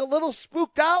was like a little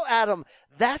spooked out, Adam.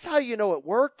 That's how you know it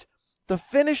worked. The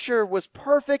finisher was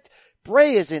perfect.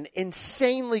 Bray is in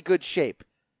insanely good shape.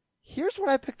 Here's what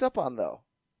I picked up on, though.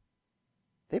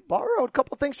 They borrowed a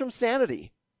couple things from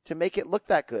Sanity to make it look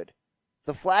that good.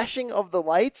 The flashing of the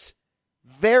lights,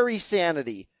 very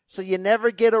Sanity. So you never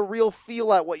get a real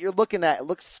feel at what you're looking at. It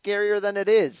looks scarier than it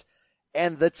is.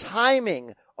 And the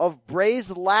timing of Bray's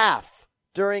laugh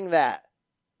during that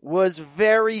was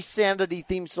very Sanity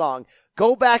theme song.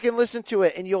 Go back and listen to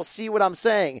it and you'll see what I'm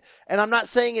saying. And I'm not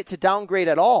saying it to downgrade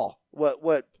at all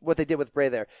what they did with Bray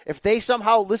there. If they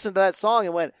somehow listened to that song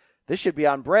and went, this should be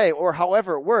on Bray, or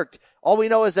however it worked, all we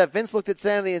know is that Vince looked at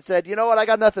Sanity and said, you know what, I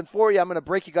got nothing for you. I'm going to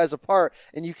break you guys apart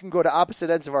and you can go to opposite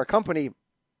ends of our company.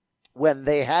 When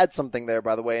they had something there,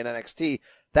 by the way, in NXT,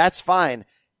 that's fine.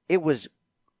 It was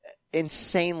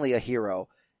insanely a hero.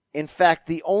 In fact,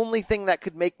 the only thing that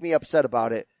could make me upset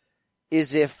about it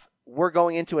is if we're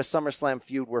going into a SummerSlam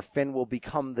feud where Finn will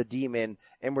become the demon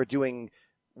and we're doing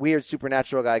weird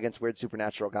supernatural guy against weird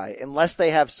supernatural guy. Unless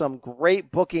they have some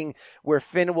great booking where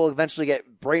Finn will eventually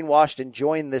get brainwashed and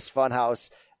join this funhouse,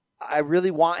 I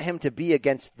really want him to be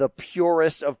against the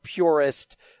purest of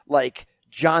purest, like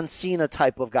John Cena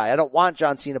type of guy. I don't want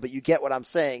John Cena, but you get what I'm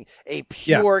saying. A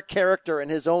pure character in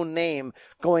his own name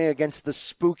going against the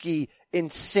spooky,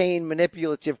 insane,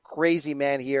 manipulative, crazy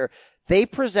man here. They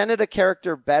presented a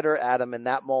character better, Adam, in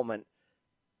that moment.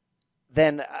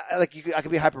 Then, I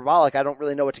could be hyperbolic. I don't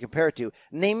really know what to compare it to.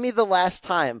 Name me the last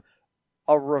time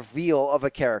a reveal of a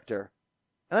character.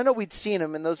 And I know we'd seen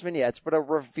him in those vignettes, but a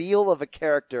reveal of a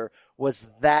character was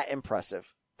that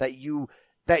impressive that you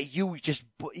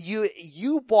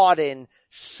bought in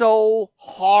so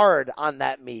hard on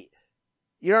that meat.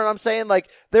 You know what I'm saying? Like,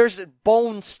 there's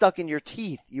bone stuck in your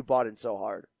teeth. You bought in so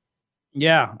hard.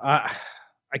 Yeah,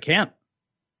 I can't.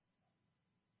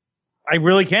 I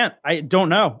really can't. I don't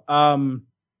know.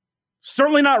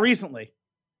 Certainly not recently.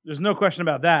 There's no question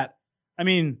about that. I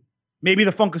mean, maybe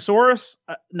the Funkasaurus?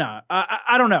 No,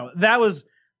 I don't know.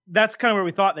 That's kind of where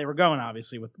we thought they were going,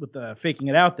 obviously, with the faking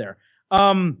it out there.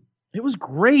 It was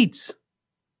great.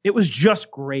 It was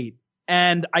just great.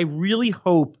 And I really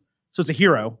hope, so it's a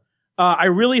hero. I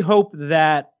really hope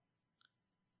that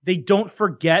they don't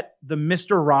forget the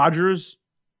Mr. Rogers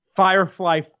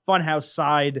Firefly Funhouse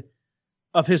side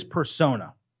of his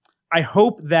persona. I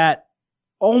hope that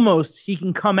almost he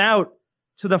can come out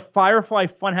to the Firefly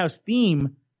Funhouse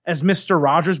theme as Mr.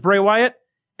 Rogers Bray Wyatt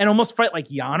and almost fight like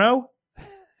Yano,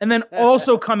 and then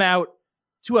also come out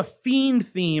to a Fiend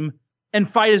theme and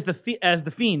fight as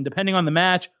the Fiend, depending on the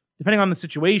match, depending on the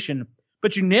situation.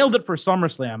 But you nailed it for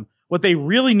SummerSlam. What they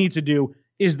really need to do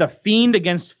is the Fiend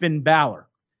against Finn Balor.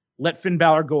 Let Finn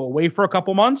Balor go away for a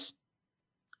couple months,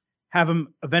 have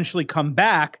him eventually come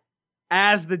back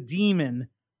as the demon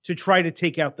to try to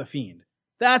take out the Fiend.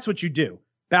 That's what you do.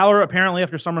 Balor apparently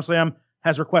after SummerSlam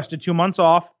has requested 2 months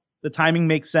off. The timing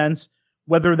makes sense.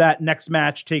 Whether that next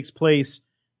match takes place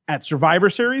at Survivor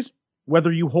Series,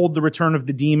 whether you hold the return of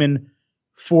the demon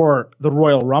for the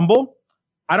Royal Rumble,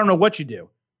 I don't know what you do.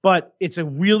 But it's a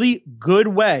really good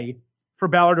way for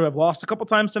Balor to have lost a couple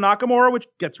times to Nakamura, which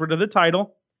gets rid of the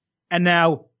title, and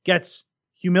now gets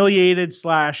humiliated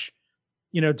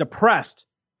 / depressed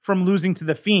from losing to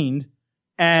the Fiend,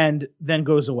 and then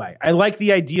goes away. I like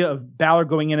the idea of Balor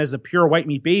going in as a pure white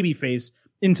meat babyface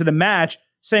into the match,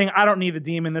 saying, I don't need the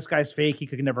demon, this guy's fake, he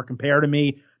could never compare to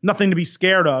me, nothing to be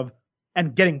scared of,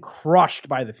 and getting crushed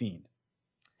by the Fiend.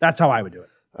 That's how I would do it.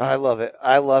 I love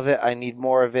it. I need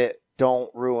more of it.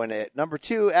 Don't ruin it. Number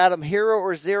 2, Adam, hero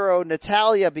or zero,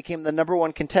 Natalya became the number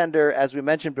 1 contender, as we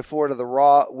mentioned before, to the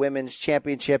Raw Women's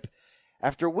Championship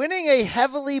after winning a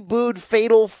heavily booed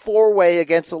fatal 4-way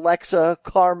against Alexa,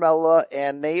 Carmella,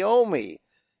 and Naomi.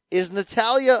 Is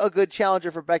Natalya a good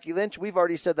challenger for Becky Lynch? We've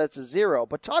already said that's a 0.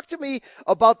 But talk to me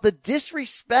about the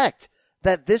disrespect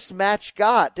that this match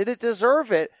got. Did it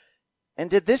deserve it? And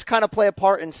did this kind of play a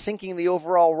part in sinking the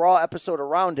overall Raw episode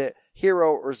around it,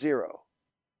 hero or 0?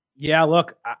 Yeah,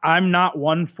 look, I'm not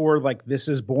one for like this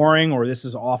is boring or this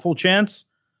is awful chance.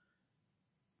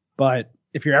 But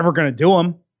if you're ever going to do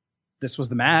them, this was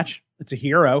the match. It's a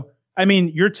hero. I mean,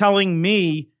 you're telling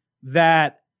me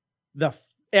that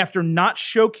after not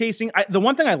showcasing, the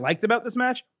one thing I liked about this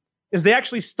match is they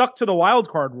actually stuck to the wild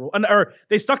card rule, or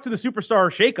they stuck to the superstar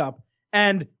shakeup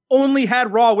and only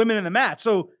had Raw women in the match.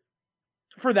 So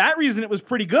for that reason, it was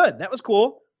pretty good. That was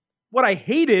cool. What I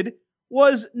hated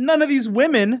was none of these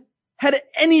women had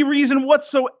any reason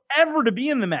whatsoever to be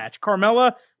in the match.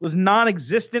 Carmella was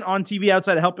non-existent on TV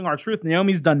outside of helping R-Truth.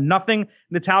 Naomi's done nothing.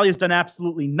 Natalya's done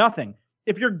absolutely nothing.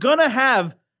 If you're going to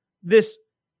have this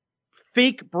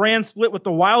fake brand split with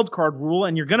the wild card rule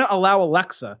and you're going to allow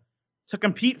Alexa to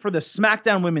compete for the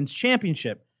SmackDown Women's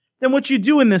Championship, then what you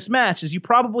do in this match is you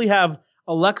probably have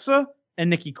Alexa and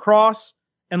Nikki Cross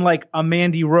and like a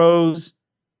Mandy Rose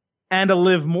and a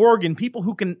Liv Morgan, people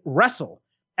who can wrestle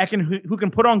and who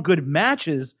can put on good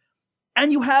matches,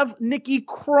 and you have Nikki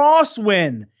Cross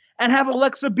win and have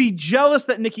Alexa be jealous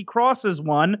that Nikki Cross has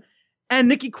won, and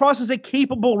Nikki Cross is a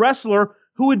capable wrestler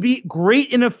who would be great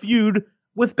in a feud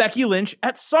with Becky Lynch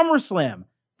at SummerSlam.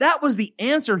 That was the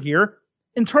answer here.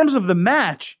 In terms of the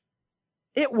match,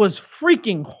 it was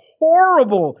freaking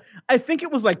horrible. I think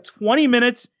it was like 20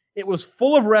 minutes. It was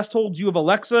full of rest holds. You have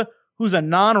Alexa, who's a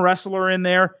non-wrestler in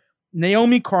there.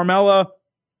 Naomi, Carmella,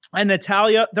 and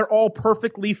Natalya, they're all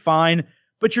perfectly fine.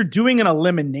 But you're doing an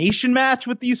elimination match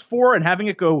with these four and having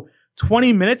it go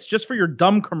 20 minutes just for your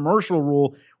dumb commercial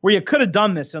rule where you could have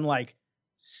done this in like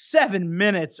 7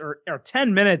 minutes or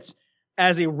 10 minutes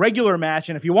as a regular match.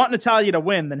 And if you want Natalya to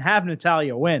win, then have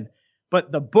Natalya win.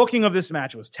 But the booking of this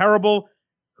match was terrible.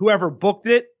 Whoever booked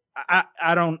it,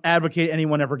 I don't advocate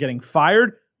anyone ever getting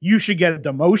fired. You should get a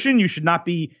demotion. You should not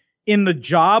be in the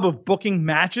job of booking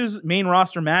matches, main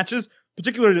roster matches,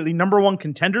 particularly number one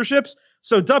contenderships.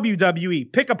 So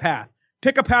WWE, pick a path.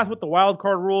 Pick a path with the wild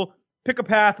card rule. Pick a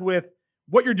path with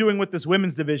what you're doing with this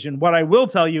women's division. What I will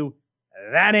tell you,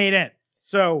 that ain't it.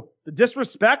 So the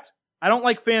disrespect, I don't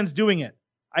like fans doing it.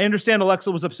 I understand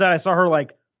Alexa was upset. I saw her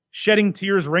like shedding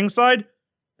tears ringside.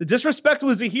 The disrespect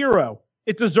was a hero.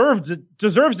 It deserves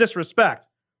disrespect.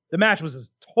 The match was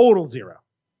a total 0.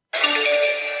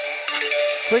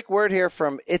 Quick word here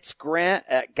from It's Grant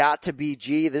at Got to Be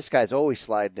G. This guy's always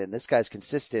sliding in. This guy's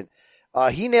consistent.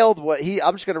 He nailed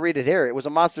I'm just going to read it here. It was a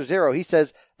monster 0. He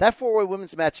says that 4-way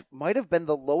women's match might have been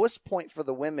the lowest point for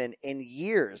the women in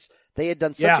years. They had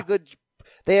done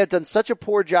such a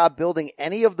poor job building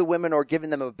any of the women or giving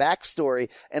them a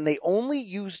backstory, and they only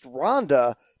used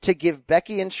Ronda to give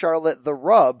Becky and Charlotte the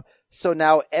rub. So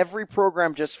now every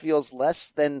program just feels less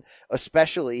than,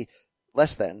 especially the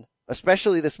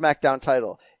SmackDown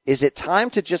title. Is it time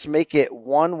to just make it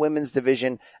one women's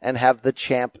division and have the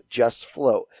champ just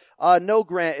float? No,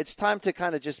 Grant, it's time to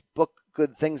kind of just book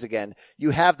good things again.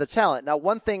 You have the talent. Now,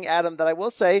 one thing, Adam, that I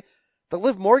will say, the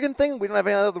Liv Morgan thing, we don't have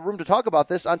any other room to talk about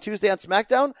this, on Tuesday on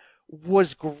SmackDown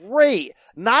was great.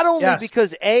 Not only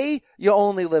because A, you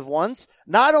only live once,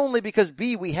 not only because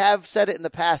B, we have said it in the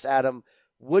past, Adam,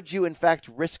 would you in fact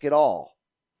risk it all?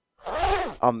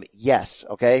 Yes,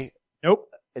 okay? Nope.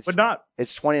 But not.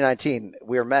 It's 2019.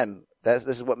 We're men. This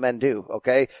is what men do,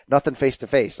 okay? Nothing face to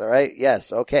face, all right?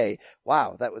 Yes, okay.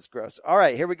 Wow, that was gross. All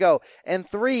right, here we go. And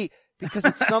 3, because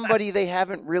it's somebody they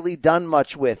haven't really done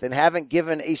much with and haven't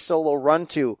given a solo run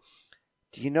to.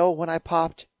 Do you know when I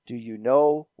popped? Do you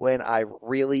know when I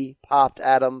really popped,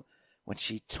 Adam? When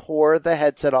she tore the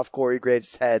headset off Corey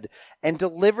Graves' head and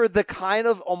delivered the kind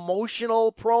of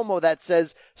emotional promo that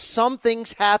says,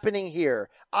 something's happening here.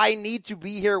 I need to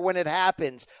be here when it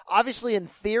happens. Obviously, in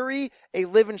theory, a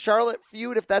Liv and Charlotte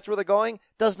feud, if that's where they're going,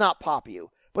 does not pop you.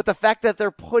 But the fact that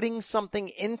they're putting something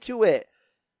into it,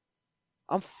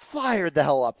 I'm fired the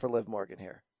hell up for Liv Morgan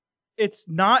here. It's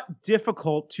not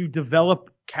difficult to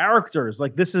develop characters.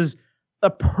 Like, this is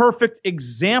a perfect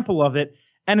example of it.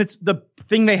 And it's the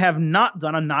thing they have not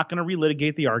done. I'm not going to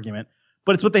relitigate the argument,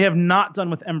 but it's what they have not done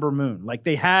with Ember Moon. Like,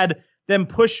 they had them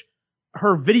push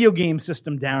her video game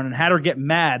system down and had her get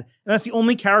mad. And that's the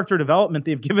only character development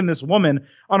they've given this woman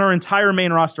on her entire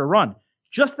main roster run.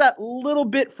 Just that little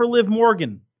bit for Liv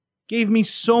Morgan gave me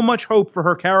so much hope for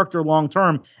her character long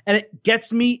term. And it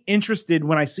gets me interested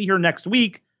when I see her next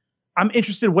week. I'm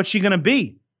interested what's she going to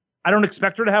be. I don't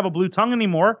expect her to have a blue tongue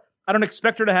anymore. I don't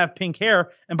expect her to have pink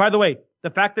hair. And by the way, the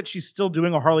fact that she's still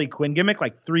doing a Harley Quinn gimmick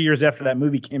like 3 years after that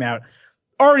movie came out,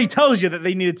 already tells you that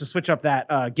they needed to switch up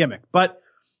that gimmick. But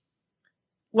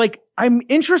like, I'm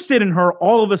interested in her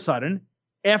all of a sudden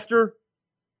after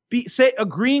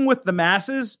agreeing with the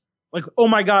masses. Like, oh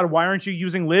my God, why aren't you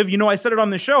using Liv? You know, I said it on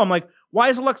the show. I'm like, why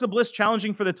is Alexa Bliss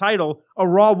challenging for the title, a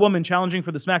Raw woman challenging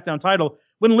for the SmackDown title,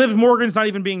 when Liv Morgan's not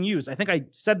even being used? I think I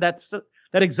said that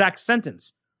exact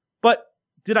sentence. But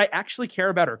did I actually care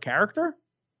about her character?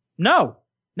 No.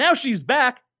 Now she's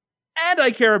back, and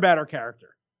I care about her character.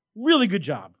 Really good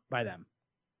job by them.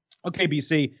 Okay,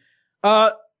 BC.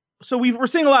 So we're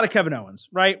seeing a lot of Kevin Owens,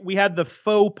 right? We had the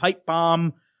faux pipe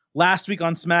bomb last week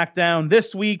on SmackDown.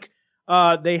 This week,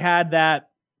 they had that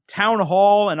town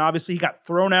hall, and obviously he got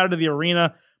thrown out of the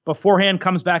arena beforehand,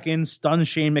 comes back in, stuns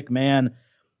Shane McMahon.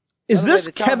 Is this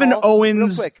Kevin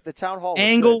Owens real quick, the town hall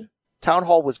angle? Town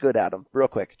hall was good, Adam. Real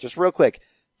quick.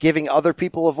 Giving other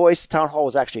people a voice, town hall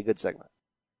was actually a good segment.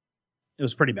 It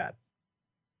was pretty bad.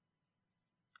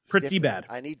 Pretty bad.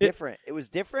 I need different. It was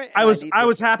different. I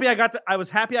was happy I got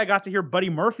to hear Buddy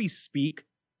Murphy speak,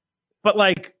 but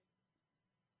like,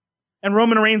 and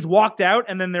Roman Reigns walked out,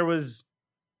 and then there was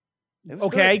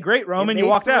okay, good. Great, Roman, you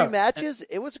walked out. Matches.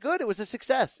 It was good. It was a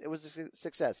success.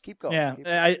 Keep going.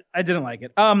 Yeah, I didn't like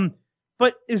it.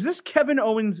 But is this Kevin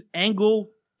Owens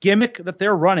angle gimmick that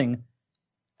they're running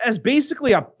as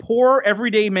basically a poor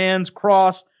everyday man's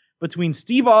cross between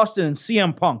Steve Austin and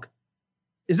CM Punk?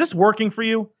 Is this working for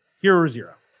you? Hero or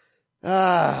zero?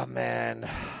 Ah, man.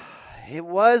 It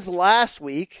was last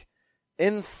week.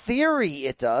 In theory,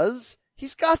 it does.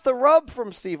 He's got the rub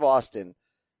from Steve Austin.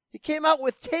 He came out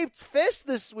with taped fists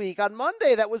this week on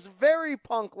Monday. That was very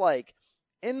Punk-like.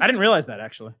 I didn't realize that,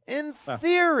 actually. In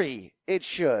theory, it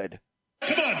should.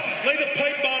 Come on, lay the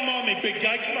pipe bomb on me, big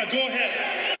guy. Come on, go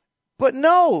ahead. But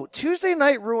no, Tuesday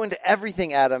night ruined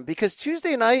everything, Adam, because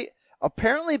Tuesday night,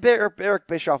 apparently Eric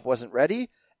Bischoff wasn't ready,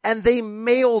 and they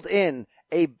mailed in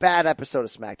a bad episode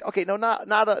of SmackDown. Okay, no,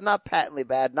 not patently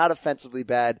bad, not offensively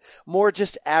bad, more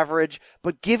just average.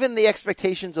 But given the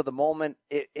expectations of the moment,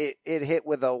 it hit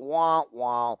with a wah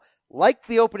wah. Like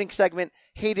the opening segment,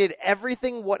 hated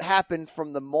everything what happened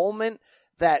from the moment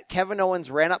that Kevin Owens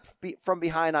ran up from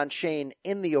behind on Shane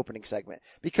in the opening segment,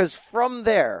 because from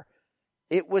there,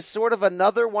 it was sort of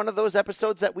another one of those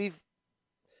episodes that we've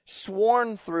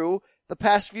sworn through the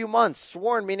past few months.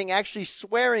 Sworn meaning actually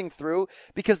swearing through,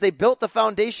 because they built the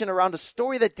foundation around a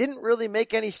story that didn't really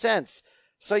make any sense.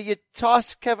 So you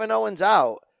toss Kevin Owens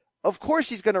out. Of course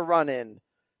he's going to run in.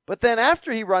 But then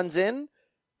after he runs in,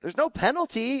 there's no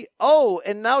penalty. Oh,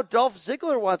 and now Dolph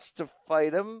Ziggler wants to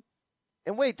fight him.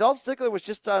 And wait, Dolph Ziggler was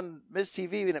just on Miz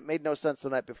TV and it made no sense the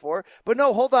night before. But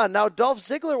no, hold on. Now Dolph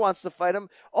Ziggler wants to fight him.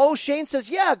 Oh, Shane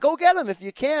says, yeah, go get him if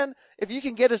you can. If you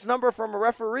can get his number from a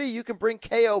referee, you can bring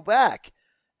KO back.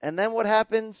 And then what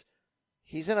happens?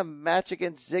 He's in a match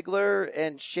against Ziggler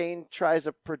and Shane tries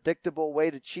a predictable way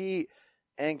to cheat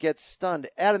and gets stunned.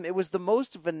 Adam, it was the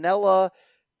most vanilla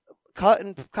cut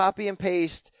and copy and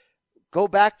paste. Go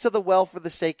back to the well for the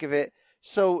sake of it.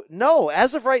 So, no,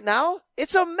 as of right now,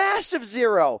 it's a massive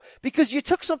zero, because you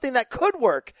took something that could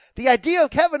work. The idea of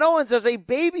Kevin Owens as a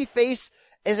babyface,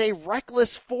 as a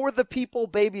reckless for-the-people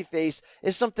babyface,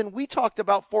 is something we talked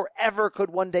about forever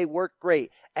could one day work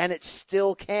great, and it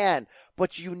still can.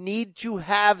 But you need to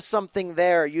have something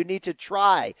there. You need to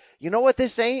try. You know what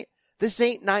this ain't? This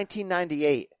ain't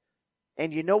 1998.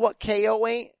 And you know what KO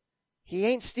ain't? He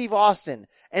ain't Steve Austin.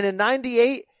 And in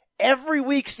 98, every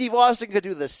week, Steve Austin could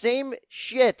do the same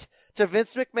shit to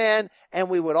Vince McMahon, and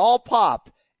we would all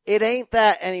pop. It ain't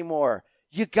that anymore.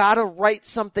 You gotta write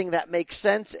something that makes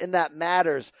sense and that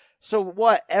matters. So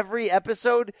what? Every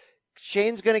episode,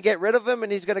 Shane's gonna get rid of him,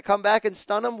 and he's gonna come back and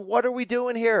stun him? What are we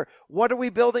doing here? What are we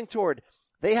building toward?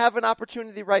 They have an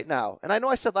opportunity right now. And I know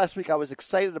I said last week I was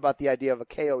excited about the idea of a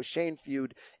KO Shane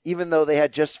feud, even though they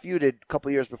had just feuded a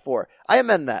couple years before. I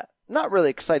amend that. Not really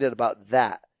excited about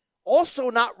that. Also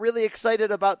not really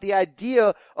excited about the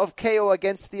idea of KO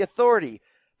against the Authority.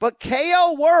 But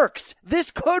KO works. This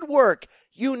could work.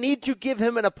 You need to give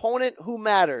him an opponent who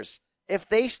matters. If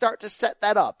they start to set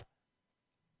that up,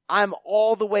 I'm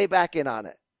all the way back in on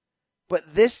it.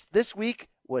 But this week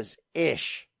was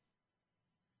ish.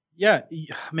 Yeah,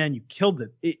 man, you killed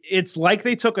it. It's like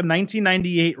they took a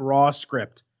 1998 Raw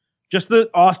script, just the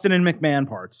Austin and McMahon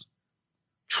parts,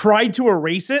 tried to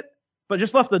erase it, but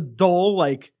just left a dull,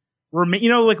 like, you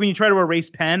know, like when you try to erase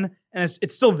pen and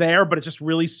it's still there, but it's just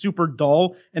really super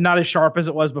dull and not as sharp as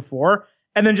it was before.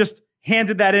 And then just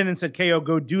handed that in and said, KO,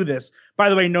 go do this. By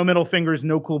the way, no middle fingers,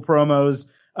 no cool promos.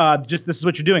 Just this is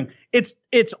what you're doing. It's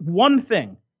one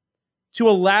thing to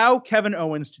allow Kevin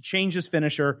Owens to change his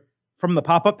finisher from the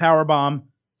pop-up powerbomb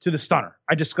to the stunner.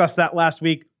 I discussed that last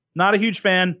week. Not a huge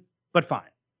fan, but fine.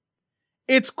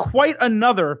 It's quite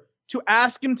another to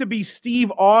ask him to be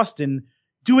Steve Austin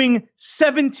doing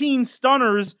 17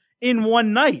 stunners in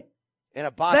one night. And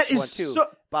a botched one, too.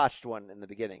 Botched one in the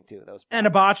beginning, too. That was and a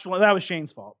botched one. That was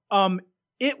Shane's fault.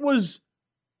 It was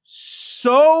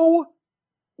so,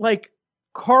 like,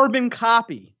 carbon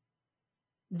copy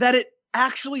that it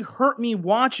actually hurt me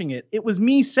watching it. It was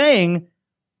me saying,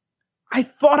 I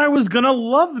thought I was going to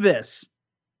love this,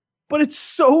 but it's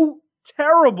so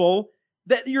terrible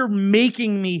that you're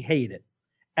making me hate it.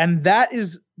 And that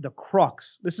is the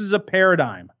crux. This is a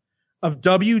paradigm of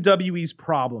WWE's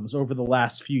problems over the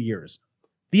last few years.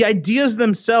 The ideas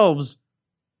themselves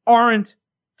aren't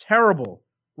terrible.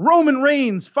 Roman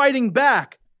Reigns fighting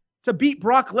back to beat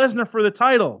Brock Lesnar for the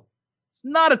title. It's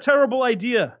not a terrible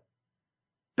idea.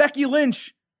 Becky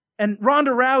Lynch and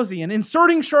Ronda Rousey and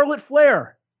inserting Charlotte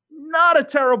Flair. Not a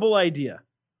terrible idea.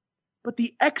 But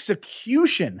the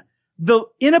execution, the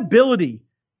inability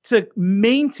to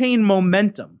maintain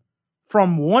momentum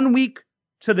from one week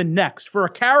to the next for a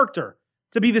character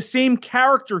to be the same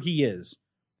character he is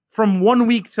from one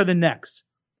week to the next.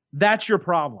 That's your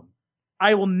problem.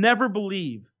 I will never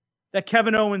believe that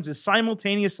Kevin Owens is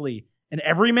simultaneously an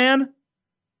everyman,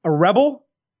 a rebel,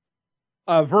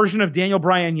 a version of Daniel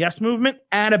Bryan Yes Movement,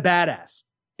 and a badass.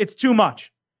 It's too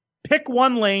much. Pick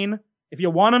one lane. If you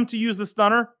want him to use the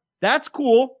stunner, that's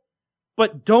cool.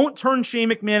 But don't turn Shane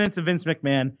McMahon into Vince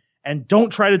McMahon, and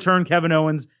don't try to turn Kevin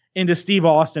Owens into Steve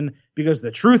Austin, because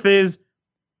the truth is,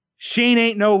 Shane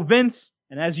ain't no Vince,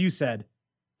 and as you said,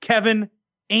 Kevin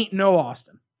ain't no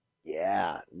Austin.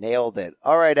 Yeah, nailed it.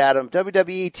 All right, Adam.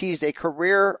 WWE teased a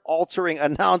career-altering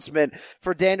announcement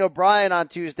for Daniel Bryan on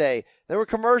Tuesday. There were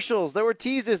commercials, there were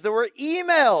teases, there were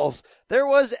emails, there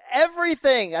was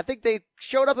everything. I think they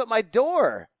showed up at my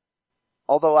door.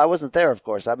 Although I wasn't there, of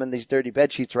course. I'm in these dirty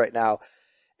bed sheets right now.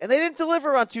 And they didn't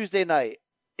deliver on Tuesday night.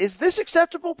 Is this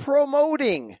acceptable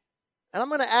promoting? And I'm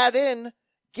going to add in,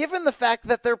 given the fact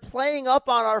that they're playing up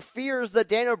on our fears that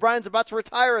Daniel Bryan's about to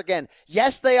retire again.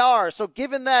 Yes, they are. So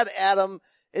given that, Adam,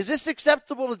 is this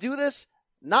acceptable to do this,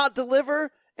 not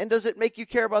deliver? And does it make you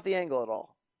care about the angle at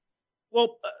all?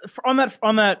 Well, on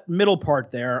that middle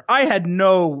part there, I had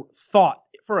no thought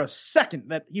for a second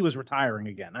that he was retiring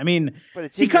again. I mean,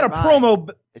 but he cut a promo.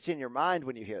 It's in your mind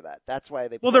when you hear that. That's why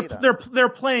they. Well, they're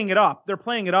playing it up. They're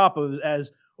playing it up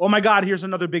as, oh my God, here's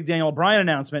another big Daniel Bryan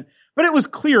announcement. But it was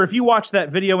clear if you watch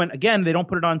that video, and again, they don't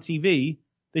put it on TV.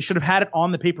 They should have had it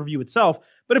on the pay-per-view itself.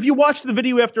 But if you watch the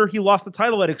video after he lost the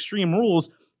title at Extreme Rules,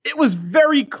 it was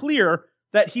very clear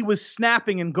that he was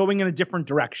snapping and going in a different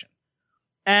direction.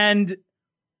 And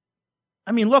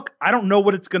I mean, look, I don't know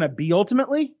what it's going to be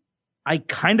ultimately. I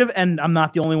kind of, and I'm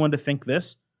not the only one to think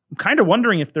this, I'm kind of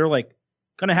wondering if they're like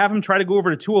going to have him try to go over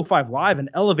to 205 Live and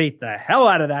elevate the hell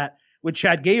out of that with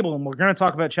Chad Gable. And we're going to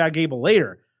talk about Chad Gable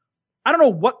later. I don't know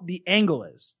what the angle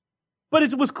is, but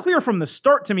it was clear from the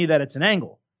start to me that it's an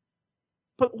angle.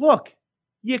 But look,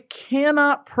 you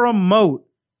cannot promote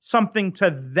something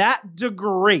to that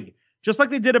degree. Just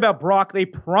like they did about Brock, they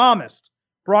promised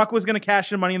Brock was going to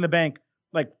cash in Money in the Bank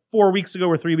like 4 weeks ago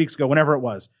or 3 weeks ago, whenever it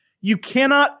was. You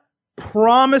cannot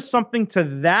promise something to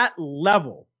that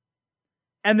level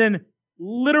and then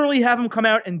literally have him come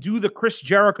out and do the Chris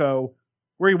Jericho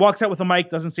where he walks out with a mic,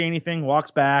 doesn't say anything,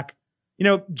 walks back. You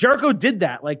know, Jericho did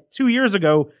that like 2 years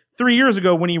ago, 3 years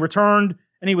ago when he returned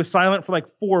and he was silent for like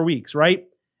 4 weeks, right?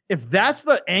 If that's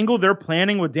the angle they're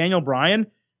planning with Daniel Bryan,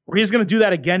 where he's going to do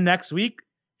that again next week,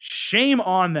 shame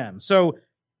on them. So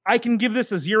I can give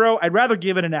this a 0. I'd rather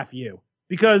give it an FU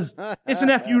because it's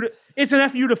an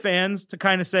FU to fans to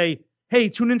kind of say, hey,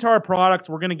 tune into our product.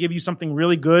 We're going to give you something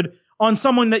really good on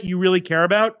someone that you really care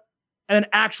about, and then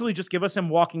actually just give us him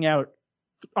walking out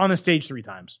on the stage 3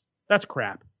 times. That's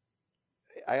crap.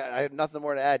 I have nothing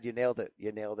more to add. You nailed it.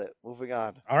 Moving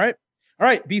on. All right,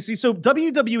 BC. So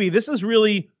WWE, this is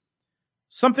really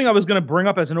something I was going to bring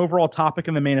up as an overall topic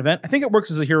in the main event. I think it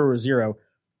works as a hero or a 0.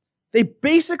 They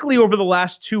basically, over the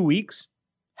last 2 weeks,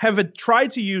 have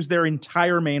tried to use their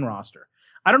entire main roster.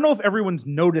 I don't know if everyone's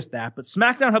noticed that, but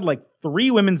SmackDown had like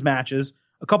 3 women's matches,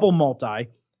 a couple multi.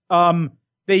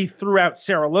 They threw out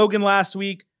Sarah Logan last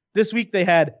week. This week they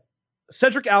had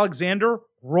Cedric Alexander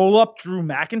roll up Drew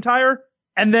McIntyre.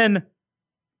 And then,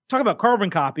 talk about carbon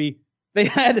copy, they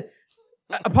had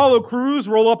Apollo Crews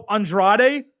roll up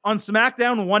Andrade on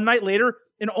SmackDown one night later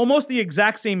in almost the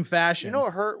exact same fashion. You know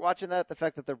what hurt watching that? The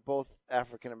fact that they're both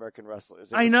African-American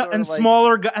wrestlers. I know, and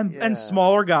smaller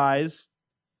guys.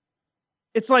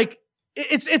 It's like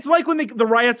it's like when the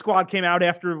Riot Squad came out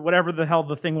after whatever the hell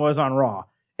the thing was on Raw.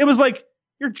 It was like,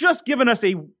 you're just giving us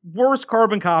a worse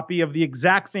carbon copy of the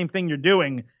exact same thing you're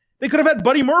doing, They could have had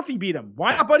Buddy Murphy beat him.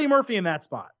 Why not Buddy Murphy in that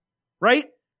spot? Right?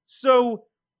 So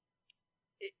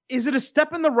is it a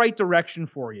step in the right direction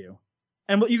for you?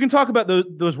 And you can talk about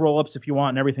those roll-ups if you want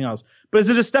and everything else. But is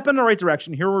it a step in the right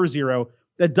direction, here or zero,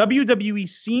 that WWE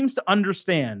seems to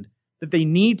understand that they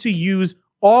need to use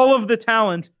all of the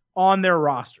talent on their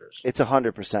rosters? It's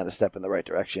 100% a step in the right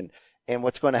direction. And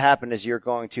what's going to happen is you're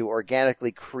going to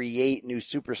organically create new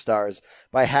superstars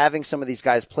by having some of these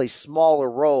guys play smaller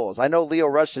roles. I know Lio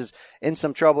Rush is in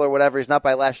some trouble or whatever. He's not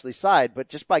by Lashley's side, but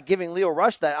just by giving Lio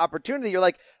Rush that opportunity, you're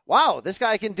like, wow, this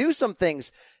guy can do some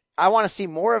things. I want to see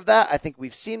more of that. I think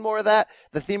we've seen more of that.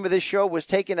 The theme of this show was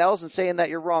taking L's and saying that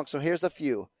you're wrong. So here's a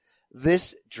few.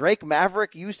 This Drake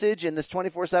Maverick usage in this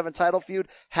 24/7 title feud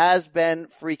has been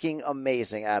freaking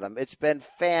amazing, Adam. It's been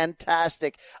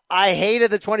fantastic. I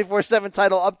hated the 24/7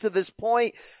 title up to this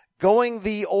point. Going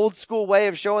the old school way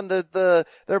of showing they're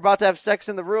about to have sex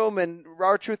in the room and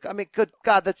raw truth. I mean, good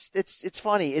God, it's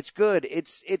funny. It's good.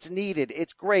 It's needed.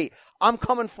 It's great. I'm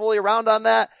coming fully around on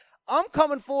that. I'm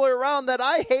coming fully around that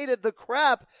I hated the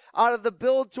crap out of the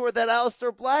build toward that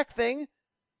Aleister Black thing.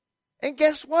 And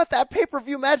guess what? That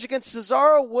pay-per-view match against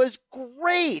Cesaro was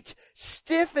great.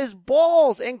 Stiff as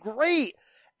balls and great.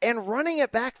 And running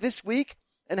it back this week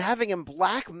and having him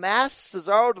black mask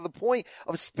Cesaro to the point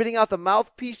of spitting out the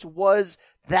mouthpiece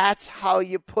that's how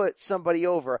you put somebody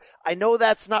over. I know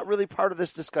that's not really part of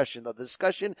this discussion, though. The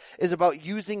discussion is about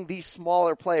using these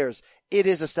smaller players. It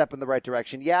is a step in the right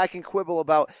direction. Yeah, I can quibble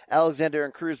about Alexander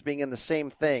and Cruz being in the same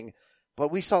thing. But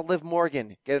we saw Liv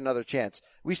Morgan get another chance.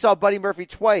 We saw Buddy Murphy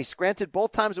twice. Granted,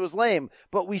 both times it was lame,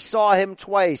 but we saw him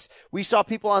twice. We saw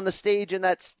people on the stage in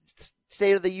that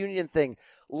State of the Union thing.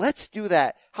 Let's do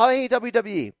that. Hey,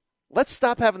 WWE, let's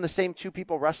stop having the same two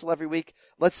people wrestle every week.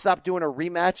 Let's stop doing a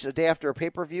rematch a day after a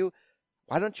pay-per-view.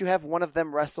 Why don't you have one of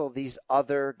them wrestle these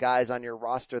other guys on your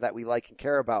roster that we like and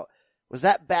care about? Was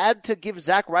that bad to give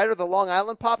Zack Ryder the Long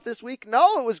Island pop this week?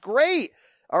 No, it was great.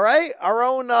 All right, our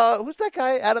own, who's that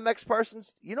guy, Adam X.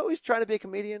 Parsons? You know he's trying to be a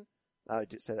comedian? I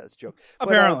did say that as a joke.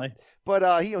 Apparently.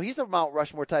 But he's a Mount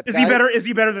Rushmore type guy. Is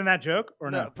he better than that joke or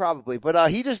no? Probably.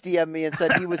 But he just DM'd me and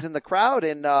said he was in the crowd,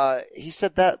 and he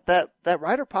said that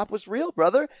Ryder pop was real,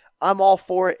 brother. I'm all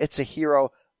for it. It's a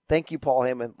hero. Thank you, Paul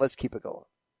Heyman. Let's keep it going.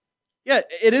 Yeah,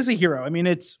 it is a hero. I mean,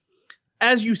 it's,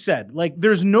 as you said, like,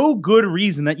 there's no good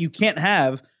reason that you can't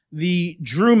have the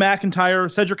Drew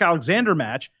McIntyre-Cedric Alexander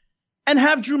match and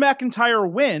have Drew McIntyre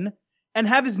win and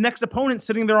have his next opponent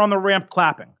sitting there on the ramp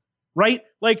clapping, right?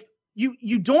 Like,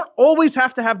 you don't always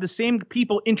have to have the same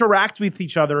people interact with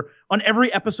each other on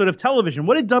every episode of television.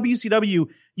 What did WCW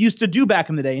used to do back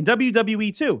in the day, and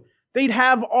WWE too? They'd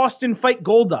have Austin fight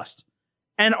Goldust,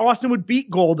 and Austin would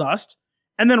beat Goldust,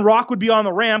 and then Rock would be on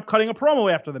the ramp cutting a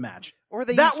promo after the match. Or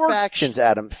they use factions,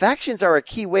 Adam. Factions are a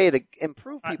key way to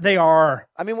improve people. They are.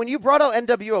 I mean, when you brought out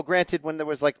NWO, granted, when there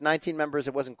was like 19 members,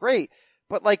 it wasn't great.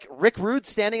 But like Rick Rude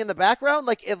standing in the background,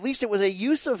 like at least it was a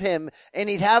use of him, and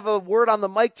he'd have a word on the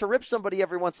mic to rip somebody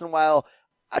every once in a while.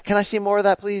 Can I see more of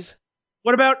that, please?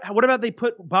 What about they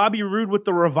put Bobby Roode with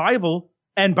the Revival?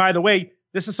 And by the way,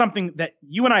 this is something that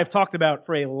you and I have talked about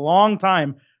for a long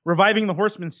time, reviving the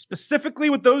Horsemen specifically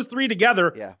with those three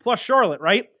together, plus Charlotte,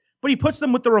 right? But he puts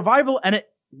them with the Revival, and it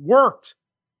worked.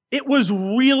 It was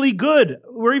really good.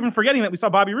 We're even forgetting that we saw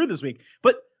Bobby Roode this week.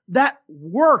 But that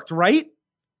worked, right?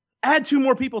 Add two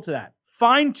more people to that.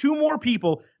 Find two more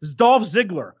people. Dolph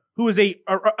Ziggler, who is a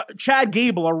Chad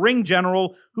Gable, a ring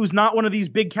general, who's not one of these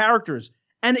big characters,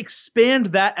 and expand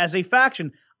that as a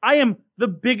faction. I am the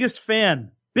biggest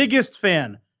fan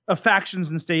of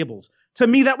factions and stables. To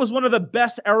me, that was one of the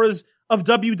best eras of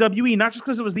WWE, not just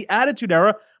because it was the Attitude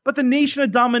Era, but the Nation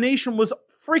of Domination was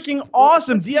freaking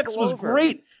awesome. DX was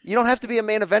great. You don't have to be a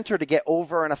main eventer to get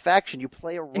over in a faction. You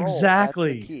play a role.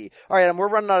 Exactly. That's the key. All right, we're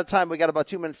running out of time. We got about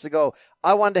 2 minutes to go.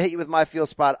 I wanted to hit you with my feel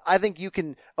spot. I think you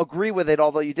can agree with it,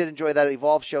 although you did enjoy that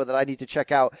Evolve show that I need to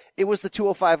check out. It was the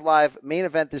 205 Live main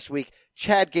event this week.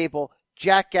 Chad Gable,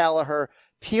 Jack Gallagher,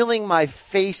 peeling my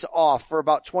face off for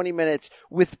about 20 minutes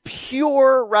with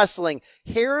pure wrestling.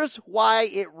 Here's why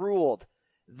it ruled.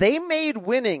 They made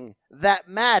winning that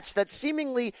match that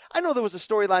seemingly, I know there was a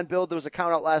storyline build, there was a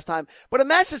count out last time, but a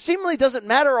match that seemingly doesn't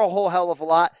matter a whole hell of a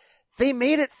lot. They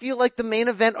made it feel like the main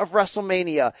event of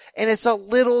WrestleMania, and it's a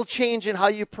little change in how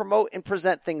you promote and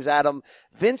present things, Adam.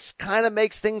 Vince kind of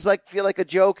makes things feel like a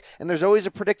joke, and there's always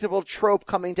a predictable trope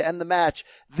coming to end the match.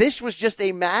 This was just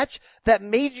a match that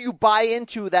made you buy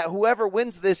into that whoever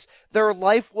wins this, their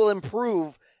life will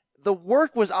improve. The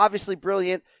work was obviously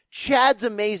brilliant. Chad's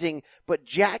amazing, but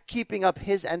Jack keeping up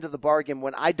his end of the bargain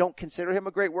when I don't consider him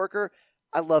a great worker,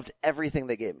 I loved everything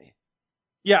they gave me.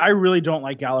 Yeah, I really don't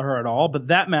like Gallagher at all, but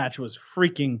that match was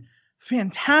freaking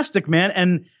fantastic, man.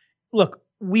 And look,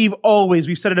 we've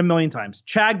said it a million times.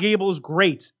 Chad Gable is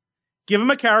great. Give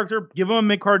him a character, give him a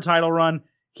mid-card title run.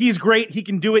 He's great. He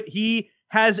can do it. He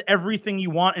has everything you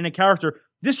want in a character.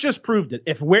 This just proved it.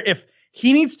 If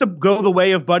he needs to go the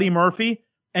way of Buddy Murphy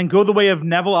and go the way of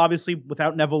Neville, obviously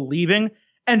without Neville leaving,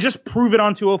 and just prove it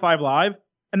on 205 Live,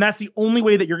 and that's the only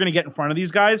way that you're going to get in front of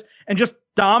these guys, and just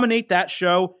dominate that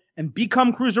show and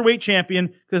become Cruiserweight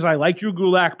champion, because I like Drew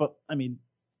Gulak, but, I mean,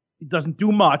 he doesn't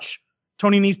do much.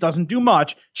 Tony Nese doesn't do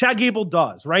much. Chad Gable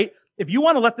does, right? If you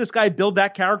want to let this guy build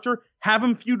that character, have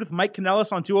him feud with Mike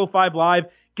Kanellis on 205 Live,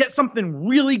 get something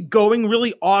really going,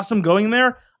 really awesome going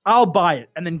there, I'll buy it.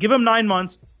 And then give him 9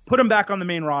 months, put him back on the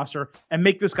main roster, and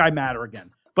make this guy matter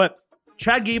again. But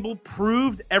Chad Gable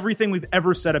proved everything we've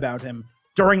ever said about him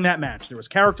during that match. There was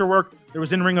character work. There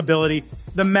was in-ring ability.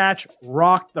 The match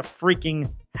rocked the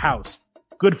freaking house.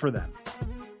 Good for them.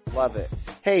 Love it.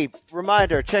 Hey,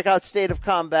 reminder, check out State of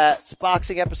Combat's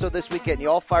boxing episode this weekend. You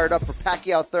all fired up for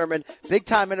Pacquiao Thurman. Big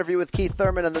time interview with Keith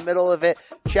Thurman in the middle of it.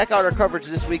 Check out our coverage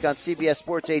this week on CBS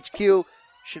Sports HQ.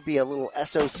 Should be a little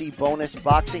SOC bonus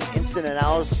boxing instant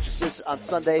analysis on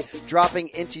Sunday, dropping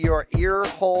into your ear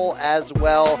hole as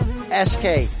well.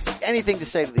 SK, anything to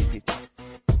say to these people?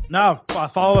 No,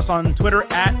 follow us on Twitter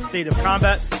at State of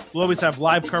Combat. We'll always have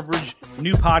live coverage,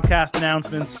 new podcast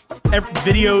announcements,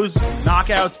 videos,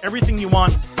 knockouts, everything you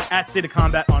want at State of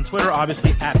Combat on Twitter.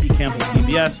 Obviously at B Campbell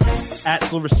CBS, at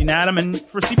Silverstein Adam, and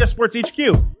for CBS Sports HQ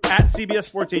at CBS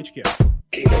Sports HQ.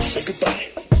 Okay, now say goodbye.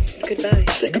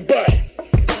 Goodbye. Say goodbye.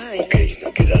 Goodbye. Okay,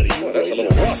 now get out of here. That's a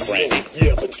little rough, Randy.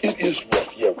 Yeah, but it is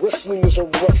rough. Yeah, wrestling is a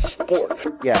rough sport.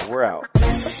 Yeah, we're out.